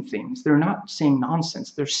saying things. They're not saying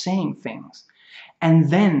nonsense. They're saying things. And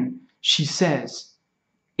then she says,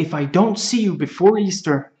 if I don't see you before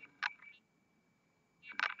Easter,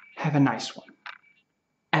 have a nice one.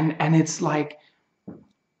 And it's like,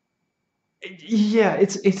 yeah,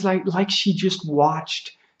 it's like she just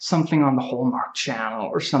watched something on the Hallmark Channel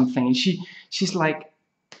or something. She's like,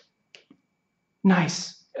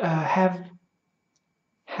 nice, have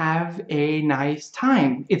a nice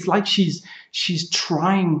time. It's like she's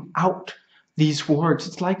trying out these words.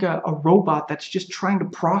 It's like a robot that's just trying to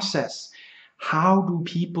process, how do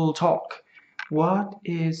people talk?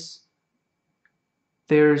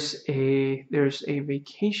 There's a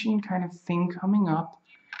vacation kind of thing coming up.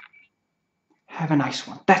 Have a nice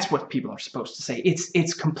one. That's what people are supposed to say.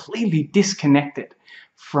 It's completely disconnected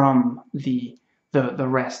from the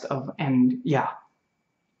rest of, and yeah.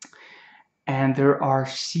 And there are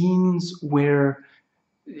scenes where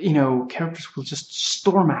characters will just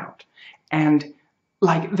storm out, and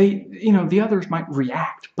like the others might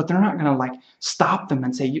react, but they're not gonna like stop them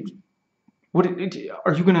and say, what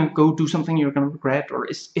are you gonna go do something you're gonna regret, or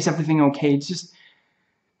is everything okay? It's just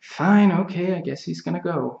fine, okay, I guess he's gonna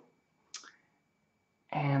go.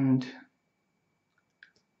 And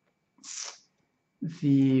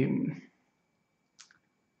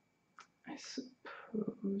I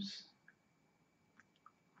suppose,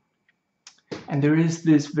 and there is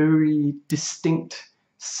this very distinct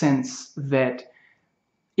sense that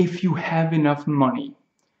if you have enough money,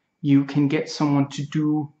 you can get someone to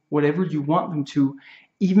do whatever you want them to,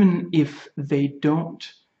 even if they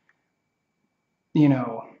don't,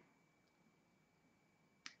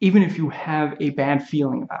 even if you have a bad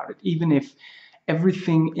feeling about it, even if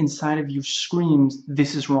everything inside of you screams,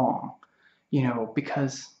 this is wrong,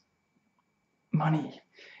 because money,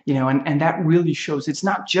 and that really shows. It's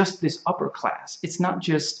not just this upper class. It's not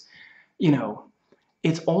just,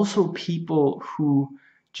 it's also people who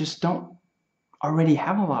just don't already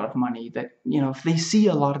have a lot of money, that, you know, if they see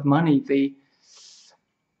a lot of money,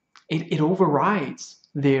 it overrides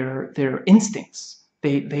their instincts.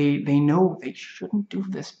 They know they shouldn't do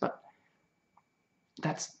this, but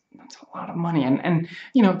that's a lot of money. And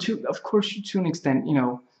you know, of course, to an extent, you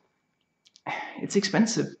know, it's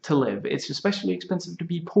expensive to live. It's especially expensive to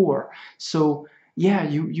be poor. So yeah,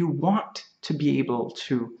 you want to be able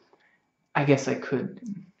to, I guess I could,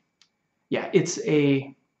 yeah, it's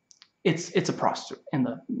a prostitute in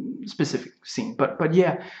the specific scene, but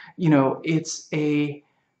yeah, you know, it's a,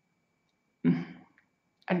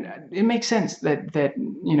 and it makes sense that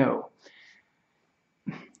you know,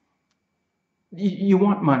 you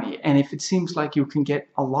want money, and if it seems like you can get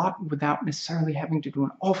a lot without necessarily having to do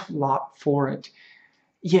an awful lot for it,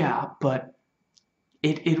 yeah, but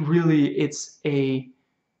it really, it's a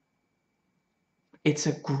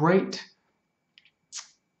great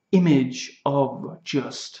image of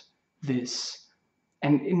just this,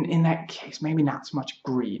 and in that case, maybe not so much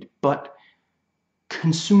greed, but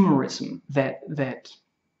consumerism, that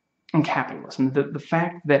and capitalism, the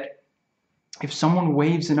fact that if someone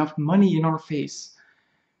waves enough money in our face,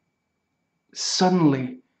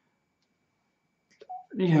 suddenly,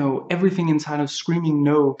 you know, everything inside of screaming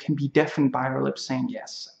no can be deafened by our lips saying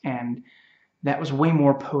yes. And that was way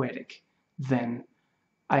more poetic than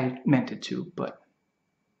I meant it to, but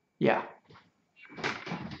yeah.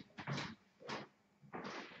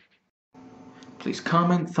 Please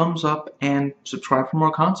comment, thumbs up, and subscribe for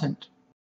more content.